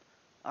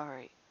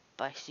 alright,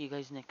 bye, see you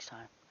guys next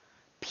time,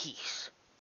 peace.